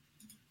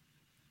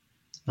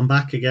 I'm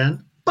back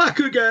again.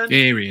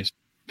 Here he is.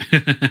 So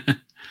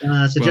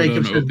well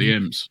Jacob done up the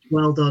imps.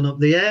 Well done up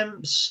the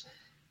imps.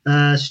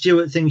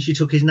 Stuart thinks you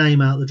took his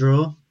name out of the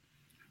drawer.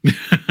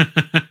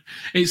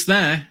 It's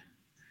there.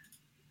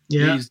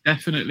 Yeah. He's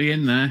definitely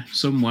in there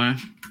somewhere.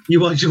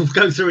 You'll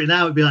go through it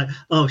now and be like,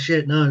 oh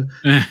shit, no.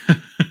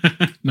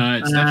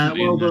 No,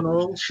 definitely. Well done,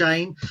 all,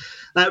 Shane.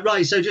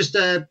 Right, so just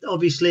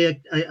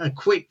obviously a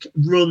quick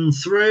run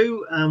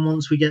through, and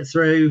once we get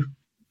through,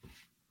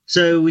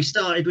 so we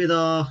started with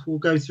we'll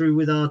go through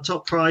with our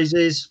top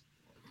prizes.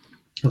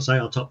 I'll say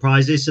our top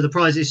prizes. So the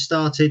prizes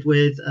started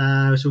with,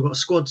 so we've got a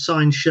squad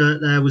signed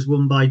shirt there, was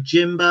won by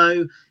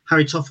Jimbo.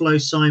 Harry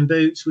Toffolo signed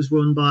boots was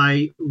won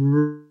by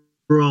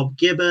Rob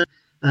Gibbon.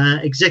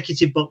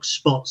 Executive box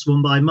spots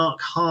won by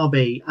Mark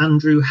Harvey,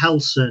 Andrew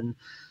Helson,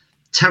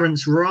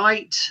 Terence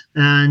Wright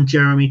and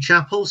Jeremy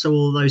Chappell. So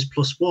all those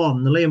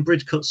 +1. The Liam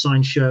Bridcut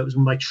signed shirt was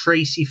won by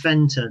Tracy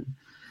Fenton.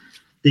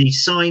 The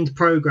signed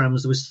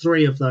programmes, there was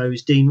 3 of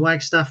those. Dean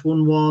Wagstaff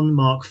won 1,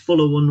 Mark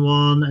Fuller won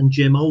 1, and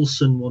Jim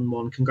Olsen won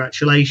 1.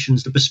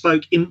 Congratulations. The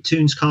bespoke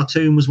Imptoons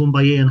cartoon was won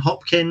by Ian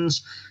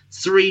Hopkins.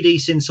 3D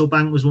Sinsel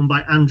Bank was won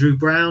by Andrew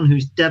Brown,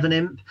 who's Devon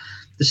Imp.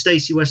 The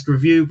Stacey West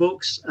review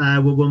books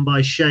were won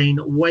by Shane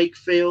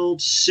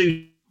Wakefield.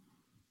 Suited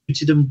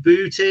and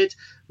Booted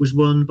was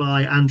won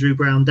by Andrew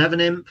Brown Devon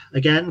Imp.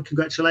 Again,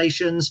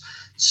 congratulations.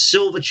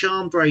 Silver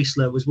Charm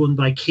bracelet was won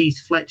by Keith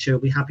Fletcher.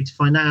 We'll be happy to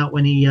find that out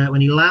when he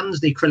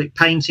lands. The acrylic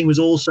painting was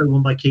also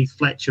won by Keith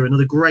Fletcher.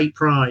 Another great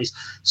prize.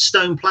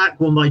 Stone plaque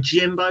won by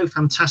Jimbo.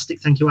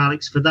 Fantastic. Thank you,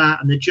 Alex, for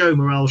that. And the Joe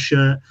Morrell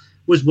shirt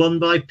was won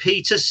by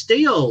Peter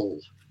Steele.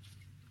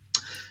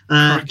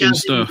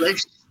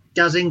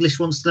 Gaz English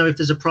wants to know if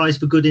there's a prize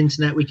for good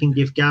internet we can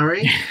give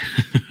Gary.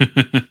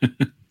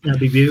 That'd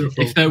be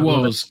beautiful. If there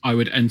was, I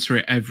would enter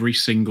it every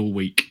single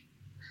week.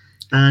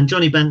 And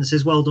Johnny Benton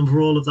says, well done for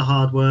all of the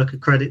hard work. A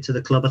credit to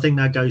the club. I think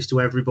that goes to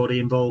everybody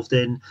involved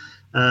in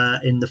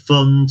the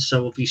fund.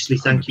 So obviously,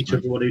 thank you to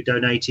everyone who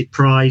donated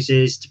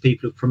prizes, to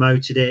people who've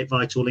promoted it.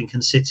 Vital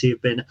Lincoln City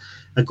have been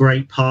a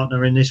great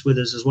partner in this with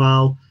us as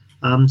well.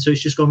 So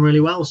it's just gone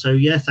really well. So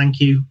yeah, thank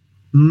you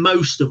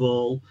most of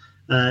all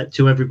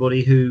to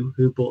everybody who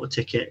bought a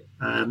ticket.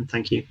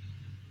 Thank you.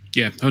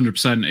 Yeah,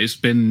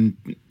 100%.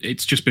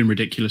 It's just been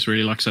ridiculous,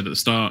 really. Like I said at the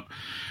start,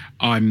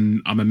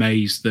 I'm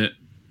amazed that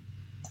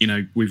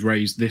we've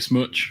raised this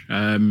much.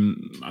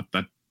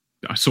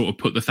 I sort of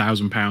put the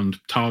 £1,000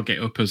 target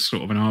up as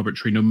sort of an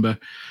arbitrary number,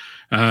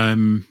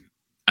 and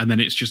then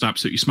it's just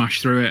absolutely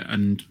smashed through it.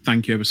 And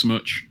thank you ever so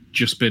much.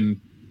 Just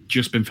been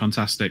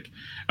fantastic.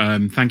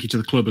 Thank you to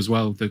the club as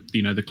well.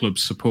 The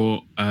club's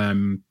support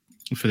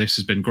for this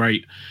has been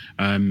great.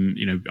 I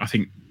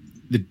think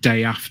the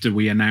day after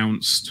we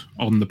announced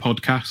on the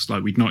podcast,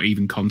 like we'd not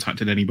even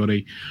contacted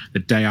anybody. The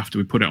day after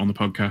we put it on the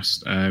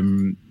podcast,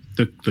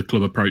 the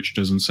club approached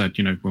us and said,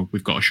 well,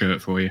 we've got a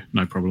shirt for you,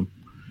 no problem.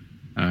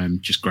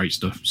 Just great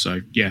stuff. So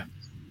yeah,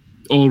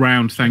 all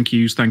round, thank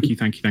you to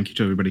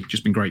everybody.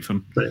 Just been great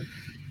fun.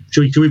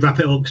 Should we wrap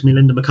it up? Because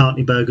Linda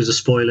McCartney burgers are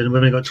spoiling, and we've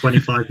only got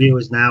 25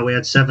 viewers now. We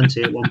had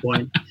 70 at one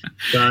point.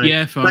 So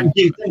yeah, fine.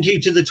 Thank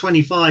you to the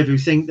 25 who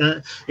think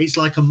that it's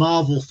like a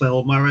Marvel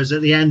film, whereas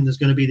at the end there's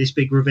going to be this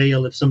big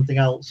reveal of something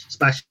else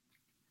special.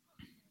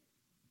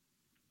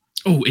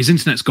 Oh, his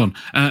internet's gone.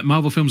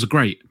 Marvel films are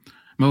great.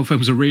 Marvel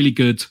films are really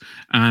good,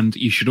 and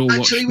you should all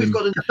watch them. Actually, we've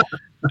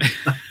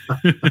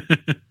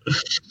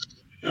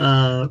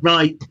got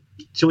right.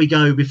 Shall we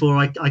go before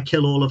I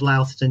kill all of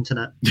Louth's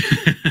internet?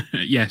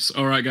 Yes.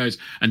 All right, guys.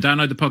 And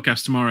download the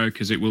podcast tomorrow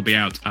because it will be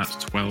out at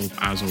 12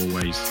 as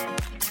always.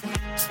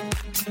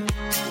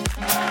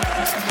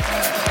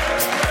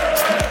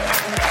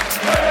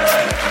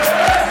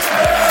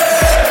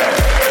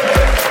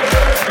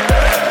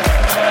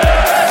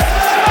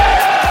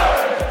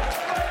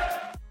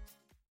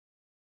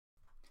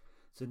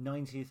 It's the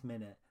 90th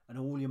minute and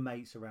all your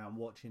mates around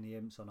watching the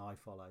Imps on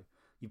iFollow.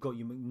 You've got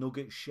your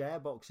McNugget share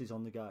boxes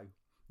on the go.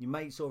 Your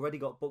mate's already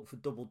got booked for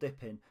double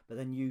dipping, but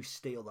then you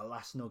steal the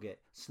last nugget,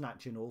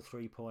 snatching all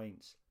 3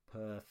 points.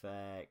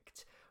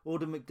 Perfect.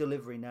 Order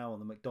McDelivery now on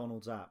the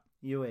McDonald's app.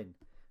 You in?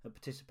 At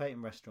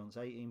participating restaurants,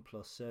 18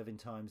 plus, serving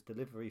times,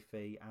 delivery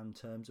fee and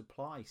terms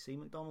apply. See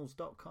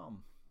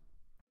mcdonalds.com.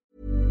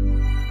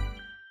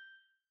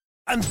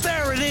 And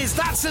there it is,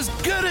 that's as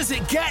good as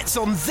it gets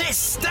on this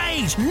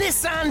stage.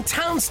 Nissan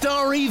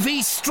Townstar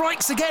EV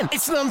strikes again.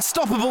 It's an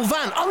unstoppable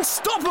van,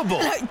 unstoppable.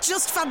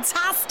 Just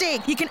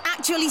fantastic. You can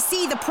actually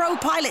see the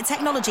ProPilot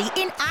technology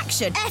in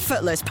action.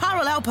 Effortless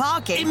parallel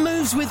parking. It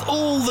moves with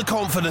all the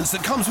confidence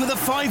that comes with a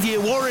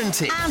 5-year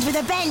warranty. And with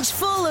a bench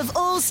full of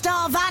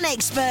all-star van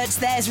experts,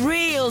 there's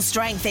real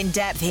strength in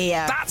depth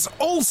here. That's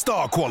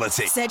all-star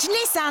quality. Search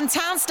Nissan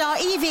Townstar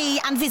EV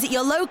and visit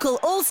your local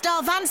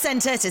all-star van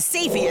centre to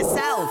see for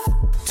yourself.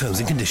 Terms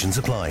and conditions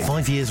apply.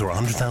 5 years or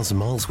 100,000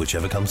 miles,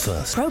 whichever comes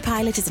first.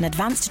 ProPilot is an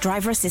advanced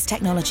driver assist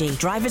technology.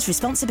 Driver's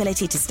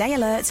responsibility to stay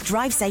alert,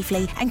 drive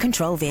safely, and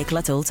control vehicle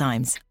at all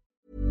times.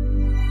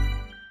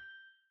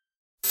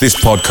 This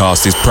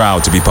podcast is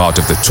proud to be part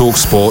of the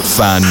TalkSport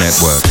Fan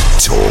Network.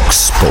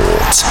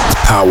 TalkSport.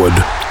 Powered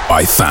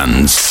by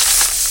fans.